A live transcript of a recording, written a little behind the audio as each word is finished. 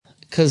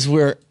because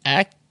we're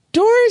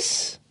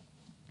actors?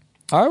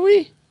 Are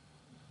we?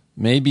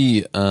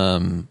 Maybe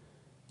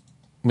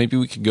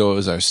we could go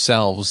as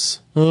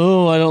ourselves.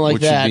 Oh, I don't like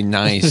which that. Which would be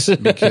nice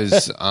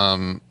because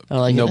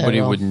like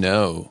nobody would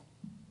know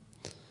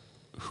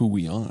who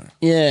we are.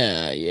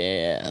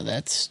 Yeah,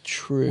 that's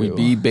true. We'd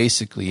be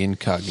basically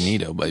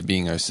incognito by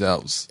being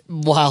ourselves.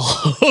 While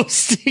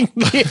hosting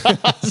the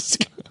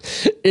Oscars.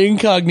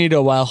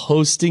 Incognito while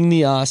hosting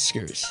the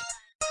Oscars.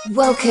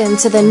 Welcome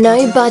to the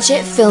No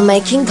Budget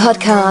Filmmaking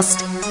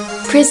Podcast,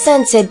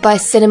 presented by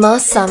Cinema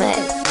Summit,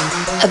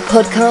 a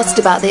podcast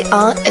about the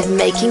art of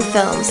making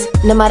films,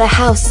 no matter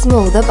how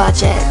small the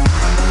budget.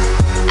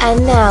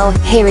 And now,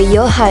 here are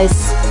your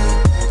hosts,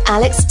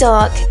 Alex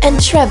Dark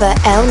and Trevor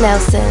L.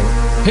 Nelson.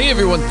 Hey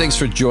everyone, thanks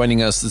for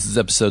joining us. This is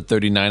episode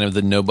 39 of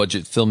the No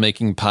Budget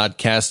Filmmaking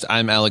Podcast.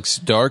 I'm Alex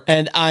Dark.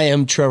 And I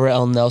am Trevor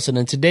L. Nelson.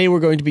 And today we're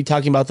going to be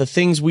talking about the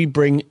things we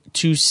bring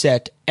to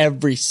set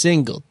every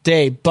single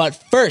day. But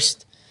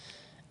first,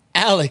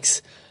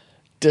 Alex,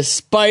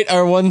 despite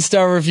our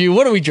 1-star review,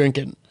 what are we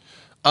drinking?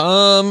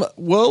 Well,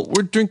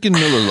 we're drinking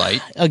Miller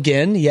Lite.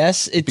 Again,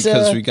 yes. It's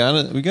because we got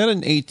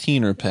an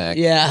 18er pack.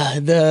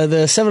 Yeah,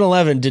 the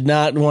 7-Eleven did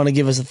not want to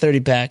give us a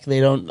 30-pack. They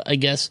don't, I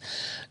guess,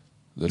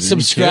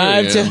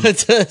 subscribe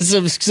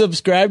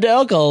to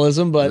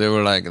alcoholism, but they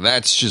were like,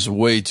 that's just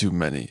way too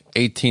many.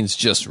 18's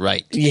just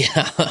right.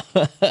 Yeah.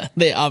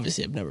 They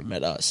obviously have never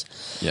met us.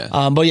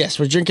 Yeah. But yes,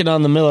 we're drinking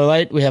on the Miller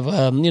Lite. We have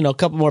a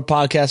couple more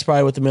podcasts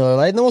probably with the Miller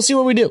Lite, and then we'll see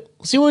what we do.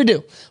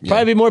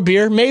 Probably be more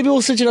beer. Maybe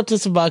we'll switch it up to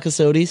some vodka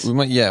sodies. We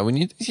might. Yeah.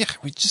 We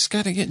just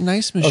got to get an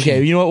ice machine.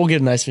 Okay. You know what? We'll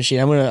get an ice machine.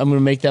 I'm gonna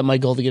make that my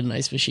goal to get an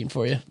ice machine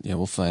for you. Yeah,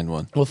 we'll find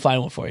one. We'll find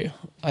one for you.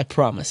 I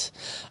promise.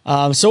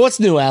 So what's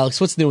new,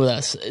 Alex? What's new with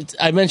us?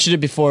 I mentioned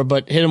it before,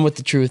 but hit him with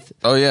the truth.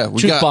 Oh yeah,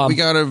 we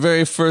got our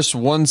very first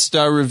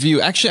 1-star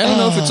review. Actually, I don't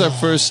know if it's our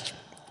first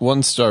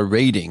 1-star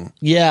rating.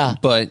 Yeah,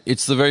 but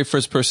it's the very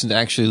first person to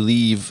actually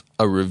leave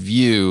a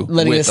review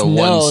letting with us a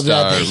know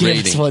 1-star that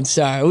rating. It's 1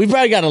 star. We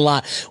probably got a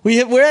lot.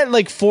 We're at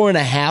like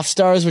 4.5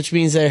 stars, which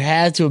means there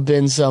had to have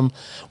been some.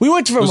 We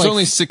went from There's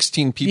only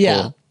 16 people.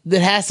 Yeah.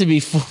 That has to be.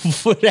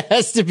 It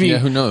has to be. Yeah,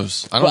 who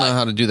knows? I don't know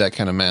how to do that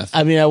kind of math.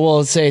 I mean, I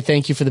will say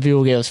thank you for the people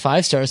who gave us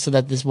 5 stars, so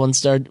that this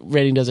 1-star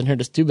rating doesn't hurt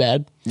us too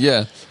bad.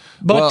 Yeah,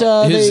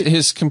 but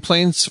his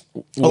complaints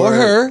were, or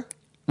her,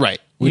 right?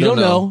 We don't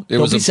know. It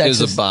was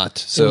a bot,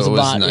 so it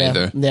was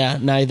neither. Yeah,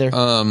 neither.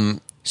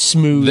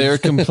 Smooth. Their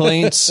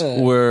complaints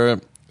were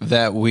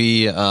that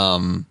we.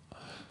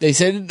 They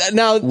said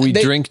now we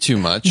drink too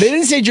much. They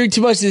didn't say drink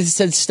too much. They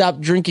said stop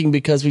drinking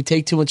because we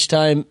take too much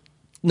time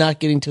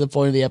not getting to the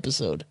point of the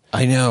episode.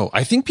 I know.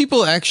 I think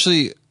people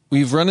actually,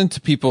 we've run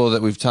into people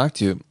that we've talked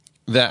to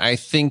that I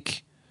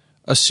think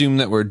assume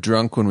that we're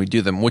drunk when we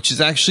do them, which is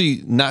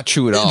actually not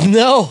true at all.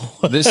 No.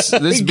 This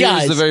beer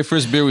is the very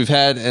first beer we've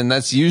had, and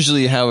that's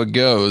usually how it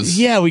goes.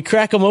 Yeah, we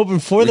crack them open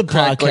for the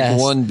crack podcast.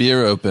 Like one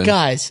beer open.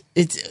 Guys,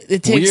 it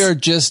takes... We are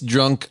just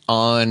drunk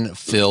on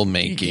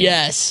filmmaking.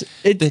 Yes.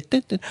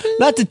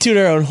 Not to toot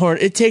our own horn.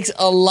 It takes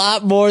a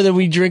lot more than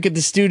we drink at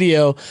the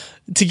studio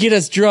to get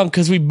us drunk,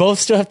 because we both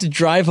still have to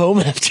drive home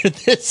after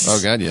this. Oh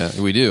God, yeah,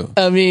 we do.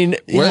 I mean,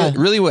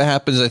 really what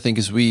happens, I think,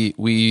 is we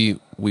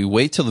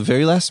wait till the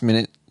very last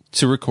minute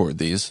to record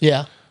these.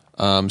 Yeah.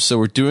 So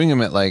we're doing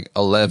them at like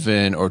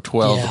 11 or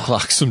 12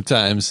 o'clock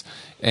sometimes.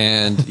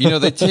 And,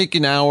 they take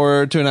an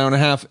hour to an hour and a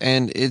half,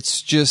 and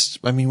it's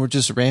just, we're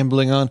just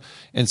rambling on.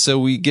 And so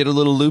we get a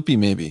little loopy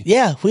maybe.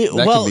 Yeah.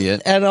 That could be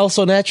it. And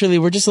also naturally,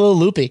 we're just a little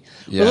loopy.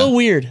 Yeah. We're a little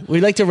weird. We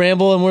like to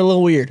ramble, and we're a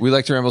little weird. We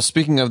like to ramble.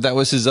 Speaking of, that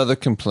was his other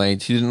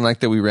complaint. He didn't like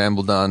that we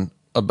rambled on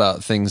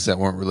about things that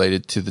weren't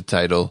related to the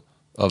title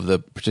of the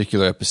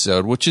particular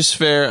episode, which is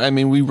fair.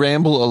 We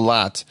ramble a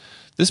lot.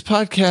 This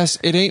podcast,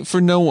 it ain't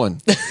for no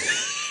one.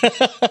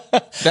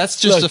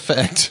 That's just a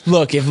fact.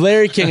 Look, if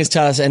Larry King has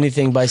taught us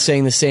anything by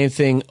saying the same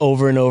thing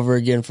over and over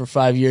again for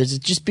 5 years,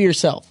 it's just be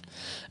yourself.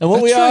 And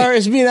what we are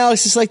is me and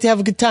Alex just like to have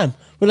a good time.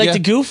 We like to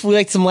goof. We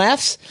like some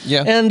laughs.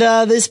 Yeah. And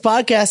this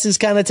podcast is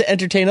kind of to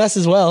entertain us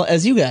as well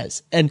as you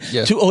guys. And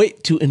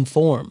to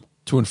inform.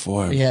 To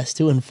inform. Yes,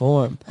 to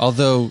inform.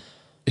 Although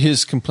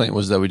his complaint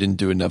was that we didn't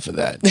do enough of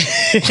that.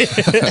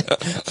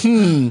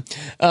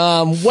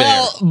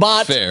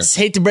 Bot,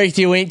 hate to break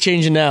to you, ain't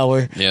changing now.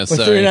 We're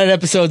 39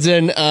 episodes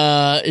in.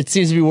 It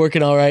seems to be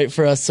working all right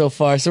for us so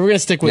far. So we're going to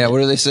stick with it. Yeah, what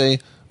do they say?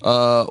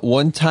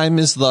 1 time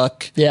is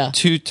luck. Yeah.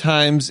 2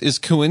 times is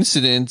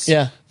coincidence.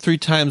 Yeah. 3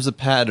 times a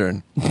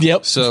pattern.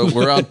 Yep. So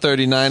we're on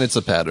 39. It's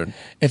a pattern.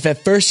 If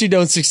at first you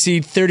don't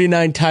succeed,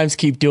 39 times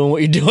keep doing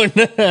what you're doing,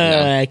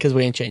 because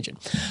we ain't changing.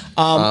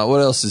 What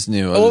else is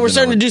new? Well, we're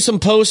starting to do some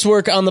post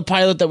work on the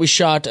pilot that we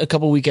shot a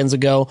couple weekends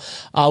ago.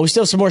 We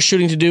still have some more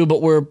shooting to do,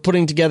 but we're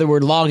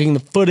logging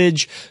the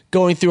footage,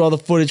 going through all the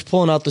footage,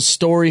 pulling out the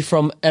story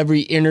from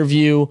every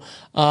interview.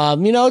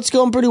 It's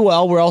going pretty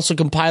well. We're also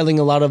compiling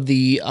a lot of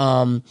the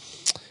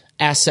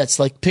assets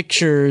like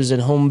pictures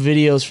and home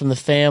videos from the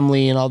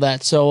family and all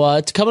that. So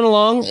it's coming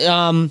along.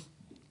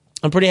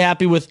 I'm pretty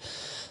happy with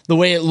the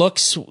way it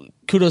looks.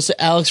 Kudos to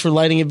Alex for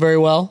lighting it very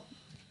well.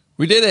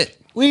 We did it.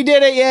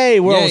 Yay.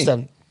 We're almost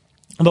done.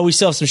 but we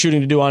still have some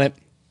shooting to do on it.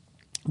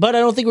 But I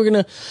don't think we're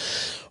going to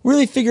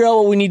really figure out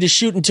what we need to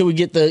shoot until we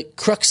get the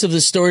crux of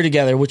the story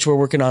together, which we're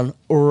working on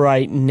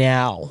right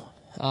now.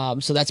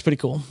 So that's pretty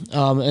cool.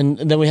 And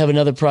then we have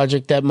another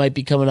project that might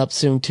be coming up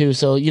soon too.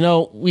 So,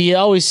 we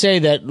always say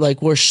that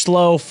like we're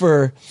slow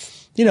for,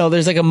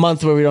 there's like a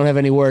month where we don't have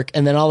any work,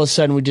 and then all of a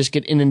sudden we just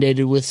get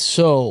inundated with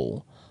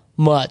so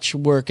much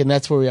work, and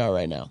that's where we are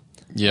right now.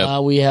 Yeah.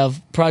 We have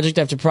project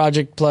after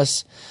project,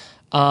 plus,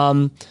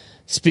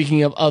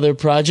 speaking of other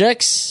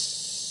projects,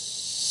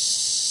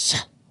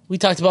 we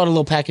talked about a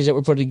little package that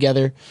we're putting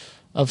together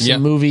of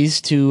some movies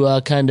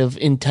to kind of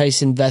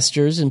entice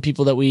investors and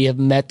people that we have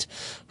met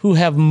who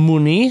have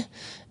money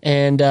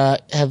and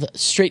have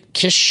straight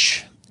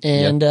kish.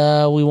 And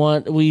we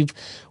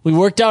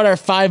worked out our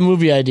 5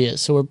 movie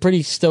ideas, so we're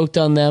pretty stoked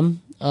on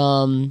them.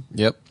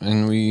 Yep,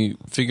 and we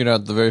figured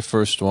out the very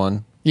first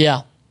one.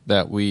 Yeah.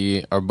 That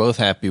we are both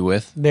happy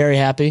with. Very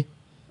happy.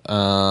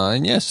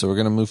 So we're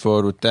going to move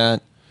forward with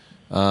that.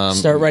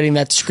 Start writing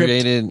that script.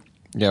 We're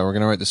going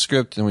to write the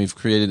script, and we've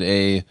created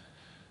a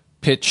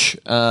pitch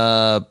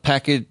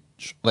package,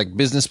 like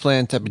business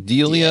plan type of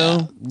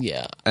dealio.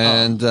 Yeah.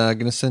 And going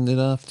to send it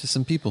off to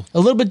some people. A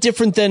little bit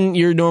different than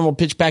your normal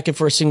pitch packet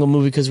for a single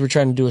movie because we're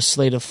trying to do a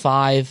slate of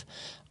 5.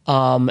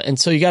 And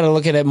so you got to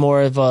look at it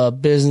more of a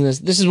business.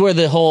 This is where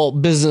the whole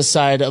business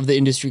side of the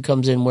industry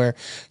comes in, where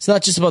it's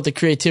not just about the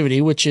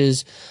creativity, which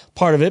is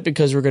part of it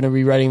because we're going to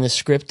be writing the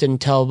script and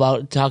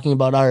talking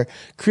about our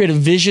creative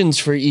visions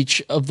for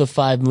each of the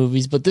 5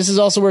 movies. But this is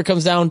also where it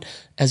comes down,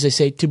 as they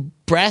say, to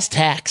brass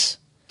tacks.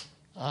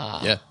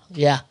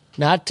 Yeah.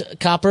 Not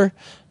copper,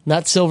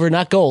 not silver,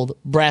 not gold,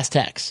 brass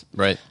tacks.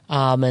 Right.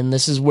 And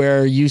this is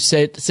where you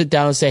sit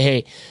down and say,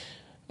 hey,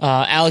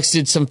 Alex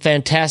did some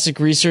fantastic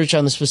research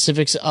on the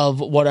specifics of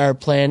what our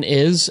plan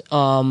is,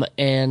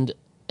 and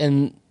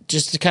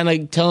just to kind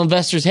of tell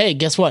investors, hey,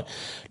 guess what?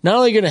 Not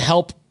only are you going to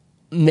help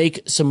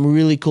make some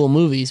really cool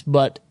movies,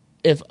 but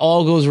if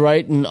all goes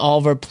right and all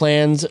of our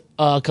plans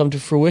come to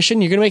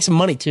fruition, you're going to make some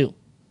money too.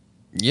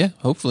 Yeah,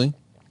 hopefully.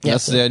 Yeah,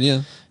 That's the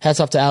idea. Hats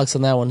off to Alex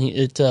on that one.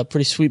 It's a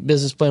pretty sweet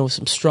business plan with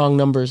some strong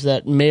numbers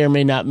that may or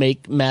may not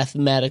make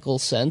mathematical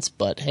sense,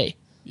 but hey,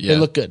 they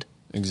look good.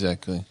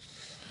 Exactly.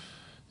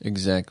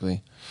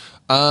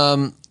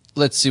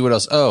 Let's see what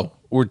else. Oh,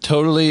 we're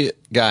totally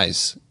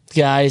guys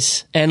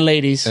and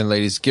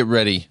ladies, get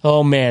ready.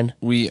 Oh man,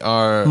 We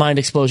are. mind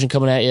explosion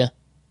coming at you.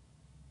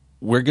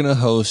 We're gonna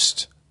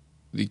host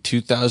the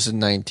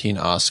 2019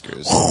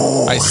 Oscars.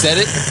 I said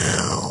it.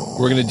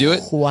 We're gonna do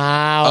it.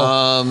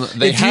 Wow.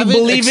 They if you haven't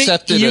believe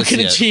accepted it, you us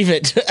can yet. achieve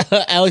it.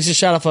 Alex just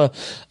shot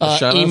off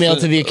a email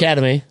to the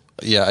Academy.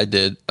 Yeah, I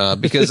did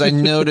because I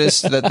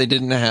noticed that they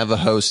didn't have a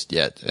host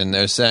yet, and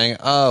they're saying,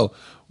 "Oh,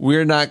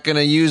 we're not going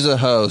to use a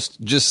host."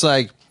 Just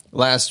like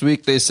last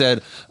week, they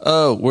said,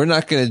 "Oh, we're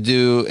not going to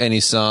do any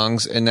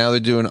songs," and now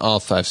they're doing all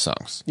 5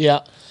 songs.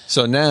 Yeah.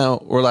 So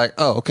now we're like,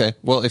 "Oh, okay.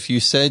 Well, if you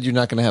said you're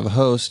not going to have a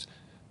host,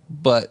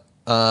 but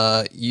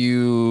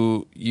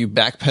you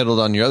backpedaled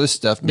on your other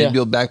stuff, maybe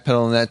you'll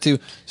backpedal on that too."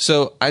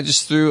 So I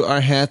just threw our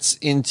hats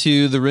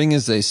into the ring,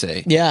 as they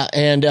say. Yeah,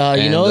 and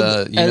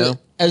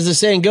as the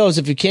saying goes,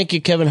 if you can't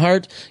get Kevin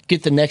Hart,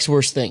 get the next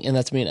worst thing, and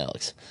that's me and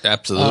Alex.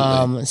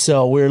 Absolutely.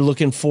 So we're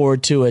looking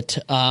forward to it.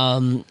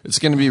 It's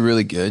going to be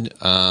really good.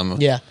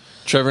 Yeah.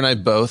 Trevor and I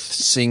both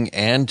sing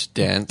and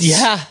dance.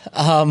 Yeah.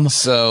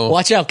 So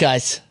watch out,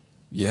 guys.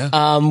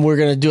 Yeah. We're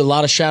going to do a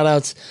lot of shout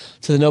outs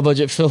to the No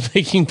Budget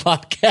Filmmaking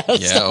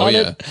Podcast.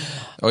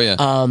 Oh yeah.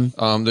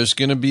 There's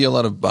going to be a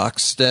lot of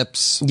box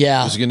steps.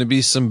 Yeah. There's going to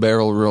be some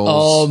barrel rolls.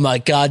 Oh my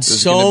God.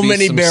 There's so gonna be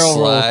many some barrel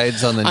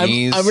slides rolls. on the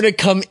knees. I'm going to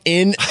come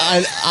in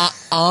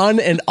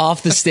on and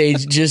off the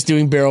stage just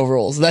doing barrel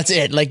rolls. That's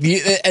it. Like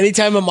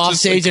anytime I'm off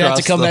Just stage and I have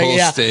to come across the back. whole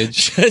Yeah.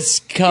 stage.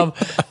 Just come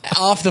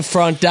off the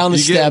front, down the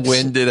You steps. get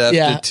winded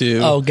after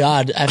 2. Oh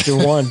God. After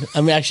 1.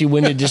 I'm actually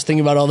winded just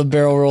thinking about all the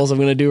barrel rolls I'm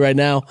going to do right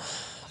now.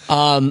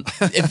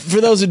 For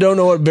those who don't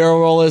know what barrel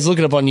roll is, look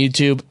it up on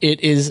YouTube.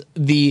 It is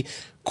the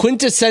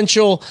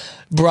quintessential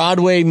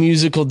Broadway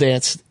musical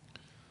dance.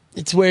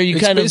 It's where you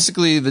It's kind of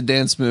basically the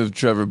dance move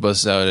Trevor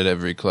busts out at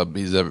every club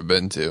he's ever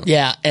been to.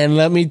 Yeah, and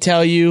let me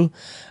tell you,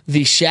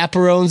 the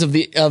chaperones of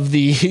the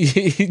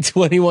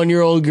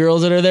 21-year-old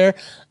girls that are there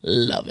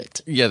love it.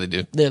 Yeah, they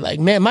do. They're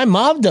like, man, my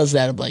mom does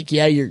that. I'm like,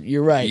 yeah,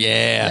 you're right.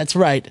 Yeah. That's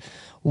right.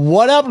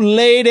 What up,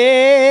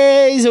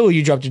 ladies? Oh,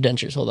 you dropped your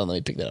dentures. Hold on, let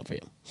me pick that up for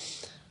you.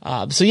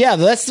 So yeah,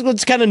 that's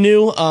what's kind of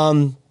new.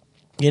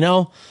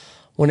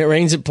 When it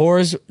rains, it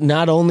pours.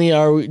 Not only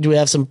do we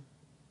have some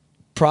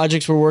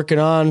projects we're working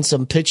on,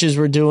 some pitches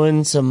we're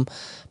doing, some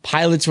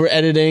pilots we're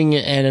editing,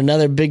 and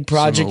another big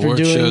project we're award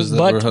doing, shows that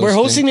but we're we're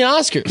hosting the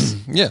Oscars.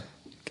 Yeah.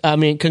 I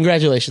mean,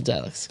 congratulations,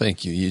 Alex.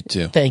 Thank you. You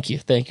too. Thank you.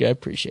 I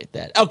appreciate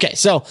that. Okay,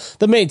 so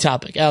the main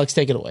topic. Alex,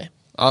 take it away.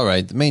 All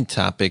right, the main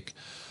topic.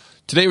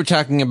 Today we're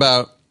talking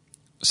about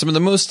some of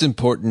the most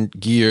important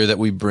gear that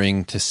we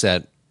bring to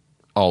set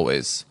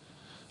always.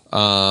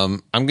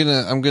 I'm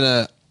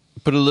gonna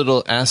put a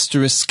little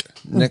asterisk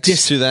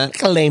next to that.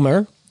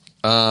 Disclaimer.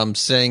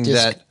 Saying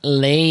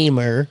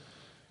Disclaimer.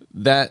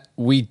 that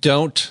we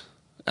don't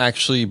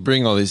actually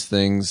bring all these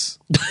things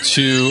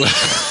to.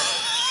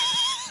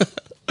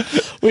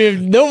 We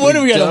have no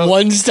wonder we got a don't.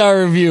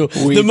 1-star review.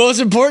 The most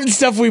important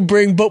stuff we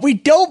bring, but we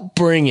don't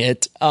bring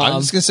it. I'm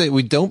just gonna say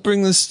we don't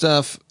bring this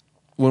stuff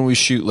when we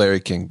shoot Larry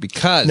King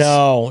because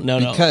No.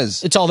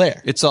 because It's all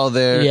there. It's all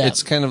there. Yeah.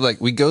 It's kind of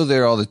like we go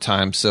there all the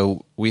time,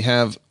 so we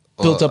have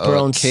Built up our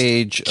own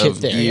cage kit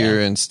of there, gear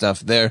yeah. and stuff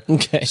there.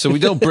 Okay. So we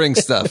don't bring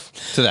stuff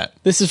to that.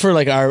 This is for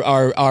like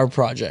our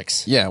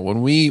projects. Yeah,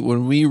 when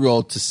we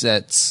roll to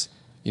sets,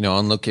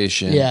 on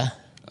location, Yeah.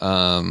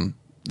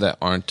 that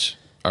aren't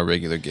our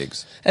regular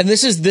gigs. And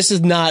this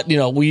is not,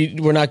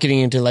 we're not getting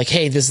into like,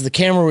 hey, this is the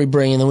camera we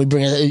bring, and then we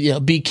bring a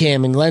B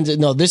cam and lens.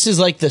 No, this is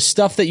like the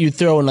stuff that you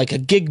throw in like a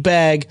gig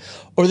bag,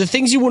 or the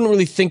things you wouldn't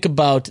really think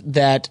about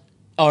that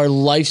are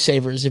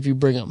lifesavers if you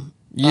bring them.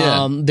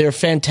 Yeah. They're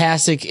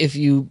fantastic if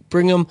you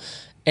bring them,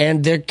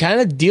 and they're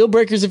kind of deal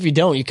breakers if you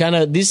don't.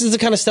 This is the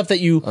kind of stuff that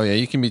you. Oh yeah,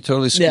 you can be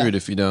totally screwed Yeah.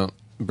 if you don't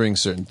bring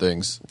certain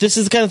things. This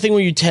is the kind of thing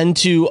where you tend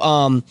to,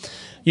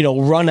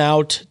 run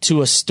out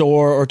to a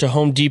store or to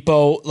Home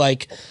Depot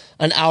like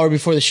an hour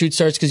before the shoot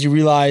starts because you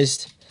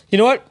realized, you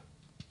know what?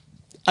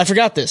 I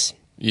forgot this.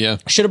 Yeah.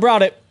 Should have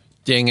brought it.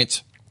 Dang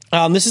it.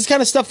 This is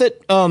kind of stuff that,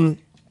 I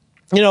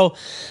don't know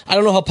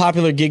how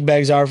popular gig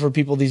bags are for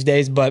people these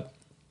days, but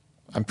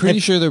I'm pretty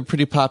sure they're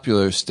pretty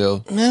popular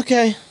still.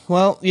 okay.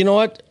 Well, you know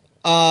what?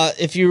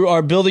 If you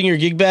are building your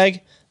gig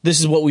bag, this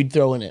is what we'd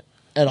throw in it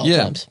at all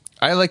times.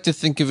 I like to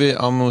think of it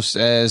almost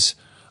as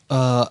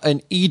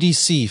an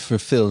EDC for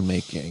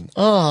filmmaking.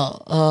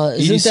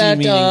 Isn't EDC that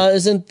meaning-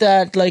 isn't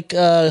that like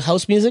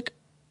house music?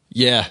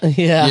 Yeah.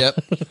 Yeah. Yep.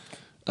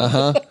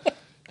 Uh-huh.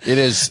 It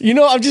is.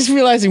 I'm just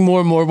realizing more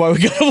and more why we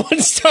got a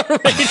 1-star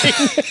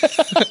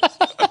rating.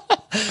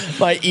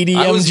 My I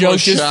EDM was joke more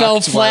just shocked fell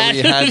why flat.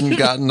 we hadn't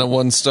gotten a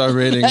 1-star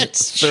rating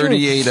That's true.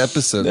 38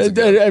 episodes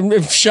ago.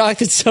 I'm shocked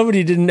that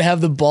somebody didn't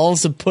have the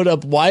balls to put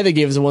up why they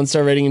gave us a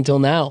 1-star rating until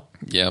now.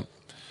 Yep.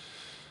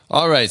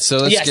 All right, so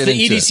let's Yes, get the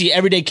into EDC,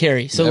 everyday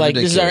carry. So like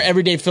Everyday this is our carry.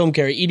 everyday film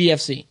carry,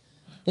 EDFC.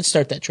 Let's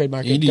start that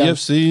trademark. it. Done.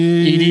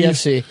 EDFC.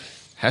 EDFC.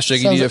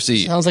 Hashtag Sounds,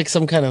 EDFC. sounds like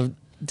some kind of Like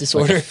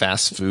disorder. a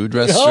fast food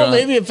restaurant. Oh,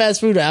 maybe a fast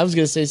food. I was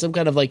going to say some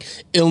kind of like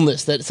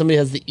illness that somebody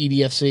has the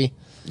EDFC.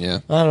 Yeah.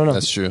 I don't know.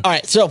 That's true. All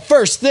right. So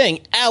first thing,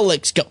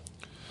 Alex, go.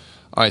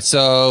 All right,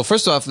 so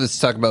first off, let's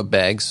talk about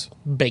bags.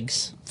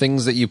 Bigs.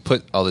 Things that you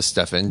put all this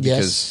stuff in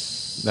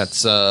because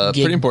that's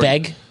pretty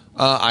important.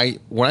 Bag.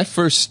 When I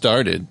first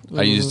started,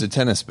 I used a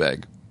tennis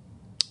bag.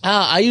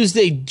 I used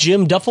a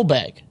gym duffel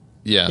bag.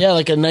 Yeah. Yeah,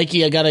 like a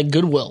Nike I got at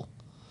Goodwill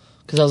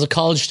because I was a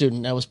college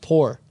student. I was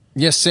poor.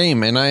 Yeah,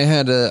 same. And I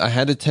had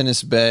a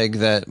tennis bag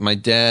that my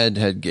dad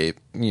had gave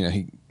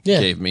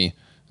me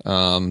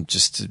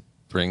just to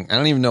bring. I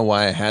don't even know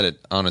why I had it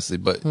honestly,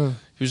 but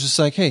he was just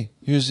like, "Hey,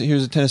 here's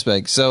a tennis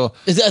bag." So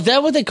Is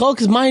that what they call it?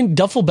 Because my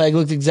duffel bag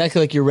looked exactly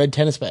like your red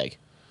tennis bag.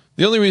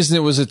 the only reason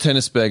it was a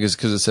tennis bag is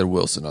because it said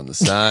Wilson on the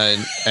side,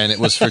 and it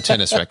was for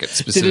tennis rackets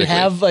specifically.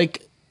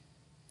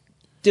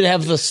 Did it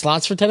have the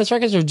slots for tennis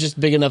rackets, or just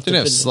big enough? It didn't to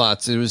have fit in?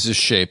 slots. It was just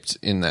shaped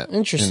in that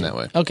Interesting. in that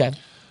way. Okay.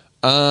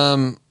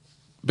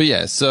 But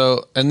yeah,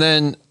 so and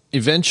then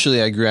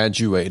eventually I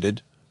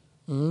graduated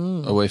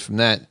away from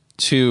that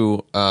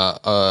to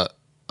a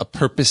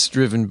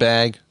purpose-driven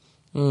bag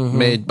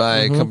made by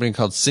a company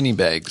called Cine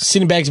Bags.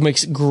 Cine Bags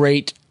makes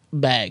great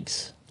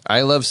bags.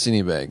 I love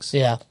Cine Bags.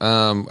 Yeah.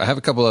 I have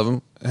a couple of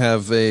them. I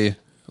have a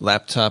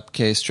laptop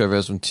case. Trevor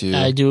has one too.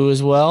 I do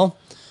as well.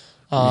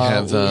 we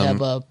have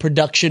a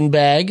production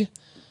bag.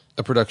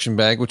 a production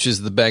bag, which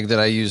is the bag that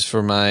I use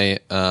for my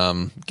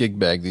gig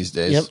bag these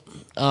days.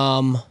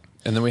 Yep.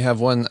 And then we have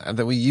one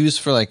that we use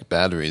for like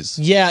batteries.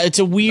 Yeah, it's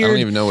a weird. I don't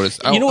even know what it's.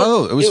 You know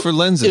what? It was for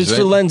lenses. It was right?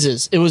 for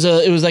lenses. It was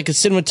like a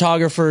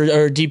cinematographer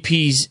or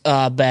DP's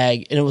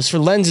bag, and it was for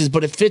lenses,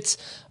 but it fits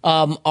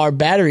our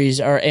batteries,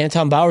 our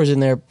Anton Bauers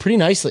in there pretty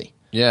nicely.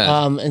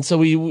 Yeah. And so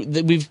we've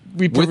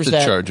repurposed With the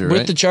that charger, with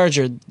right? the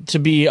charger to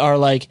be our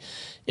like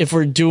if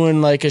we're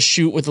doing like a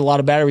shoot with a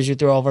lot of batteries, we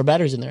throw all of our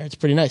batteries in there. It's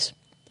pretty nice.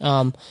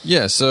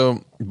 Yeah,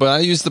 so, but I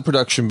use the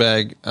production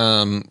bag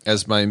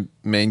as my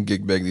main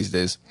gig bag these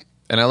days.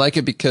 And I like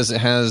it because it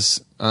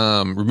has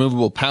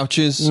removable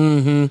pouches,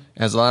 it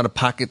has a lot of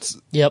pockets,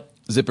 Yep.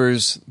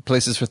 zippers,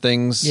 places for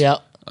things. Yep.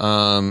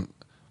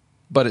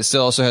 But it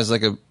still also has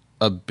like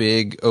a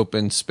big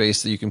open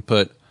space that you can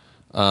put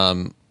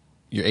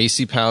your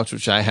AC pouch,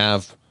 which I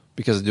have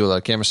because I do a lot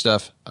of camera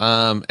stuff.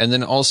 And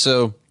then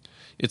also,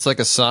 it's like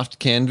a soft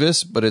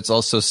canvas, but it's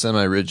also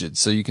semi-rigid,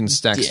 so you can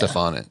stack Yeah. stuff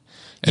on it.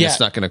 And Yeah.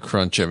 it's not going to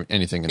crunch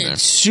anything in there.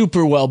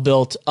 Super well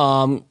built.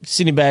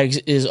 Cine Bags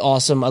is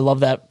awesome. I love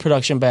that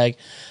production bag.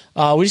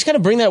 We just kind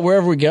of bring that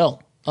wherever we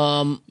go.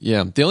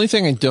 Yeah. The only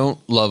thing I don't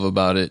love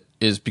about it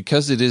is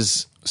because it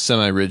is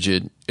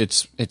semi-rigid,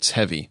 it's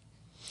heavy.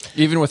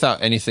 Even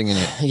without anything in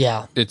it.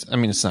 Yeah.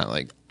 It's not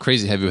like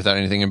crazy heavy without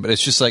anything in it, but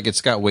it's just like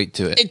it's got weight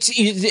to it.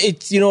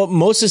 It's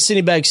most of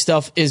Cine Bag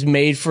stuff is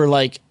made for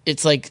like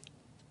it's like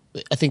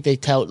I think they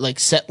tout like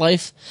set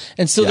life,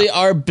 and so Yeah. they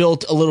are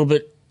built a little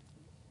bit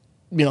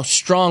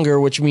stronger,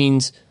 which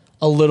means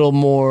a little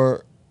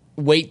more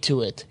weight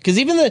to it. Because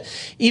even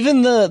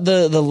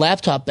the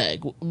laptop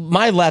bag,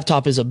 my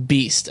laptop is a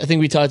beast. I think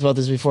we talked about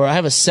this before. I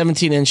have a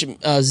 17-inch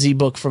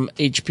ZBook from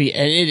HP,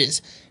 and it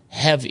is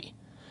heavy.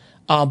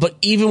 But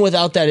even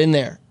without that in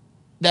there,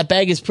 that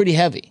bag is pretty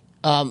heavy.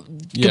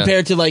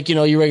 Compared to like,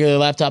 your regular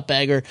laptop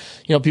bag, or,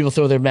 people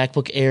throw their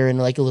MacBook Air in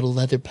like a little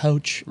leather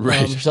pouch, or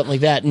something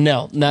like that.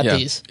 No, not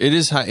these. It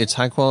is it's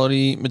high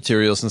quality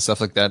materials and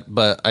stuff like that.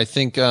 But I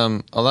think,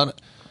 a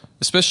lot,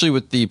 especially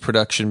with the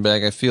production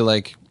bag, I feel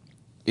like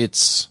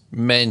it's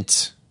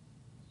meant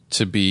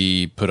to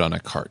be put on a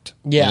cart.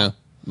 Yeah.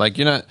 Like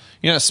you're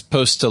not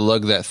supposed to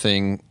lug that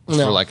thing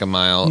for like a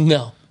mile.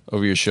 No.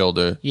 Over your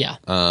shoulder. Yeah.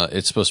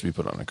 It's supposed to be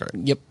put on a cart.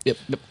 Yep.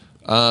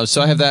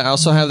 So I have that. I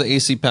also have the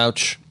AC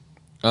pouch,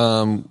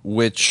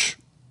 which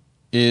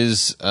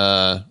is just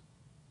a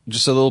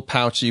little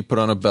pouch that you put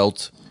on a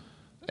belt.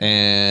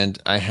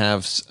 And I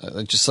have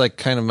just like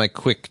kind of my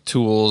quick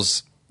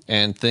tools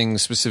and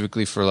things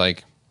specifically for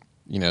like,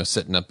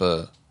 setting up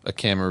a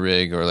camera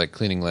rig or like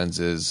cleaning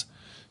lenses,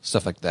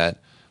 stuff like that.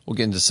 We'll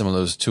get into some of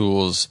those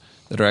tools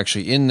that are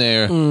actually in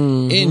there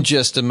in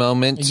just a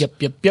moment.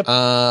 Yep.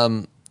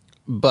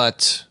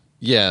 But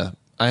yeah,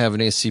 I have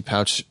an AC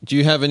pouch. Do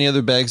you have any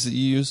other bags that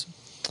you use?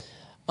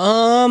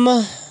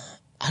 I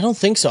don't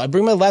think so. I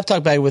bring my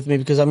laptop bag with me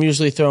because I'm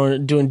usually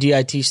doing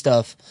DIT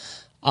stuff.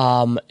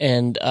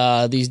 And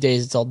these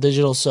days it's all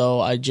digital. So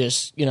I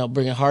just,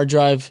 bring a hard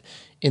drive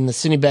in the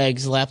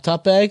Cinebags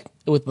laptop bag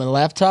with my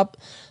laptop.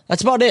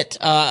 That's about it.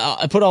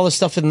 I put all this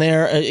stuff in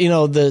there.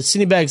 The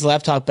Cinebags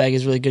laptop bag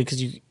is really good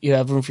because you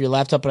have room for your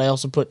laptop, but I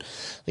also put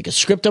like a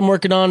script I'm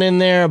working on in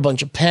there, a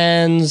bunch of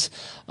pens,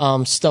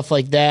 stuff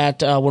like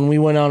that. When we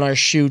went on our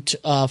shoot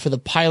for the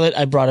pilot,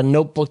 I brought a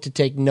notebook to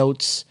take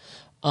notes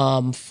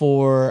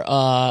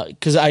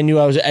because I knew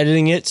I was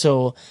editing it.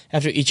 So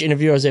after each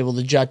interview, I was able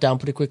to jot down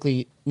pretty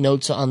quickly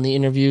notes on the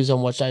interviews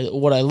on what I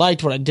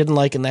liked, what I didn't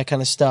like, and that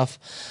kind of stuff.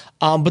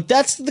 But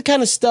that's the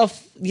kind of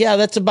stuff. Yeah,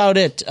 that's about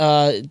it.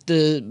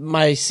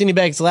 My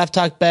Cinebags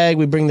laptop bag,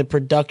 we bring the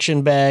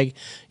production bag.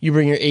 You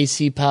bring your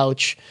AC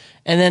pouch,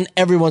 and then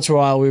every once in a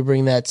while we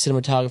bring that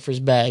cinematographer's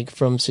bag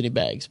from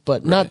Cinebags,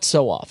 but not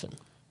so often.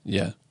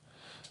 Yeah.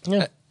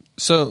 Yeah.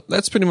 So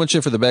that's pretty much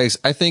it for the bags.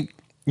 I think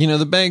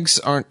the bags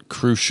aren't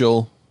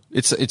crucial.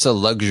 It's a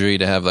luxury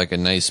to have like a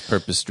nice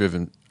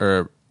purpose-driven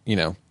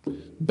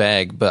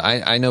bag. But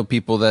I know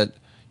people that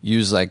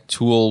use like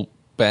tool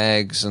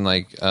bags and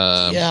like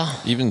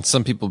even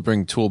some people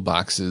bring tool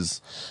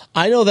boxes.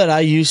 I know that I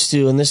used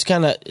to, and this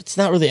it's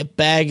not really a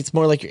bag, it's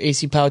more like your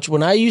AC pouch.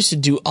 When I used to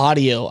do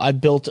audio, I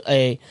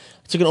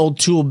took an old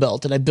tool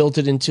belt and I built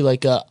it into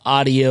like a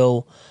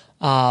audio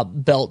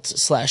belt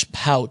 /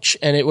 pouch,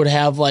 and it would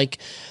have like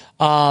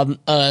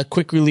a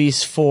quick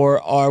release we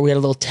had a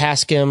little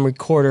Tascam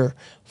recorder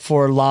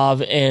for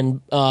Lav and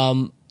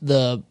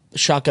the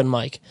shotgun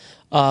mic.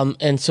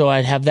 And so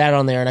I'd have that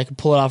on there, and I could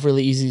pull it off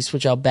really easy,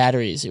 switch out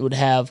batteries. It would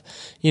have,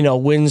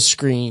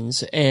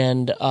 windscreens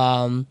and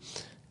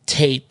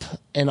tape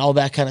and all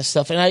that kind of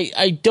stuff. And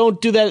I don't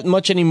do that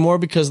much anymore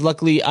because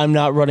luckily I'm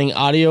not running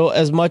audio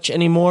as much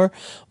anymore.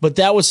 But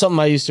that was something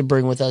I used to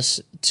bring with us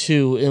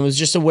too. It was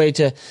just a way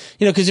to,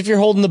 because if you're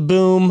holding the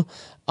boom,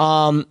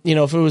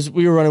 if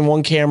we were running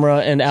one camera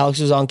and Alex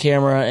was on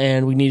camera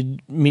and we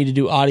needed me to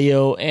do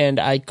audio and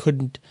I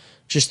couldn't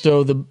just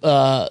throw the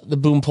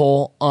boom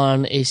pole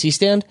on a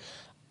C-stand,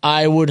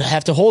 I would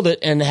have to hold it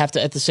and have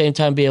to at the same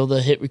time be able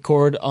to hit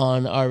record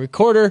on our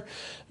recorder,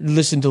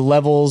 listen to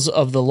levels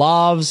of the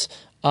lavs.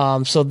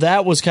 So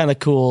that was kind of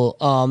cool.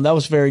 That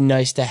was very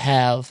nice to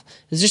have.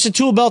 It's just a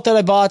tool belt that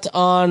I bought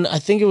on, I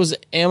think it was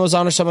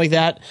Amazon or something like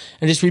that,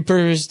 and just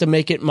repurposed to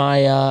make it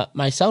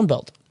my sound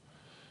belt.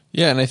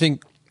 Yeah, and I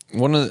think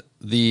one of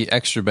the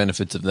extra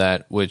benefits of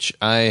that, which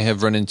I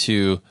have run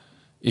into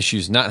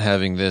issues not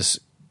having this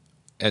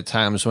at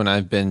times when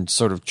I've been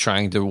sort of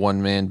trying to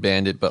one-man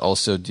band it, but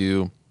also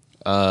do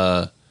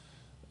like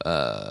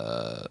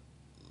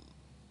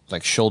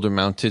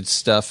shoulder-mounted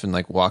stuff and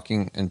like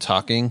walking and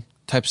talking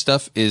type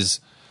stuff, is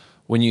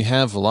when you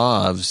have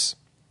lavs,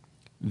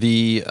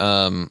 the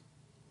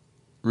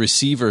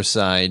receiver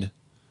side,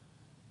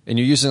 and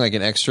you're using like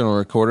an external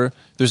recorder,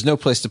 there's no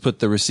place to put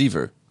the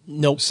receiver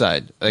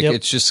side. Like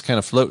it's just kind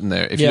of floating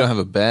there. If you don't have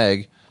a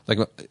bag, like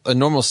a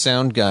normal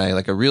sound guy,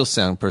 like a real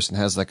sound person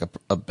has like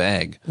a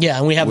bag. Yeah,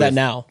 and we have that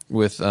now.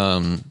 With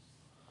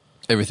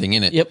everything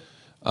in it. Yep.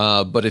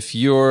 But if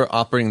you're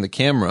operating the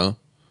camera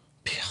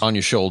on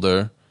your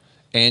shoulder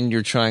and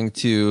you're trying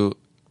to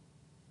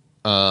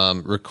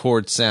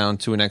record sound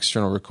to an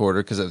external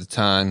recorder, because at the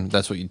time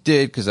that's what you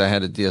did, because I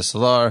had a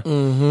DSLR,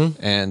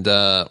 and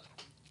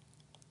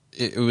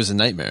it was a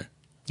nightmare.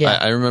 Yeah.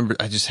 I remember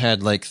I just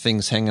had like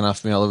things hanging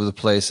off me all over the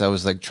place. I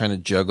was like trying to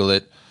juggle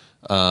it.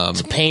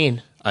 It's a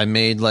pain. I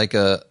made like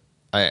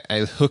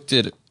I hooked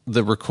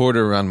the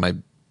recorder around my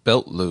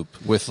belt loop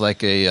with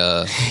like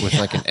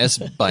like an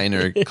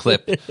S-Biner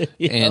clip,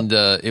 and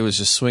it was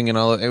just swinging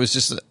all. It was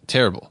just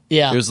terrible.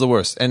 Yeah, it was the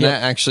worst. And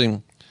that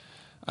actually,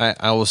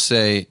 I will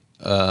say,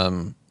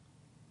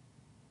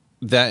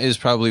 that is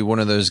probably one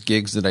of those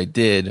gigs that I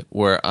did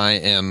where I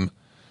am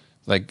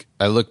like,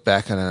 I look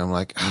back on it and I'm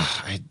like,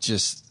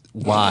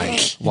 why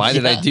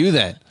did I do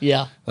that?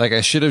 Yeah. Like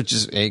I should have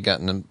just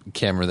gotten a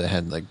camera that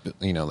had like,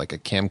 like a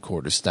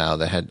camcorder style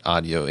that had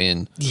audio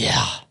in.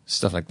 Yeah.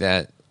 Stuff like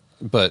that.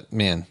 But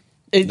man,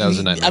 that was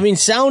a nightmare. I mean,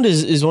 sound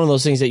is one of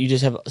those things that you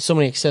just have so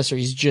many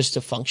accessories just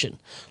to function.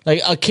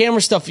 Like a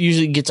camera stuff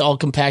usually gets all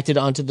compacted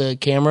onto the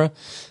camera.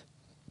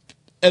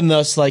 And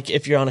thus, like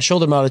if you're on a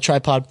shoulder mounted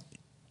tripod,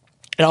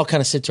 it all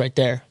kind of sits right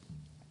there.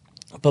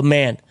 But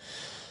man,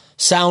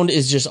 sound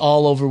is just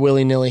all over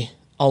willy-nilly,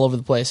 all over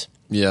the place.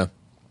 Yeah.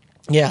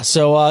 Yeah,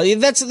 so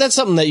that's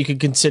something that you could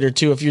consider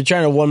too if you're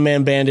trying to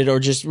one-man band it or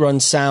just run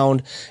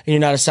sound and you're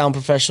not a sound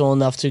professional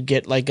enough to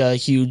get like a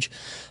huge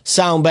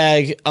sound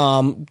bag.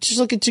 Just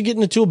look into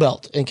getting a tool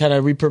belt and kind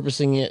of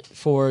repurposing it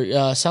for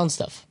sound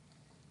stuff.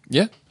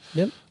 Yeah.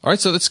 Yep. All right,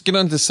 so let's get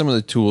on to some of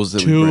the tools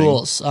that we bring.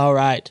 Tools, all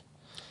right.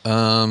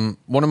 One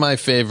of my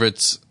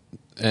favorites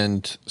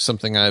and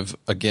something I've,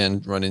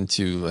 again, run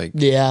into like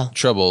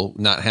trouble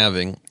not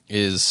having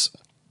is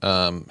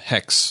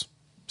hex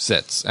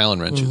sets, Allen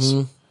wrenches.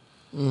 Mm-hmm.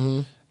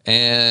 Mm-hmm.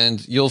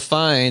 And you'll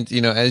find,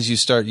 as you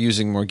start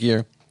using more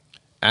gear,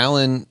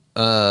 Allen,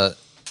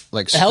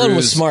 screws. Allen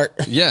was smart.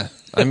 Yeah.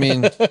 I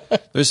mean,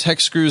 there's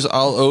hex screws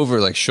all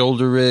over, like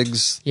shoulder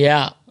rigs.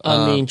 Yeah.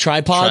 I mean,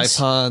 tripods.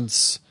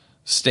 Tripods,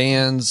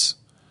 stands,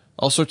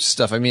 all sorts of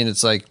stuff. I mean,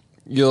 it's like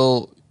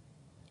you'll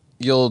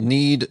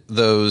need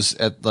those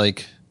at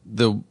like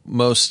the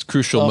most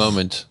crucial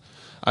moment.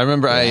 I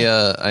remember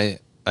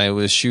I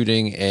was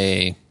shooting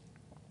a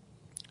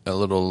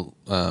little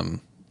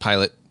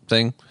pilot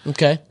thing.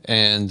 Okay.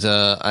 And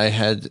I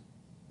had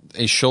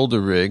a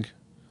shoulder rig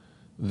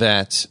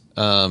that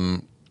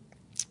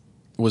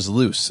was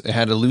loose. It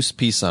had a loose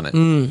piece on it.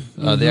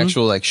 The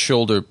actual like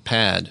shoulder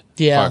pad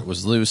part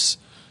was loose.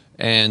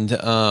 And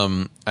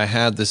I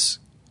had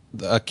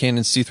a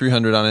Canon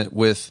C300 on it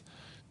with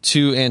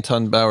 2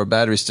 Anton Bauer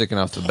batteries sticking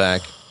off the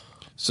back.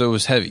 So it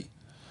was heavy.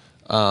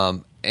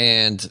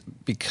 And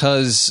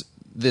because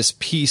this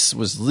piece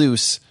was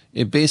loose,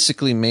 it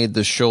basically made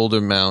the shoulder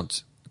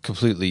mount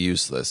completely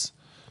useless.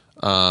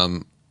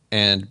 And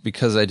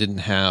because I didn't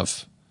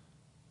have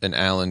an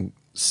Allen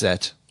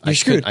set, I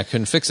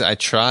couldn't fix it. I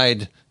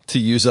tried to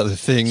use other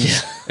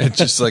things and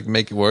just like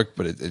make it work,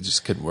 but it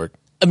just couldn't work.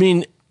 I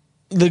mean,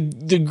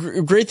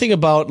 the great thing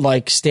about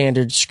like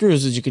standard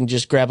screws is you can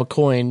just grab a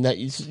coin that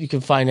you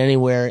can find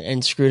anywhere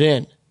and screw it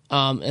in.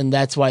 And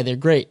that's why they're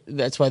great.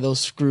 That's why those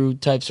screw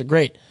types are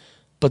great.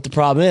 But the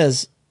problem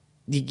is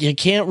you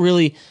can't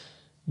really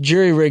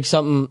jury rig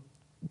something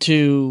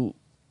to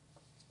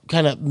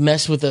kind of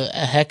mess with a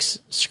hex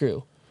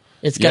screw.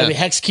 It's got to be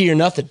hex key or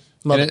nothing.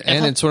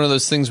 And it's one of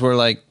those things where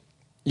like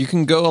you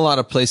can go a lot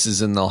of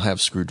places and they'll have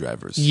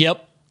screwdrivers.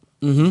 Yep.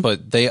 Mm-hmm.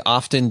 But they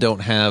often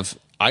don't have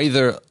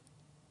either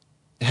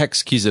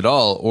hex keys at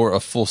all or a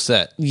full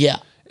set. Yeah.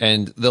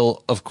 And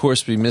they'll of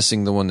course be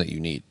missing the one that you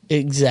need.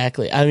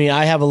 Exactly. I mean,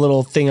 I have a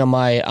little thing on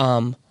my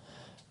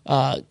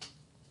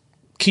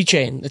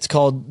keychain. It's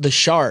called the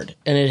Shard,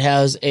 and it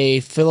has a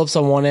Phillips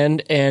on one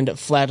end and a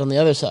flat on the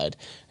other side.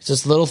 It's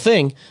this little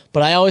thing,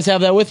 but I always have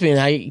that with me, and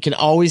I can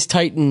always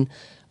tighten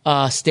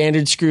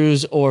standard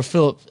screws or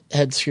Phillips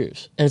head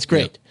screws, and it's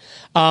great.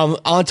 Yep.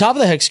 On top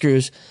of the hex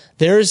screws,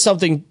 there is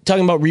something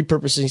talking about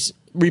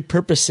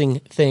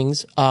repurposing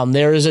things.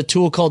 There is a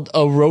tool called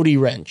a Rody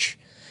wrench,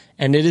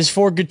 and it is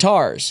for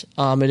guitars.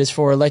 It is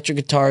for electric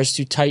guitars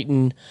to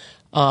tighten,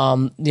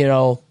 nuts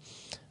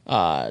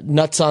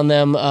on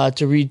them,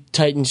 to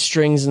retighten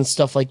strings and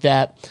stuff like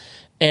that.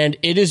 And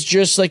it is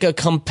just like a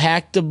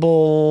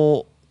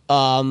compactable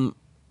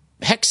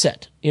hex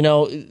set.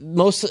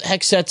 Most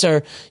hex sets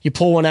are you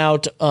pull one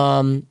out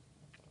of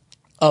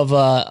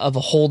a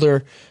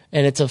holder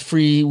and it's a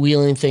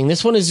freewheeling thing.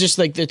 This one is just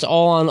like it's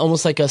all on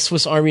almost like a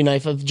Swiss Army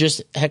knife of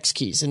just hex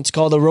keys. And it's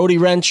called a Rody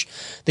wrench.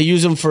 They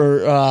use them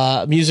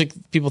for music.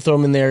 People throw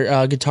them in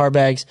their guitar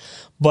bags.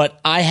 But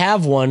I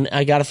have one.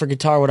 I got it for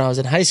guitar when I was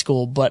in high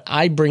school, but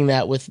I bring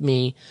that with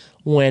me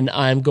when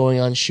I'm going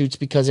on shoots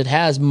because it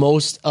has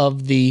most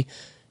of the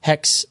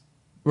hex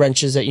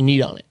wrenches that you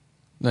need on it.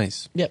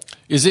 Nice. Yep.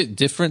 Is it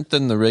different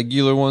than the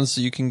regular ones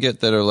that you can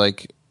get that are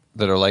like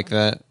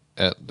that?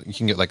 You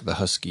can get like the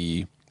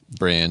Husky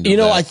brand.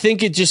 I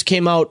think it just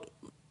came out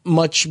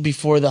much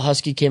before the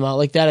Husky came out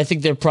like that. I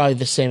think they're probably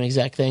the same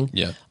exact thing.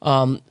 Yeah.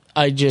 You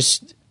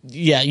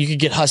could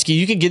get Husky.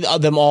 You could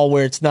get them all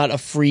where it's not a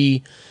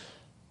free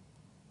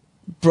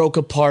broke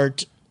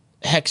apart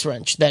hex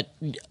wrench that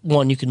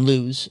one you can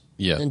lose.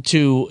 Yeah. And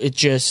two, it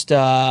just, you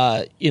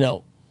got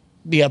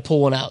to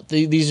pull one out.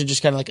 These are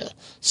just kind of like a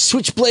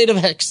switchblade of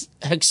hex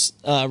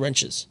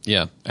wrenches.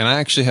 Yeah. And I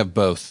actually have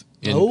both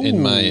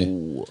in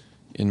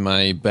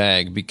my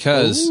bag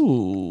because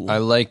I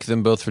like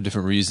them both for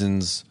different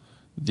reasons.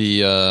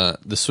 The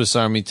Swiss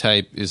Army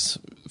type is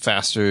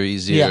faster,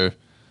 easier.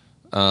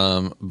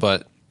 Yeah.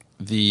 But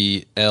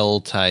the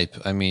L type,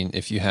 I mean,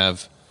 if you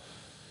have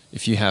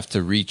if you have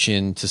to reach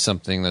into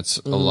something that's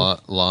a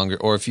lot longer,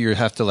 or if you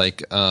have to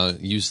like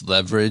use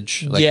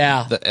leverage. Like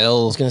Yeah. the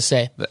L. I was gonna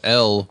say. the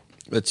L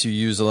lets you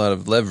use a lot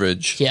of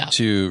leverage Yeah.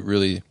 to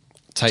really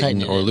tighten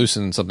Tighten it or in.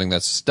 loosen something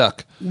that's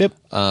stuck. Yep.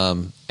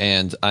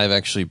 And I've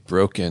actually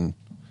broken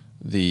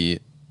the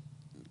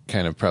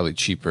kind of probably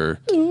cheaper,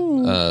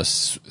 the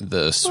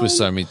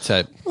Swiss Army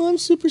type. Oh, I'm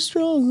super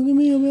strong. Look at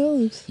me, I'm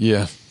Alex.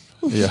 Yeah.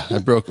 Yeah, I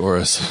broke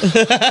Aura's.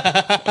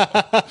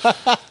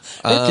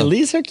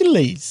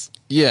 Hercules.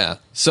 Yeah.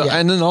 So, Yeah.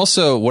 and then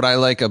also what I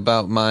like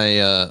about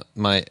my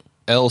my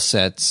L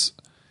sets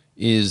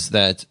is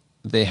that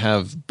they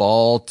have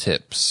ball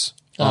tips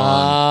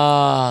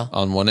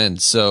on one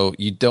end, so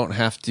you don't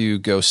have to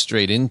go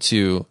straight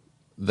into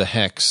the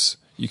hex.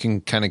 You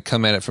can kind of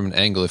come at it from an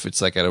angle if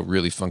it's like at a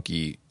really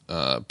funky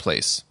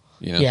place,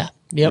 you know. Yeah.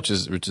 Yep.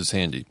 Which is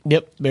handy.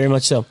 Yep, very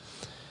much so.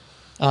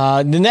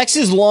 The next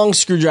is long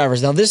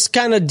screwdrivers. Now, this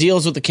kind of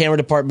deals with the camera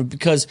department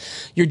because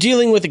you're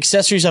dealing with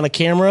accessories on a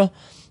camera.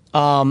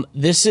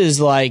 This is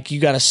like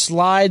you got to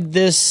slide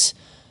this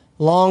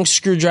long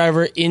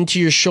screwdriver into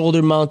your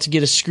shoulder mount to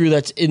get a screw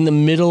that's in the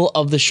middle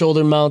of the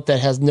shoulder mount that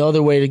has no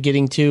other way to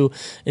getting to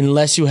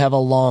unless you have a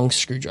long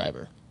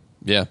screwdriver.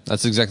 Yeah,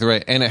 that's exactly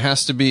right. And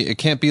it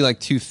can't be like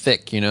too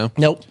thick, you know.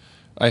 Nope.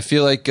 I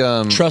feel like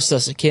Trust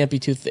us, it can't be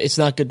too thick. It's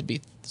not good to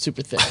be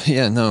super thick.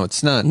 yeah, no,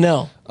 it's not.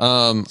 No.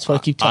 That's what I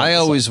keep telling I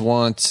myself. always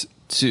want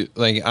to,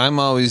 like, I'm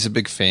always a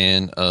big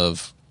fan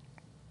of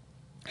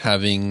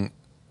having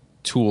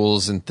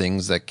tools and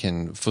things that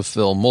can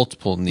fulfill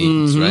multiple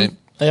needs, right?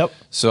 Yep.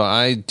 So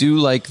I do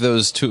like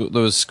those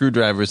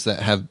screwdrivers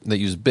that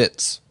use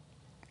bits,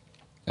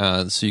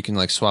 so you can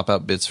like swap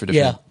out bits for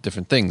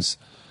different things.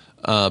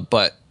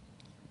 But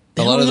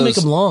They a don't lot of really those make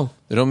them long.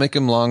 They don't make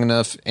them long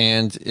enough,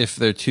 and if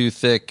they're too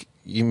thick,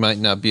 you might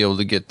not be able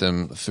to get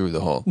them through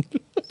the hole.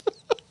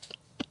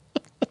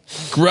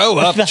 Grow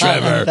up, I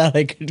Trevor. thought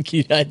I could.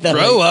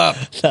 Grow up.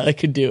 Thought I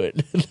could do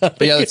it. But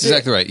yeah, that's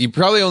exactly right. You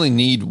probably only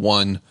need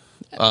one,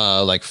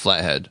 like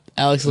flathead.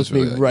 Alex looked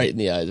me really right in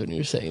the eyes when you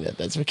were saying that.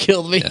 That's what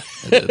killed me. I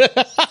did.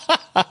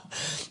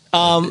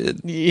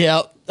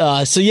 Yeah.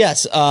 So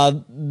yes,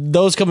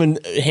 those come in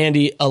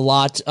handy a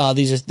lot.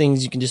 These are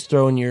things you can just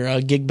throw in your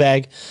gig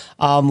bag.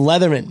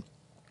 Leatherman.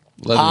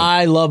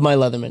 I love my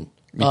Leatherman.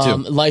 Me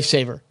too.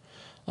 Lifesaver.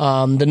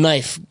 The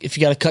knife, if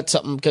you got to cut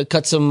something,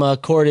 cut some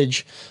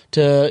cordage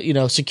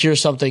to secure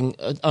something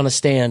on a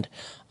stand.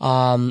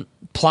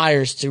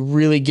 Pliers to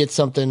really get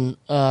something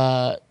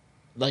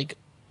like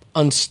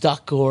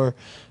unstuck or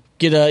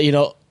get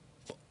a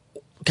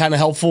kind of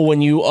helpful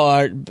when you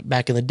are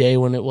back in the day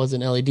when it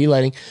wasn't LED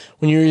lighting,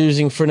 when you were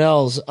using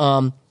Fresnel's,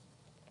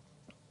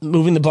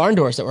 moving the barn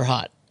doors that were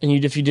hot, and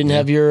if you didn't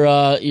have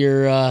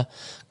your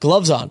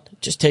gloves on,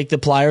 just take the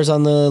pliers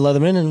on the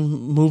Leatherman and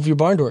move your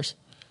barn doors.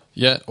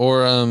 Yeah,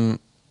 or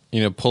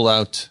pull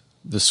out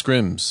the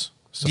scrims.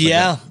 Stuff like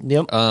that.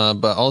 Yep.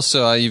 But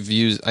also, I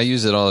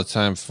use it all the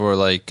time for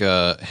like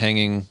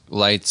hanging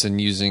lights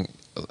and using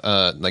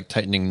like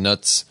tightening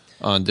nuts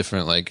on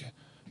different like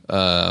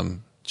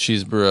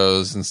cheese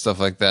burros and stuff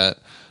like that.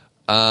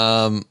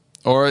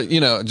 Or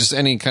just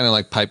any kind of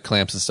like pipe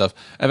clamps and stuff.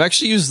 I've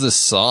actually used the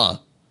saw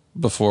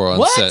before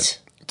on set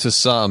to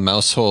saw a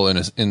mouse hole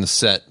in the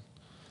set.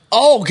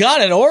 Oh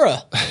God, at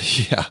Aura.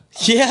 Yeah.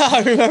 Yeah,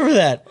 I remember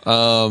that.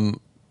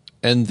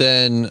 And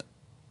then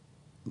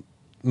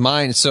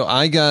mine. So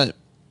I got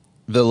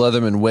the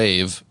Leatherman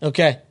Wave.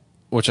 Okay.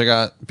 Which I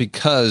got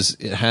because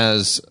it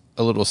has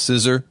a little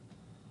scissor,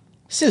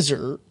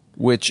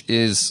 which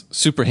is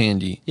super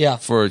handy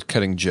for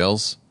cutting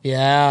gels.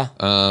 Yeah.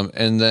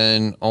 And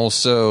then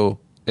also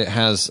it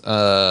has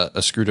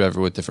a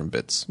screwdriver with different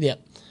bits. Yeah.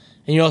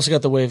 And you also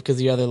got the Wave because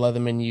the other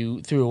Leatherman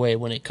you threw away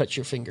when it cut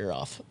your finger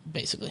off,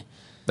 basically.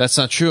 That's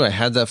not true. I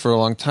had that for a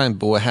long time,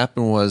 but what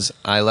happened was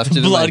I left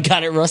it. Blood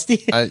got it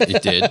rusty.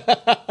 It did.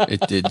 It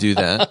did do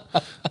that.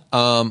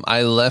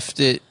 I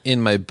left it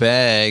in my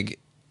bag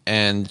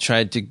and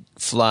tried to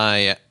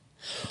fly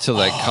to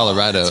like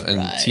Colorado,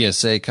 and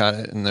TSA caught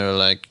it, and they were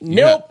like,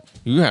 "Nope,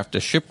 you have to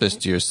ship this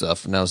to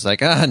yourself." And I was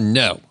like,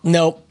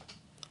 nope.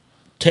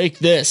 Take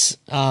this.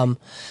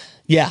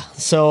 Yeah,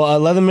 so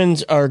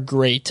Leathermans are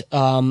great.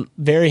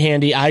 Very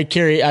handy. I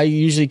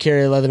usually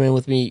carry a Leatherman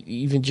with me,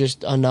 even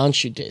just on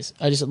non-shoot days.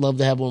 I just love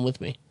to have one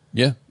with me.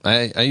 Yeah,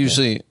 I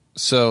usually.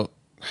 So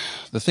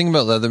the thing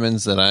about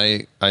Leathermans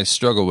that I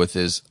struggle with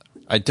is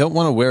I don't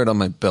want to wear it on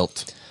my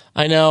belt.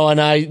 I know,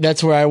 and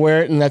that's where I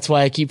wear it, and that's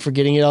why I keep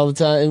forgetting it all the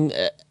time.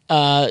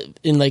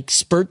 In like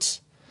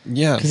spurts.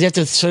 Yeah, because you have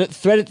to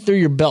thread it through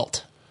your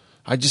belt.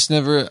 I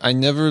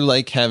never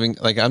like having,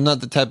 like, I'm not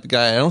the type of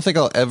guy. I don't think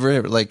I'll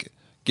ever like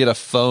get a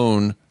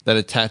phone that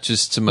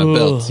attaches to my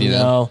belt.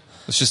 No.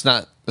 It's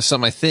not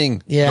my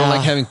thing. Yeah. I don't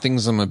like having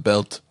things on my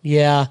belt.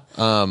 Yeah.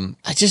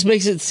 It just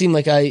makes it seem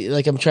like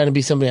I'm trying to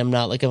be somebody I'm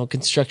not. Like I'm a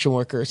construction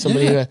worker or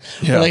somebody or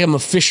like I'm a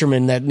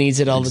fisherman that needs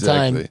it all the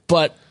time.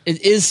 But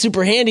it is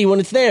super handy when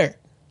it's there.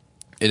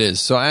 It is.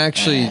 So I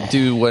actually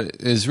do what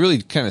is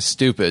really kind of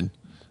stupid.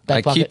 Back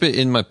I pocket? keep it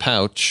in my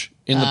pouch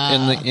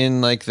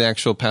in like the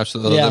actual pouch that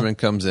the Leatherman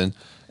comes in,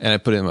 and I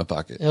put it in my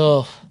pocket,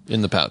 Oh,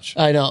 in the pouch.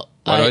 I know.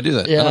 Why do I do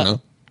that? I don't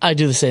know. I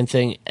do the same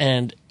thing,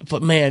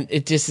 but man,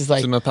 it just is like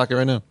It's in my pocket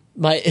right now.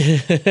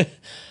 my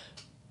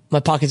my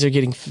pockets are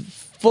getting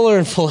fuller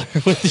and fuller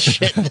with the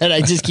shit that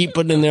I just keep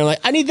putting in there. Like,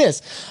 I need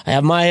this. I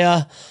have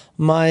my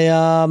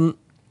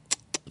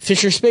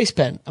Fisher Space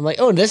Pen. I'm like,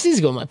 oh, this needs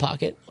to go in my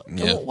pocket.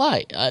 Yeah.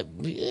 Why? I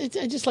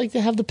just like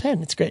to have the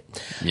pen. It's great.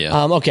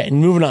 Yeah. Okay,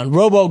 moving on.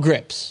 Robo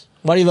grips.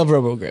 Why do you love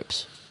Robo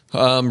grips?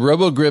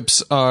 Robo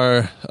grips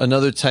are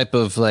another type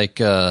of like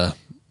plier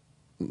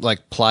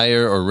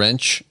or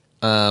wrench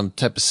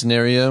type of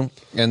scenario,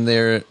 and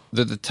they're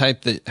the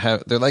type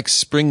that they're like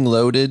spring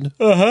loaded,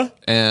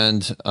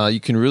 and you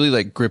can really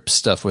like grip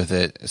stuff with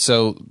it.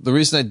 So the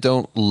reason I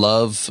don't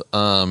love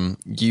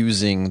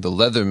using the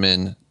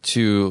Leatherman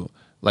to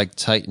like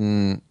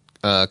tighten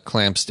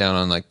clamps down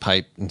on like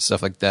pipe and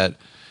stuff like that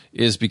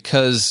is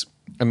because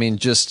I mean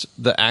just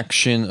the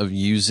action of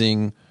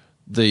using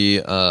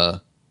the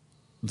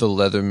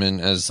Leatherman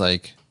as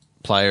like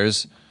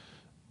pliers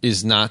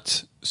is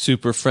not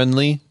super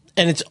friendly.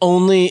 And it's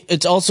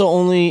also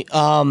only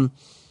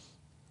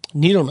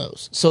needle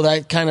nose, so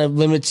that kind of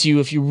limits you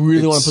if you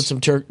really want to put some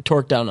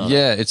torque down on it.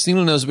 Yeah, it's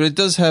needle nose, but it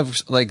does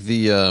have like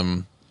the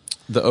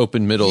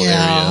open middle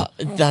area.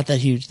 Not that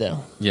huge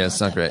though. Yeah,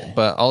 it's not great.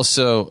 But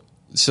also,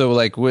 so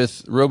like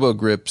with Robo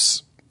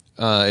grips,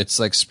 it's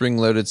like spring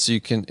loaded, so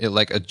it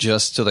like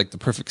adjusts to like the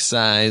perfect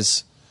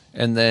size,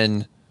 and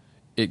then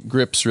it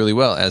grips really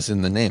well, as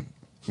in the name.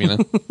 You know,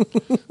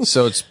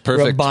 so it's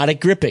perfect.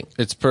 Robotic gripping.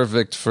 It's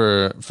perfect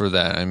for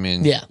that. I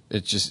mean, yeah.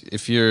 It's just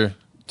if you're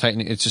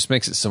tightening, it just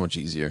makes it so much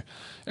easier.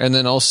 And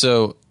then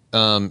also,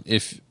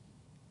 if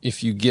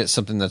you get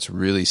something that's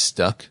really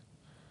stuck,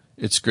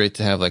 it's great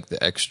to have like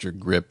the extra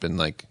grip and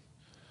like,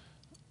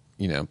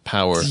 you know,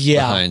 power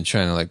behind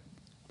trying to like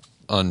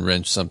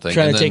unwrench something.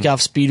 Trying to take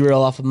off speed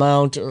rail off a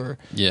mount or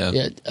yeah,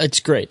 it's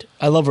great.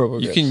 I love Robo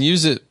grips. You can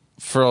use it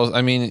for all.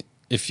 I mean,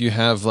 if you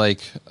have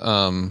like.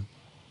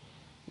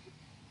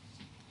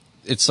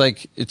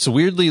 It's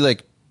weirdly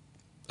like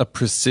a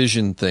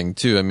precision thing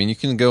too. I mean, you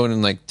can go in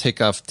and like take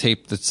off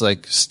tape that's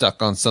like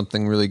stuck on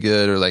something really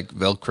good or like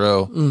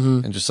Velcro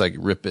and just like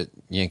rip it,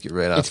 yank it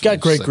right off. It's got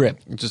great grip.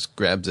 It just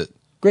grabs it.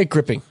 Great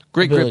gripping.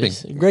 Great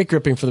abilities. gripping. Great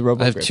gripping for the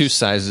Robo I have grips. 2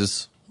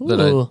 sizes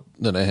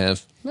that I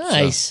have.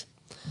 Nice.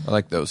 So I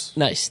like those.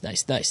 Nice.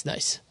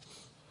 Let's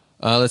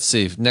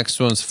see. Next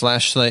one's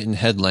flashlight and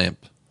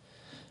headlamp.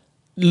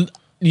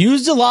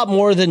 Used a lot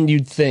more than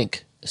you'd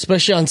think,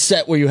 especially on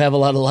set where you have a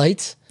lot of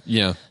lights.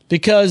 Yeah.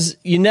 Because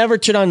you never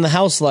turn on the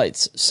house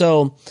lights.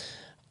 So,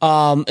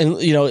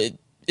 and you know,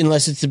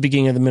 unless it's the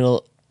beginning of the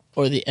middle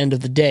or the end of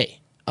the day.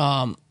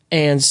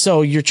 And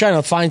so you're trying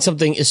to find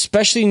something,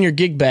 especially in your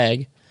gig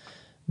bag,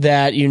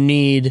 that you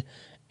need,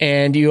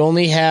 and you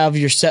only have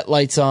your set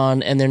lights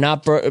on, and they're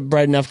not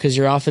bright enough because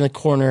you're off in the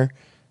corner,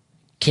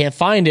 can't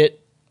find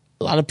it.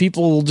 A lot of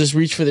people will just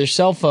reach for their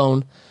cell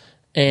phone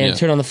and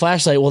turn on the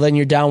flashlight. Well, then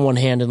you're down one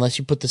hand unless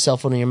you put the cell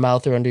phone in your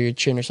mouth or under your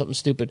chin or something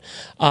stupid.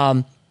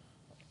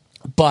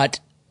 But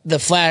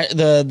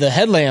the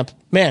headlamp,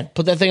 man,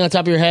 put that thing on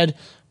top of your head,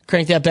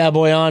 crank that bad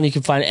boy on, you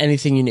can find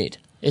anything you need.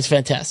 It's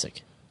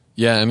fantastic.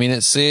 Yeah, I mean, it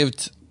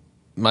saved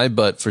my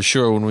butt for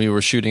sure when we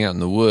were shooting out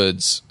in the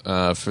woods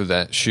for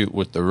that shoot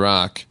with The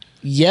Rock.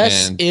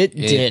 Yes, and it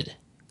did.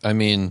 I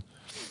mean,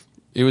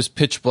 it was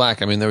pitch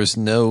black. I mean, there was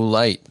no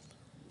light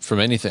from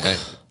anything,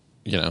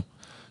 you know.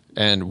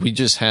 And we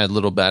just had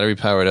little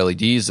battery-powered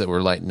LEDs that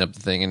were lighting up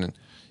the thing.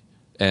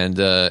 And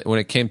when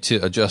it came to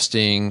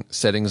adjusting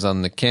settings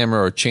on the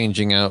camera or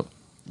changing out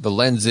the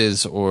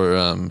lenses or,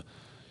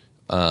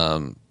 you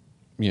know,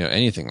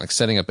 anything, like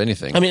setting up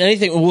anything. I mean,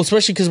 anything. Well,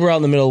 especially because we're out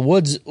in the middle of the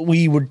woods,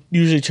 we would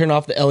usually turn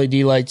off the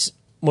LED lights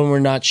when we're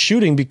not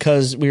shooting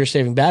because we were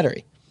saving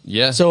battery.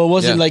 Yeah. So it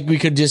wasn't like we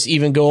could just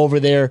even go over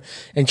there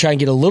and try and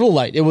get a little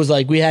light. It was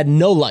like we had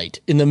no light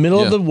in the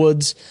middle of the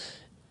woods.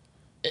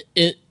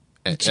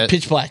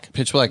 Pitch black.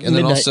 Pitch black. And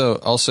Midnight. then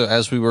also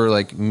as we were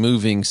like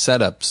moving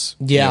setups,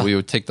 you know, we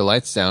would take the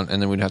lights down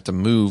and then we'd have to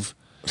move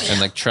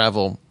and like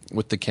travel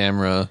with the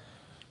camera.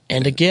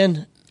 And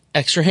again,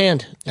 extra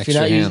hand.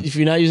 If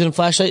you're not using a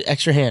flashlight,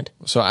 extra hand.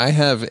 So I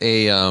have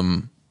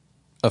a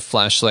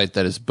flashlight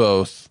that is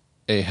both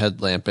a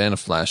headlamp and a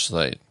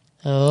flashlight.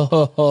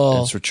 Oh.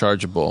 And it's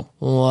rechargeable.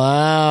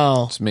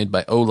 Wow. It's made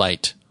by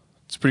Olight.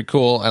 It's pretty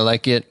cool. I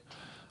like it.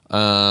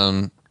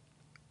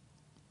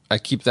 I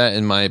keep that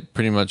in my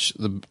pretty much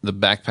the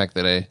backpack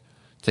that I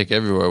take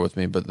everywhere with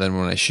me. But then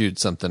when I shoot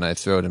something, I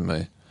throw it in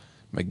my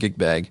gig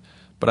bag.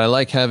 But I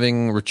like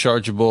having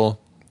rechargeable.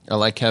 I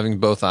like having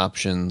both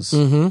options.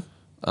 Mm-hmm.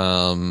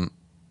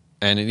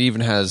 And it even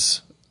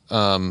has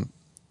the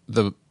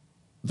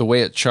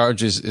way it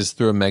charges is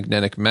through a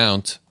magnetic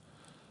mount,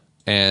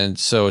 and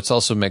so it's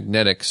also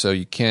magnetic. So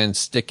you can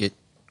stick it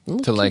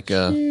to like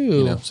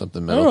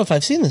something metal. I don't know if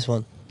I've seen this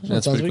one.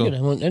 That's sounds pretty good.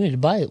 cool. I need to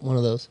buy one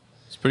of those.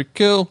 It's pretty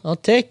cool. I'll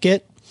take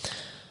it.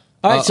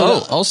 All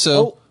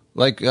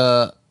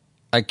right.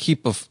 I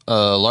keep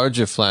a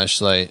larger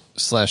flashlight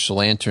 /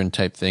 lantern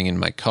type thing in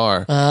my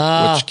car,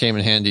 which came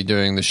in handy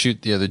during the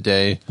shoot the other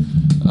day.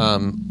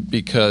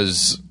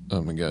 because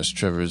oh my gosh,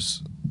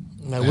 Trevor's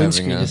My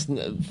windscreen just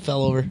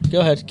fell over.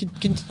 Go ahead,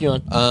 continue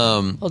on.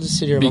 I'll just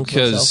sit here amongst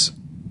because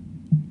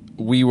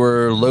we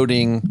were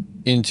loading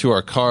into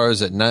our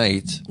cars at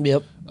night.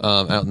 Yep.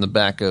 Out in the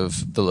back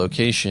of the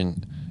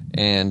location,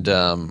 and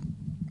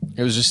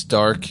it was just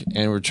dark, and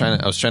I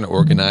was trying to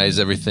organize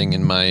everything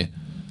in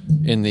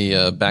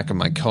the back of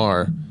my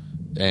car,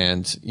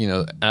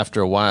 and after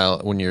a while,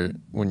 when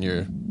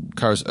your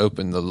car's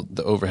open,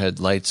 the overhead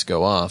lights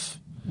go off.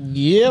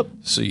 Yep.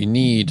 So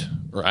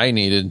I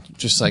needed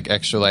just like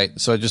extra light,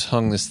 so I just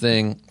hung this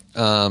thing with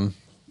a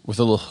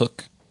little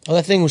hook. Oh,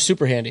 that thing was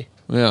super handy.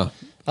 Yeah,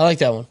 I like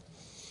that one.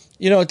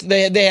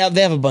 They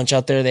have a bunch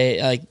out there.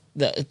 They like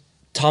the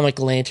atomic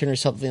lantern or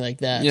something like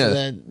that. Yeah,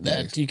 so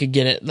that you could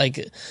get it like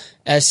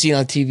as seen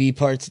on TV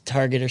parts at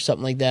Target or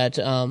something like that.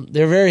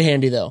 They're very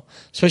handy though,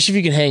 especially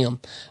if you can hang them.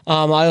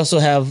 I also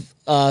have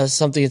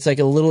something. It's like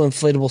a little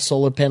inflatable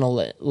solar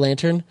panel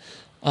lantern.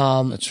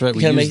 That's right.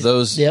 We use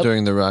those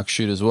during the rock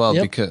shoot as well,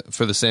 because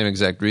for the same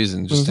exact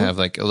reason, just to have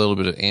like a little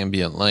bit of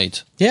ambient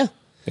light. Yeah.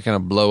 They kind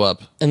of blow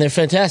up. And they're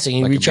fantastic.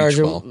 You recharge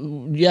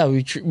them. Yeah,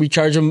 we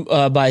recharge them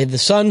by the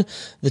sun.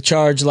 The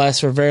charge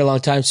lasts for a very long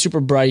time, super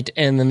bright,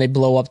 and then they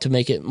blow up to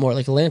make it more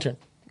like a lantern.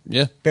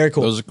 Yeah. Very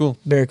cool. Those are cool.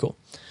 Very cool.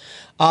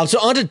 So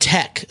on to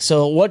tech.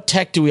 So what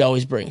tech do we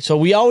always bring? So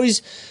we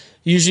always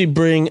usually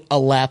bring a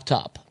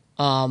laptop.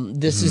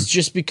 This is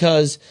just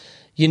because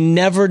you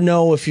never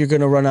know if you're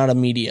going to run out of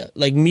media.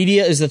 Like,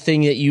 media is the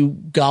thing that you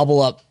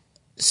gobble up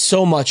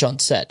so much on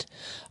set.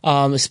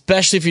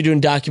 Especially if you're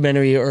doing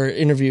documentary or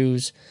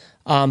interviews,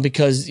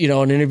 because,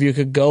 an interview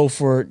could go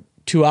for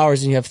 2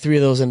 hours and you have 3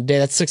 of those in a day.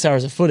 That's 6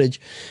 hours of footage.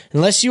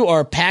 Unless you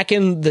are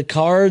packing the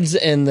cards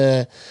and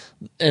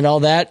all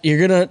that,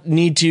 you're going to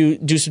need to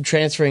do some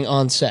transferring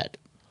on set.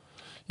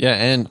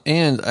 Yeah.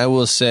 And I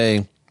will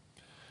say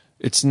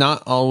it's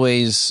not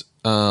always,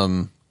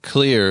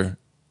 clear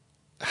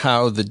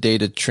how the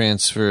data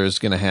transfer is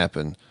going to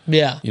happen.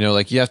 Yeah.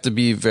 You have to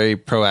be very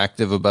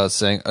proactive about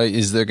saying,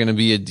 is there going to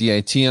be a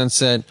DIT on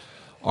set?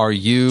 Are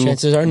you,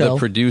 Chances are no. the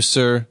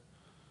producer,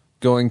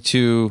 going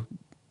to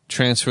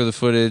transfer the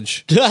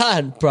footage?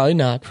 Probably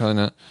not. Probably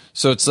not.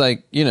 So it's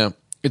like,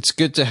 it's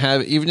good to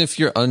have, even if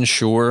you're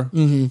unsure,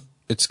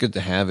 it's good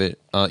to have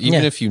it.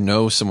 Even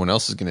if someone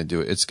else is going to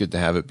do it, it's good to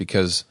have it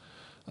because,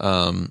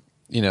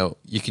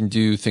 you can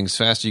do things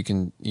faster. You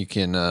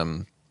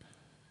can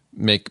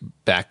make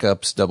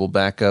backups, double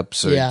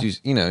backups, or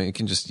you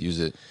can just use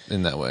it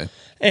in that way.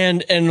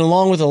 And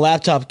along with a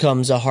laptop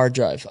comes a hard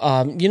drive.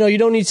 You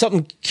don't need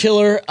something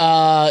killer.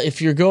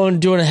 If you're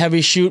doing a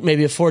heavy shoot,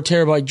 maybe a 4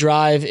 terabyte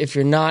drive. If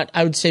you're not,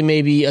 I would say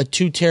maybe a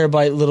 2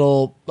 terabyte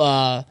little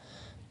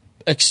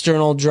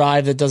external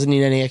drive that doesn't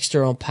need any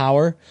external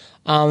power.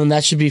 And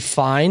that should be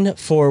fine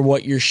for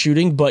what you're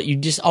shooting. But you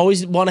just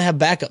always want to have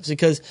backups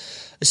because,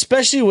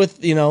 especially with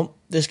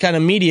this kind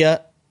of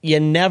media, you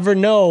never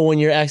know when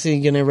you're actually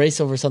going to race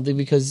over something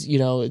because,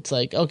 it's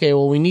like, okay,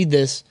 well, we need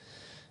this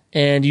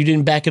and you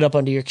didn't back it up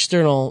onto your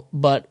external,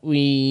 but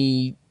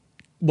we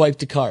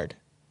wiped a card.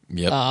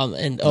 Yep.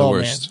 The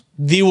worst.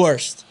 Man, the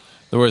worst.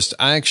 The worst.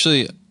 I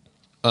actually,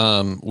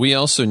 we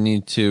also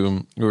need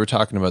to, we were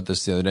talking about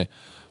this the other day,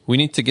 we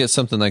need to get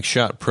something like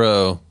Shot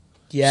Pro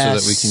so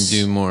that we can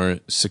do more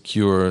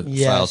secure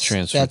file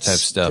transfer type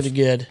stuff. Pretty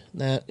good.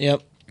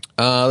 Yep.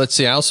 Let's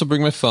see. I also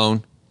bring my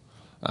phone,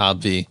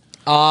 Obvi.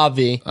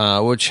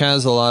 Which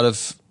has a lot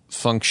of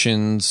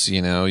functions.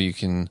 You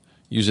can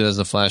use it as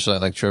a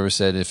flashlight, like Trevor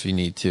said, if you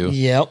need to.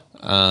 Yep.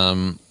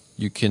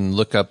 You can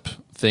look up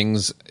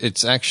things.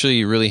 It's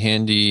actually really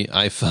handy,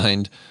 I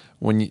find,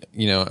 when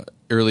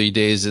early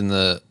days in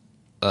the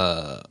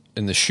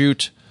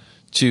shoot,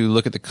 to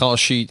look at the call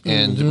sheet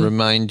and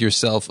remind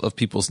yourself of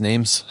people's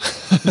names.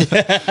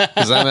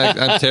 Because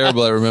I'm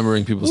terrible at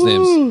remembering people's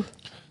names.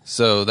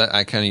 So that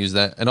I kind of use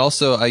that, and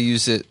also I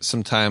use it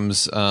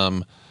sometimes.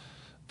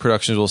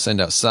 Productions will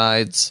send out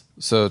sides,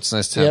 so it's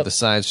nice to have the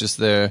sides just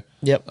there.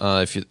 Yep.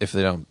 If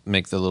they don't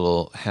make the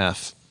little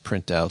half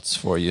printouts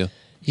for you.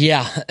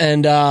 Yeah,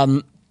 and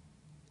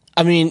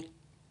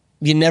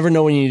you never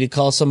know when you need to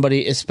call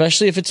somebody,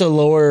 especially if it's a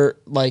lower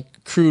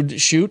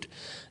crude shoot.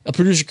 A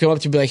producer come up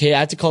to be like, "Hey, I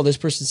have to call this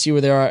person, see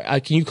where they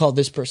are. Can you call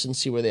this person,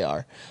 see where they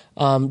are?"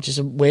 Just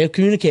a way of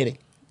communicating.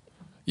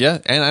 Yeah,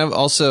 and I've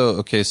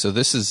also so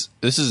this is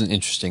an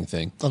interesting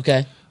thing.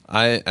 Okay.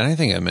 I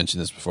think I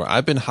mentioned this before.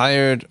 I've been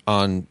hired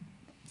on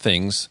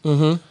things,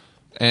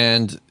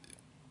 and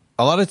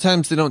a lot of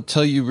times they don't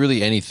tell you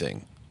really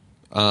anything.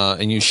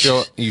 And you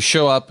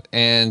show up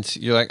and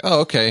you're like, oh,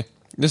 okay,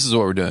 this is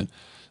what we're doing.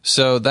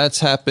 So that's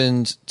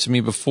happened to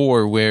me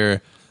before,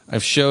 where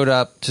I've showed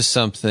up to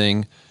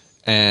something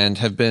and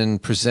have been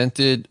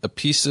presented a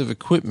piece of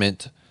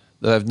equipment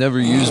that I've never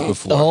used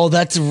before. Oh,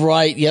 that's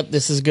right. Yep,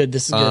 this is good.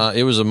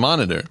 It was a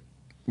monitor,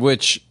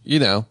 which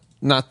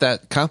not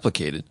that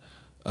complicated.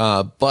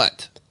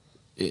 But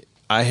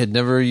I had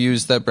never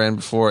used that brand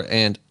before,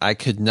 and I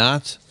could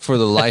not, for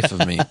the life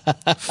of me,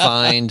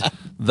 find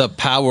the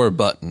power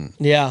button.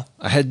 Yeah.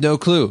 I had no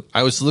clue.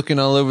 I was looking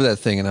all over that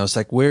thing, and I was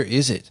like, where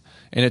is it?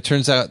 and it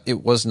turns out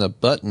it wasn't a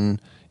button.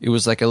 It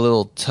was like a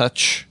little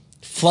touch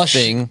Flush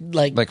thing,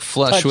 like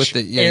flush touch with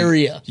the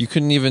area. You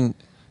couldn't even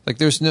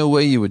there's no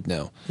way you would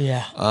know.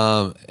 Yeah.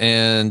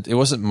 And it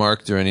wasn't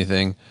marked or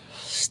anything.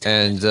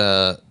 And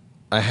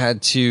I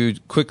had to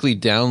quickly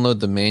download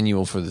the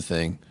manual for the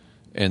thing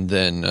and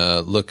then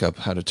look up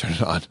how to turn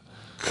it on.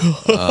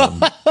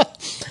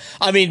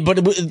 I mean, but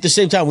at the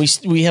same time,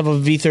 we have a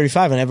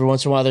V35, and every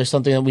once in a while there's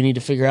something that we need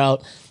to figure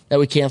out that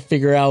we can't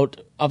figure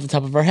out off the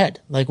top of our head.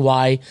 Like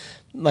why,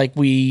 like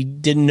we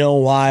didn't know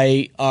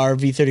why our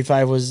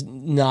V35 was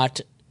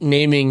not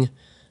naming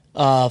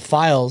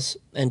files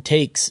and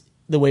takes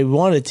the way we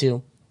wanted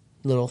to.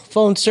 Little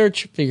phone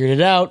search, figured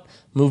it out,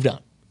 moved on.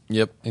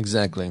 Yep,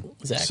 exactly.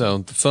 So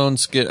the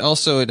phones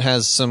it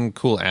has some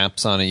cool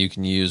apps on it you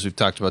can use. We've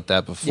talked about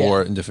that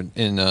before in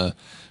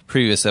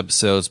previous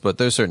episodes, but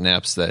there's certain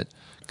apps that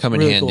come in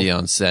really handy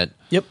on set.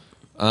 Yep.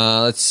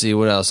 Let's see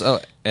what else. Oh,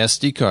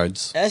 SD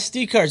cards.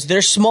 SD cards.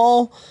 They're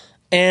small,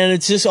 and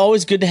it's just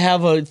always good to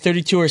have a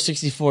 32 or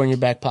 64 in your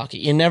back pocket.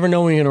 You never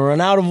know when you're going to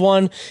run out of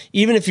one.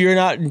 Even if you're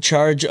not in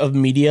charge of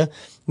media,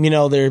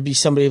 there'd be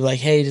somebody like,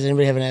 hey, does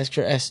anybody have an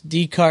extra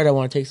SD card? I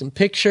want to take some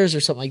pictures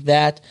or something like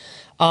that.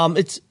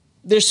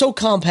 They're so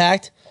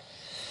compact.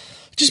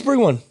 Just bring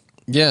one.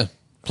 Yeah.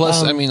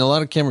 Plus, a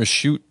lot of cameras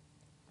shoot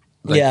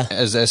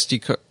as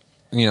SD card,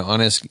 on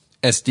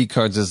SD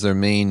cards as their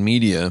main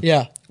media.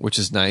 Yeah. Which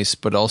is nice,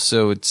 but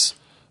also it's,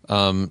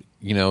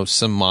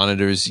 some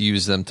monitors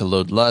use them to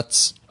load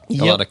LUTs. A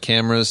lot of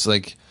cameras,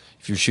 like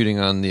if you're shooting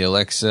on the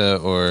Alexa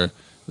or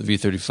the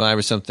V35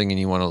 or something and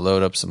you want to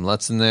load up some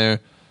LUTs in there.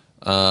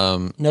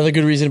 Another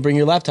good reason to bring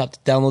your laptop to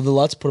download the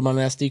LUTs, put them on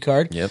an SD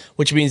card. Yep.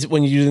 Which means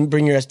when you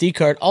bring your SD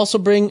card, also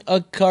bring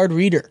a card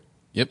reader.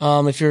 Yep.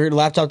 If your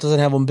laptop doesn't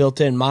have one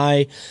built in,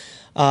 my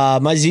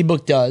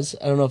ZBook does.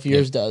 I don't know if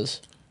yours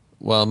does.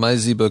 Well, my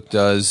ZBook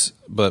does,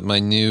 but my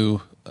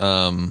new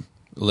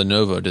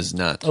Lenovo does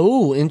not.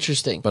 Oh,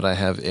 interesting. But I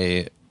have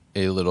a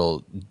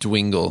little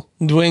Dwingle.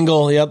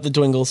 Dwingle, yep, the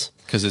Dwingles.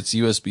 Because it's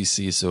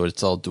USB-C, so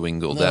it's all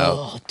dwingled out.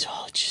 Oh,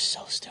 it's just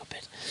so stupid.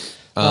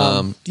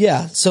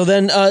 So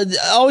then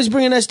always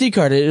bring an SD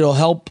card. It'll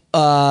help.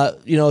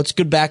 It's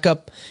good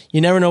backup.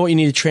 You never know what you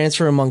need to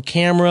transfer among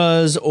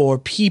cameras or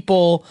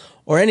people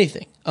or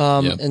anything.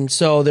 And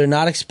so they're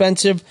not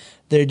expensive.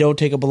 They don't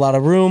take up a lot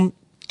of room.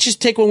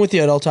 Just take one with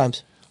you at all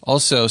times.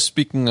 Also,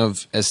 speaking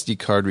of SD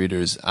card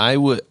readers,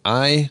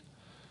 I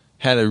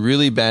had a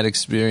really bad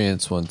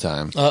experience one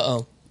time.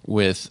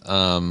 With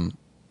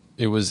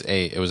it was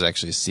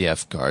actually a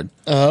CF card.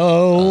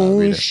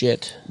 Oh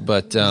shit!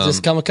 But is this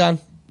Comic-Con?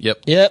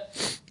 Yep.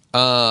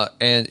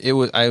 And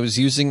I was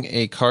using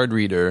a card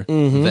reader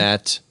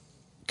that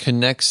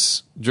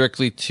connects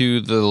directly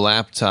to the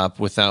laptop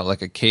without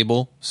like a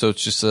cable, so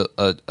it's just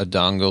a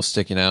dongle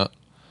sticking out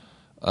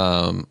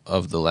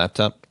of the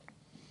laptop.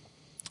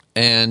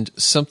 And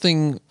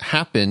something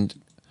happened.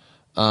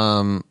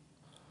 The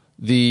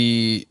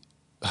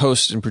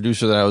host and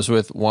producer that I was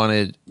with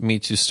wanted me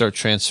to start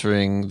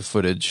transferring the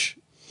footage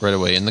right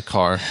away in the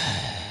car,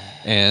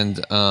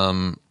 and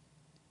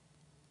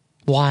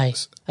why?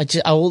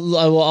 I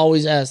will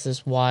always ask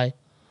this. Why?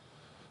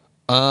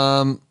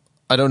 I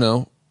don't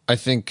know. I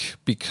think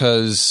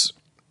because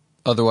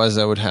otherwise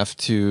I would have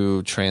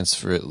to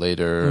transfer it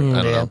later.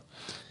 I don't know.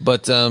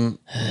 But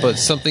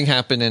something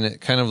happened and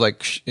it kind of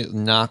like it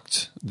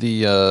knocked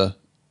the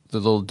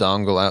little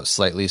dongle out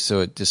slightly, so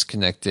it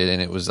disconnected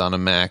and it was on a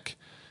Mac,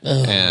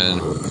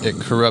 and it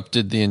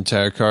corrupted the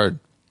entire card,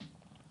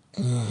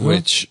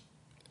 which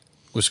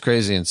was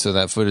crazy. And so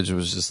that footage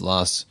was just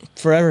lost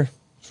forever.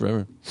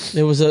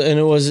 It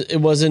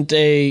wasn't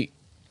a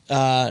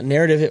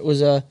narrative. It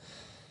was a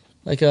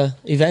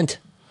event.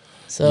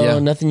 So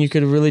nothing you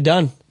could have really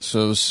done.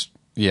 So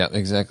yeah,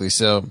 exactly.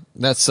 So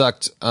that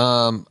sucked.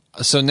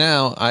 So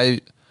now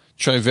I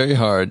try very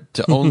hard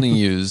to only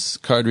use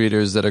card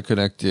readers that are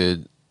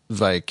connected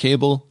via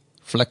cable,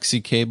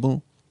 flexi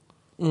cable.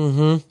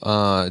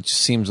 It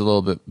just seems a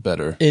little bit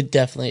better. It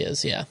definitely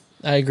is. Yeah,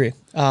 I agree.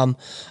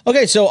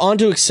 Okay, so on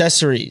to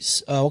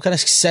accessories. What kind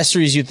of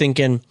accessories you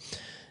thinking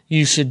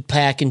you should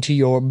pack into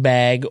your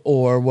bag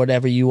or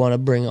whatever you want to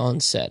bring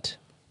on set?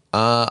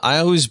 I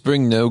always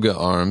bring Noga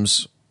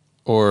arms,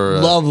 or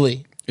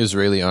lovely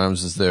Israeli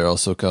arms, as they're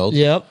also called.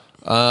 Yep.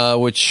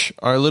 Which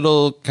are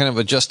little kind of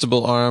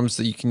adjustable arms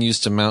that you can use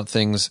to mount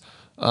things,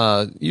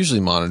 usually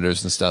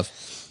monitors and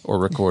stuff, or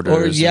recorders.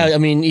 Or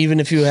even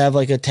if you have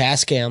like a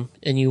Tascam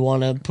and you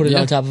want to put it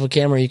on top of a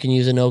camera, you can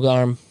use a Noga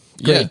arm.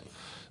 Great. Yeah.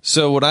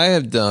 So what I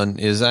have done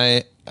is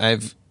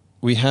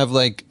we have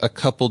like a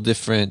couple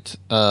different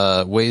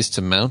ways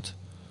to mount,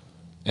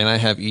 and I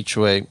have each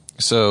way.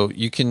 So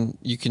you can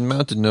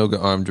mount a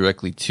Noga arm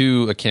directly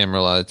to a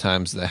camera a lot of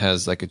times that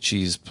has like a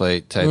cheese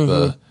plate type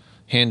of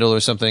handle or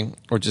something,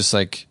 or just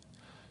like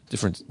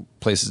different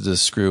places to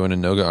screw in a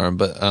Noga arm.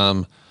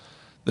 But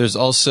there's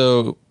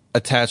also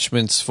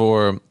attachments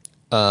for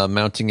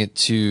mounting it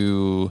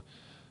to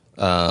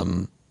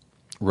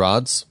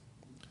rods.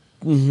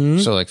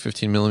 So like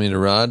 15 millimeter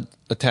rod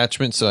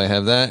attachment. So I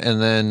have that,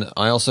 and then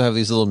I also have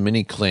these little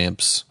mini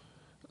clamps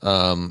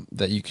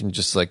that you can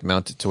just like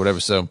mount it to whatever.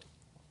 So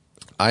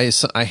I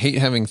hate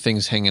having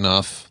things hanging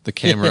off the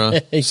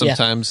camera Yeah.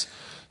 sometimes.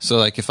 So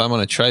like if I'm on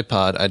a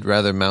tripod, I'd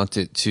rather mount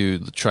it to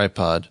the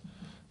tripod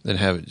than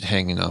have it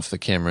hanging off the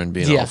camera and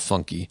being all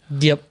funky.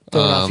 Yep.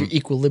 Throwing off your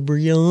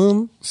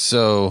equilibrium.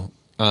 So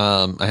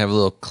I have a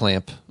little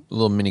clamp, a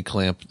little mini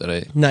clamp that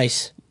I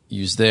Nice.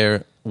 use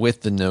there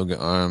with the Noga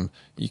arm.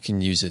 You can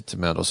use it to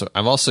mount. Also,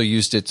 I've also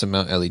used it to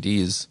mount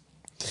LEDs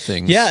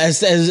things. Yeah,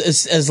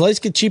 as lights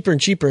get cheaper and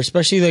cheaper,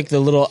 especially like the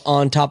little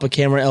on top of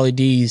camera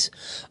LEDs,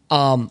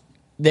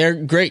 they're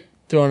great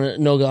throwing a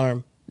Noga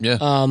arm. Yeah.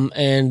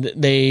 And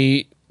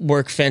they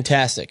work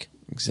fantastic.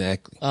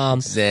 Exactly.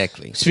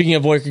 Exactly. Speaking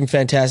of working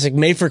fantastic,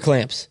 made for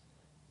clamps,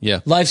 Yeah.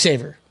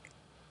 lifesaver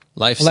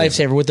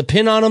Lifesaver. with the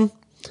pin on them.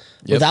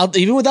 Yep.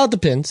 Even without the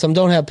pin, some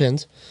don't have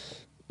pins.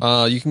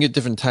 You can get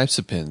different types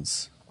of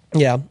pins.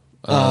 Yeah.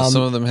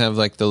 Some of them have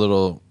like the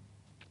little,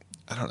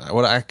 I don't know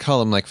what I call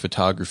them, like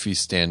photography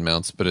stand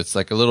mounts, but it's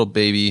like a little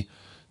baby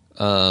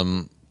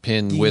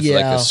pin with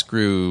like Yeah. a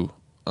screw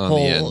on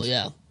the end.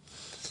 Yeah.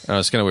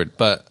 It's kind of weird,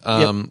 but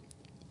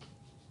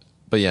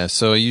yeah.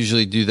 So I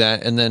usually do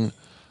that, and then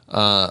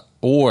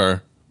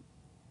or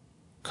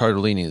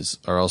Cardellini's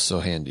are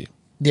also handy.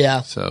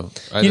 Yeah. So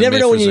You never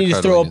know when you Mayfers or need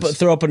to Cardellini's.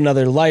 throw up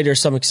another light or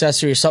some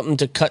accessory or something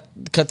to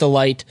cut the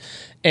light.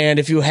 And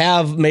if you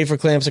have made for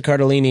clamps or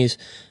Cardellini's,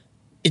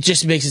 it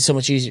just makes it so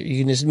much easier. You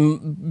can just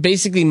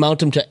basically mount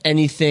them to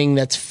anything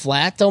that's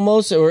flat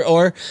almost,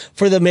 or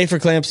for the made for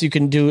clamps, you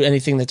can do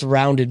anything that's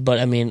rounded. But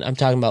I mean, I'm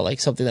talking about like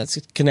something that's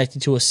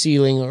connected to a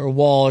ceiling or a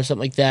wall or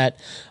something like that.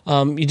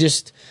 You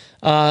just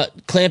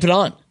clamp it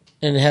on,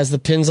 and it has the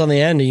pins on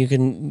the end, and you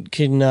can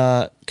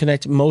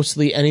connect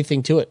mostly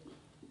anything to it.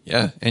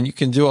 Yeah, and you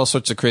can do all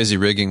sorts of crazy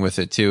rigging with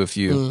it too if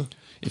you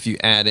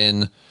add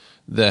in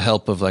the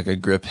help of like a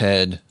grip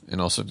head,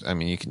 and also, I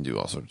mean, you can do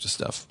all sorts of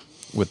stuff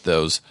with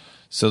those.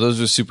 So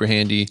those are super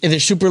handy. And they're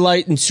super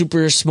light and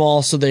super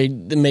small, so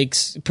it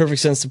makes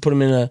perfect sense to put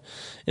them in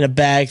a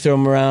bag, throw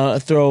them around,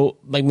 throw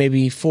like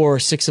maybe 4 or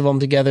 6 of them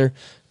together,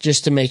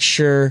 just to make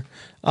sure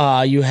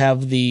you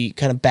have the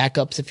kind of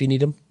backups if you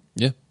need them.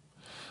 Yeah.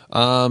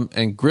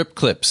 And grip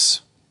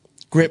clips.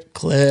 Grip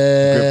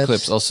clips. Grip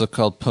clips, also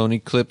called pony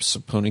clips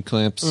or pony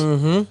clamps.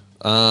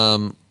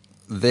 Mm-hmm.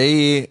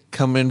 They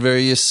come in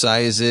various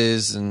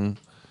sizes and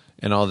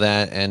all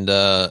that. And,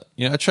 I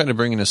try to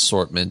bring an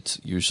assortment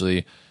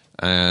usually.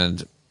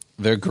 And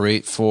they're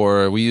great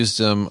we used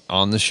them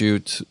on the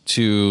shoot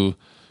to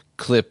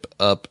clip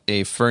up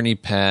a Fernie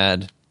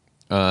pad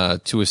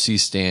to a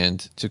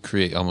C-stand to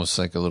create almost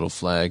like a little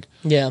flag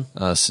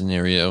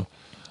scenario.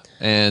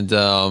 And,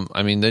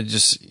 I mean,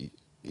 there's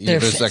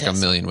fantastic. like a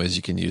million ways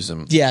you can use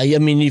them. Yeah, I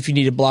mean, if you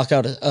need to block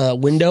out a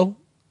window,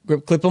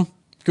 grip clip them.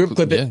 Grip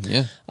clip it.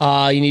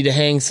 Yeah. You need to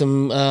hang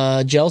some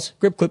gels,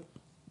 grip clip.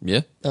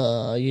 Yeah.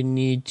 You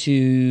need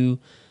to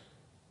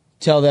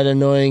tell that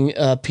annoying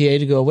PA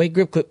to go away,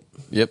 grip clip.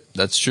 Yep,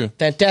 that's true.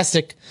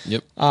 Fantastic.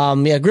 Yep.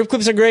 Grip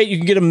clips are great. You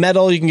can get them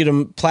metal, you can get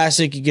them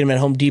plastic, you can get them at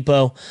Home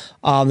Depot.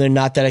 They're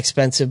not that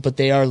expensive, but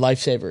they are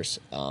lifesavers.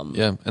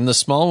 Yeah, and the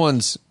small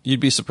ones,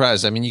 you'd be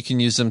surprised. I mean, you can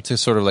use them to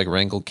sort of like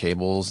wrangle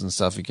cables and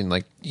stuff. You can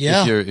like,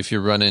 if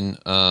you're running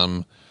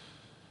like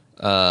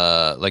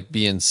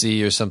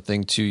BNC or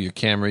something to your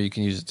camera, you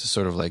can use it to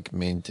sort of like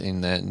maintain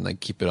that and like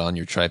keep it on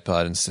your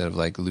tripod instead of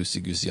like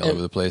loosey goosey all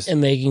over the place.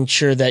 And making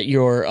sure that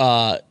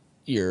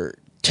your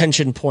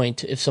tension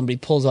point, if somebody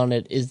pulls on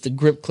it, is the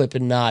grip clip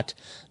and not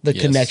the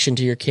connection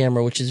to your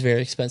camera, which is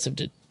very expensive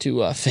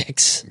to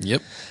fix.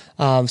 Yep.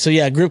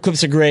 Grip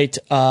clips are great.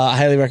 I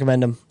highly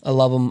recommend them. I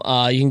love them.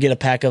 You can get a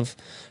pack of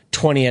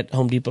 20 at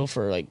Home Depot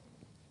for like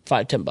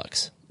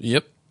 $5-10.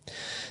 Yep.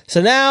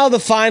 So now the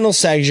final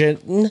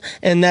section,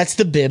 and that's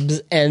the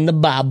bibs and the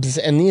bobs.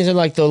 And these are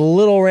like the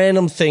little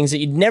random things that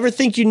you'd never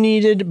think you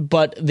needed,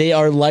 but they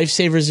are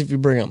lifesavers if you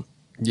bring them.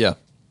 Yeah.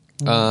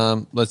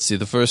 Let's see.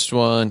 The first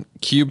one,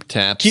 cube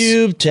taps.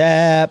 Cube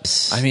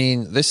taps. I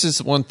mean, this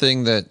is one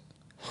thing that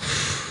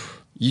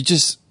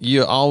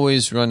you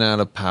always run out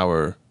of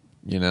power,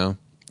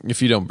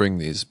 if you don't bring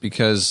these,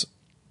 because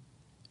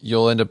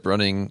you'll end up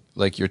running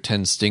like your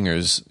 10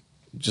 stingers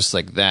just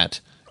like that.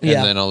 And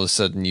then all of a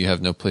sudden you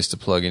have no place to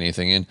plug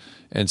anything in.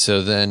 And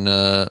so then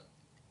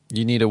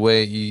you need a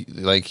way,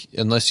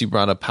 unless you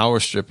brought a power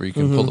strip or you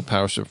can pull the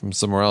power strip from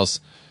somewhere else,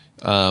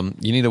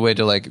 you need a way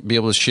to like be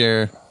able to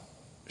share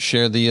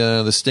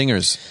the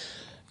stingers.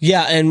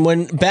 Yeah, and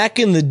when back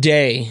in the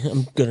day,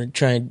 I'm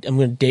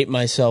gonna date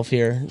myself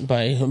here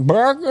by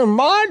back in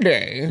my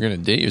day. You're gonna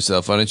date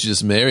yourself. Why don't you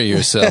just marry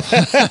yourself?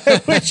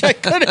 Which I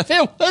could if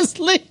it was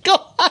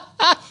legal.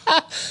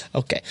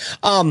 Okay.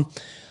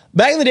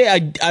 Back in the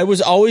day, I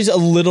was always a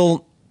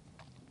little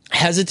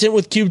hesitant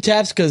with cube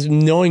taps because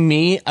knowing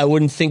me, I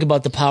wouldn't think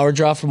about the power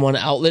draw from one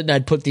outlet, and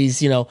I'd put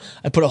these,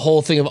 I put a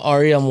whole thing of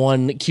Ari on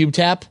one cube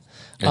tap.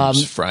 And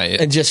just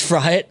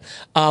fry it.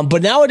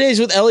 But nowadays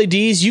with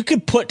LEDs, you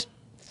could put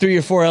 3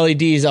 or 4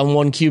 LEDs on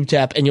one cube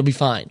tap and you'll be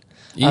fine.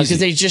 because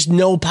there's just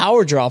no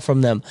power draw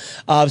from them.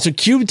 So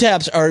cube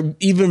taps are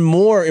even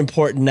more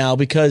important now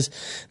because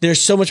they're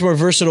so much more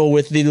versatile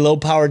with the low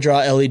power draw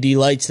LED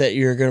lights that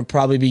you're going to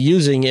probably be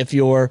using if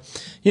you're,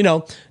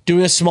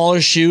 doing a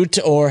smaller shoot,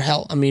 or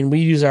hell, I mean, we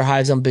use our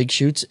hives on big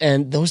shoots,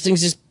 and those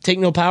things just take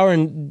no power,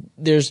 and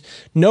there's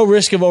no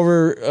risk of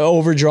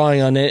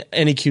overdrawing on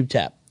any cube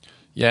tap.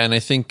 Yeah, and I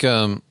think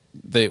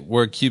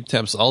where cube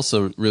taps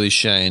also really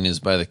shine is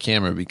by the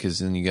camera, because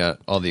then you got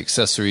all the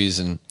accessories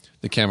and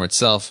the camera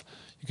itself.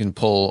 You can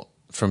pull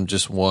from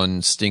just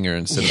one stinger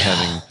instead of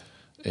having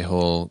a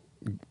whole,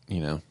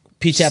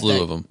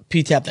 slew of them.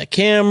 P-tap that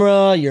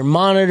camera, your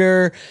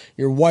monitor,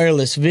 your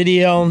wireless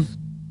video.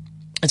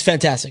 It's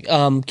fantastic.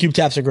 Cube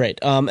taps are great.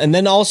 And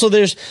then also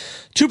there's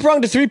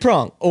 2-prong to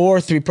 3-prong, or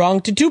 3-prong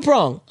to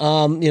 2-prong.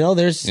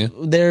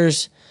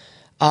 There's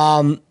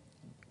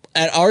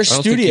at our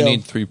studio. I don't think you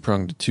need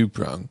 3-prong to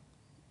 2-prong.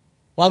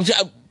 Well,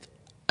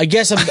 I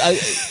guess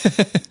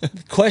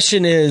the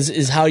question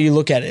is how you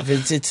look at it.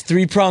 If it's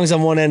 3 prongs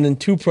on one end and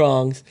 2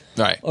 prongs,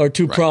 right, or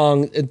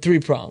 2-prong and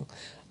 3-prong.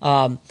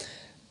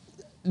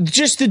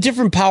 Just the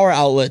different power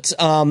outlets.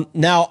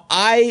 Now,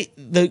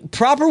 the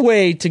proper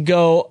way to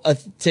go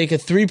take a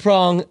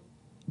 3-prong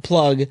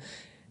plug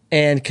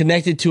and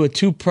connect it to a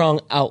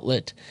 2-prong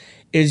outlet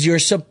is you're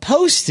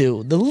supposed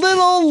to, the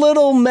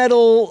little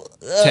metal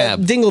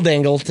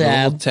dingle-dangle tab.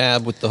 The little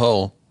tab with the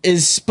hole. You're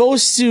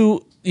supposed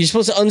to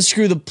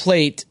unscrew the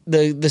plate,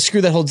 the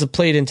screw that holds the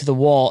plate into the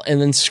wall,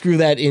 and then screw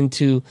that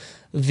into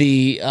screw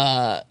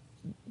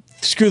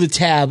the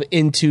tab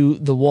into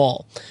the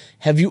wall.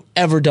 Have you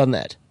ever done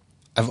that?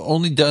 I've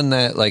only done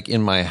that like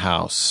in my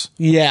house.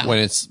 Yeah.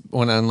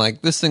 When I'm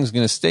like, this thing's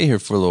going to stay here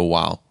for a little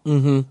while.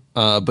 Mm-hmm.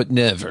 But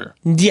never.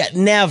 Yeah,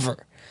 never.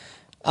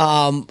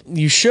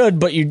 You should,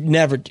 but you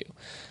never do.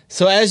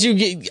 So as you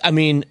get, I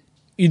mean,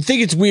 you'd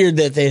think it's weird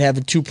that they'd have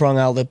a 2-prong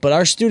outlet, but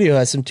our studio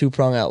has some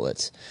 2-prong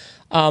outlets.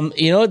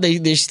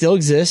 They still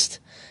exist,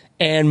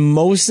 and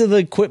most of the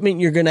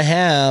equipment you're going to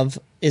have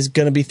is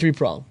going to be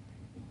 3-prong.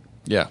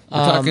 Yeah.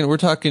 We're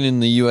talking in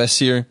the US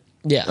here.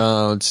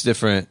 Yeah. It's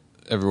different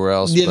everywhere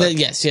else. Yeah,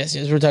 yes.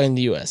 We're talking in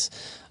the US.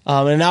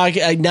 And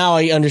now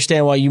I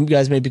understand why you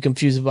guys may be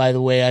confused by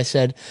the way I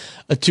said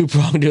a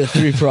 2-prong to a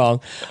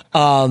 3-prong.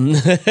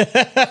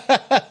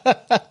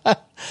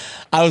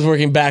 I was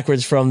working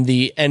backwards from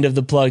the end of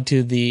the plug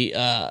to the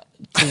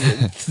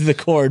to the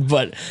cord,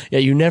 but yeah,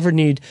 you never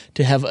need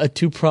to have a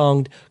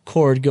 2-pronged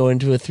cord go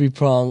into a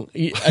 3-prong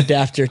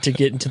adapter to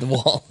get into the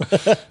wall.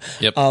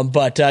 Yep.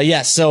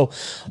 Yes, so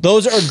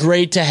those are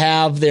great to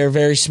have. They're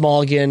very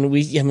small. Again,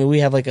 we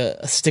have like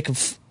a stick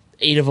of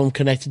 8 of them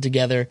connected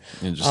together.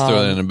 And just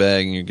throw it in a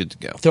bag and you're good to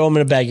go. Throw them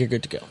in a bag, you're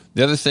good to go.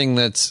 The other thing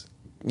that's,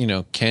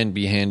 can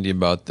be handy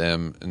about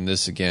them, and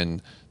this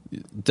again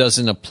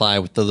doesn't apply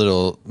with the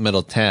little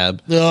metal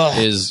tab,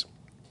 is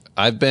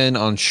I've been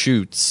on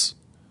shoots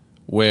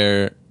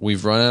where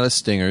we've run out of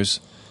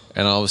stingers,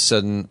 and all of a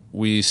sudden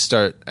we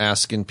start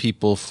asking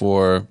people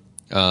for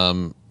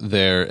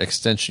their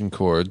extension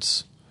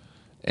cords,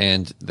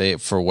 and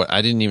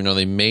I didn't even know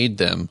they made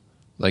them,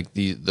 like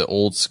the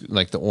old,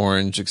 like the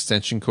orange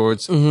extension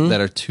cords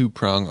that are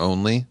 2-prong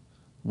only.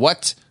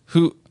 What?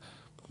 Who?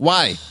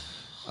 Why?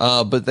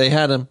 But they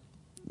had them.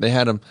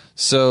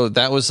 So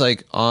that was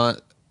like on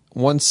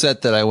one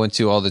set that I went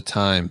to all the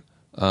time.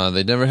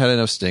 They never had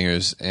enough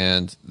stingers,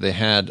 and they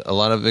had a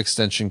lot of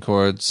extension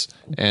cords,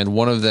 and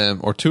one of them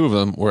or 2 of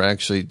them were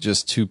actually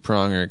just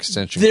 2-prong or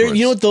extension cords.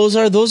 You know what those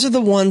are? Those are the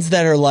ones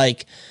that are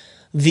like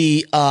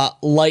the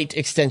light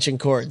extension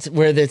cords,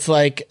 where it's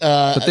like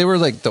but they were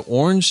like the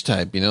orange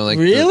type, like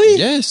really?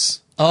 Yes.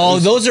 Oh,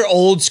 those are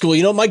old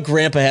school. My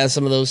grandpa has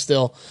some of those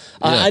still.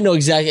 Yeah. I know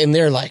exactly, and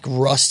they're like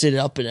rusted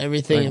up and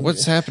everything. Like,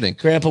 what's happening?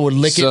 Grandpa would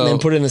lick it and then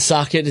put it in the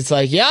socket. It's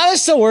like, yeah,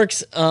 this still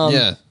works.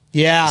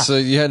 Yeah. So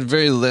you had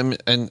very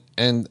limited,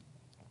 and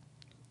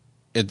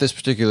at this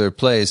particular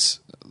place,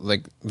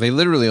 like they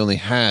literally only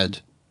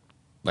had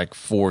like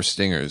 4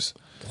 stingers.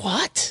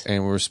 What?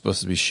 And we were supposed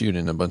to be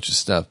shooting a bunch of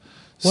stuff.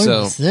 Where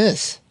was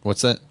this?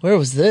 What's that? Where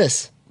was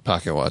this?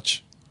 Pocket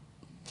watch.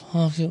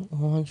 Pocket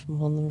watch,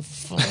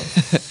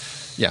 motherfucker.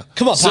 Yeah.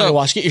 Come on, Pocket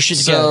watch, get your shit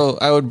together. So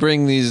I would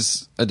bring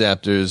these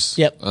adapters.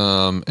 Yep.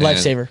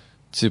 Lifesaver.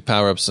 To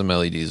power up some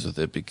LEDs with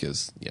it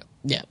because, yeah.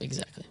 Yeah,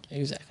 exactly.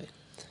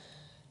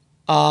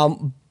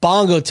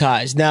 Bongo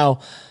ties. Now,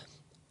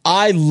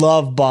 I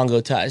love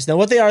bongo ties. Now,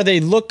 what they are, they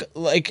look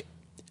like,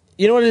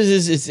 you know what it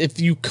is? It's if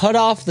you cut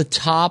off the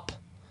top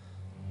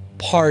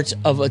part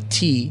of a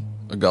tee.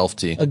 A golf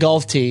tee.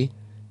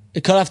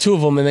 It cut off 2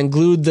 of them and then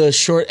glued the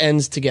short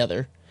ends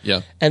together.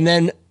 Yeah. And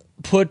then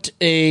put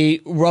a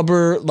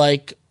rubber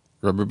band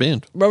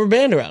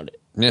around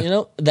it.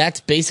 Yeah. That's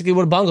basically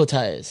what a bongo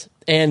tie is.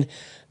 And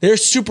they're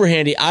super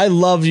handy. I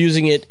love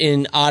using it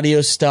in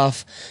audio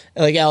stuff.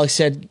 Like Alex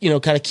said,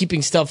 kind of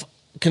keeping stuff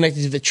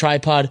connected to the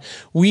tripod.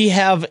 We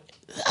have,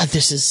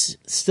 this is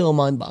still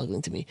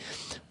mind-boggling to me.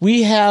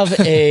 We have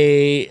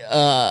a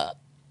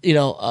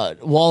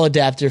wall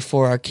adapter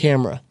for our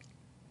camera.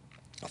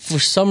 For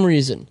some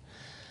reason,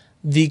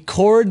 the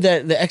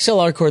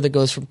XLR cord that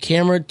goes from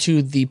camera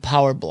to the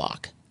power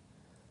block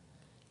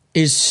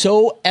is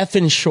so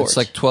effing short. It's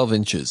like 12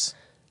 inches.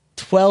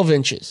 12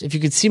 inches. If you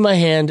could see my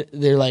hand,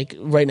 they're like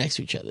right next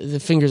to each other. The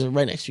fingers are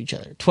right next to each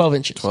other. 12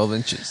 inches. 12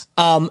 inches.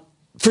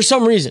 For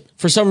some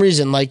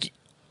reason, like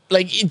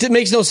it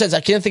makes no sense.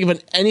 I can't think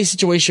of any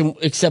situation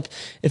except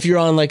if you're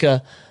on like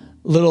a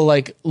little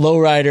like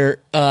lowrider,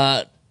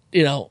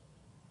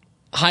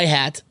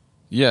 hi-hat.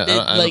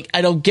 Yeah.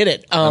 I don't get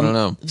it. I don't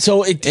know.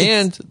 So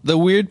and the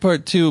weird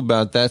part too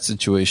about that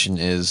situation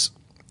is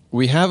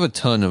we have a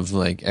ton of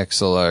like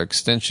XLR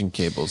extension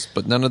cables,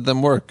 but none of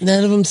them work.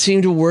 None of them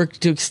seem to work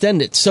to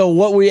extend it. So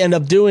what we end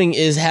up doing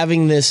is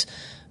having this,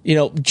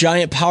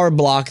 giant power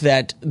block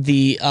that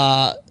the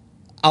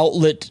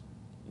outlet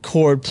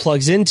cord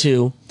plugs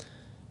into,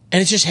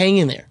 and it's just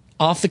hanging there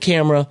off the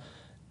camera,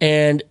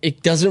 and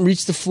it doesn't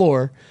reach the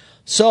floor.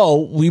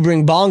 So we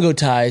bring bongo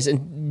ties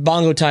and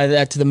bongo tie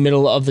that to the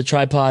middle of the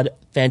tripod.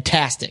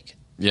 Fantastic.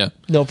 Yeah.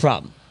 No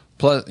problem.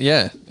 Plus,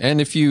 yeah, and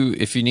if you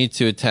need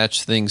to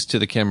attach things to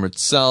the camera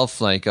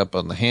itself, like up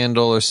on the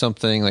handle or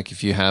something, like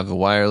if you have a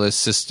wireless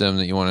system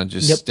that you want to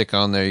just stick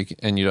on there,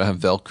 and you don't have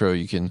Velcro,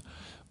 you can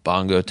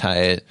bongo tie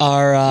it. If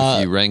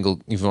you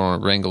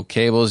want to wrangle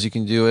cables, you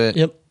can do it.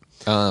 Yep.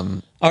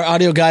 Our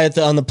audio guy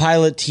on the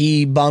Pilot,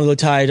 he bongo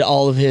tied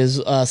all of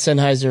his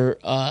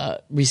Sennheiser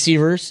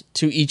receivers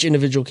to each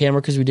individual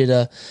camera because we did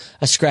a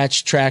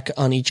scratch track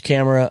on each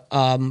camera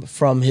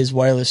from his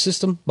wireless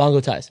system. Bongo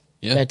ties.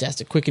 Yeah.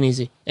 Fantastic, quick and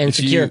easy, and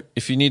secure.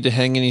 If you need to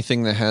hang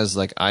anything that has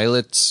like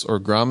eyelets or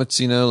grommets,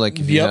 like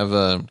if you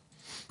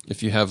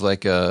have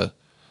like a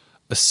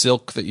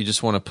silk that you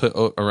just want to put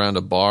around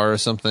a bar or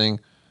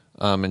something,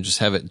 and just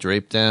have it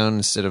draped down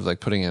instead of like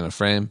putting it in a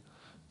frame,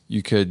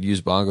 you could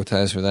use bongo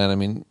ties for that. I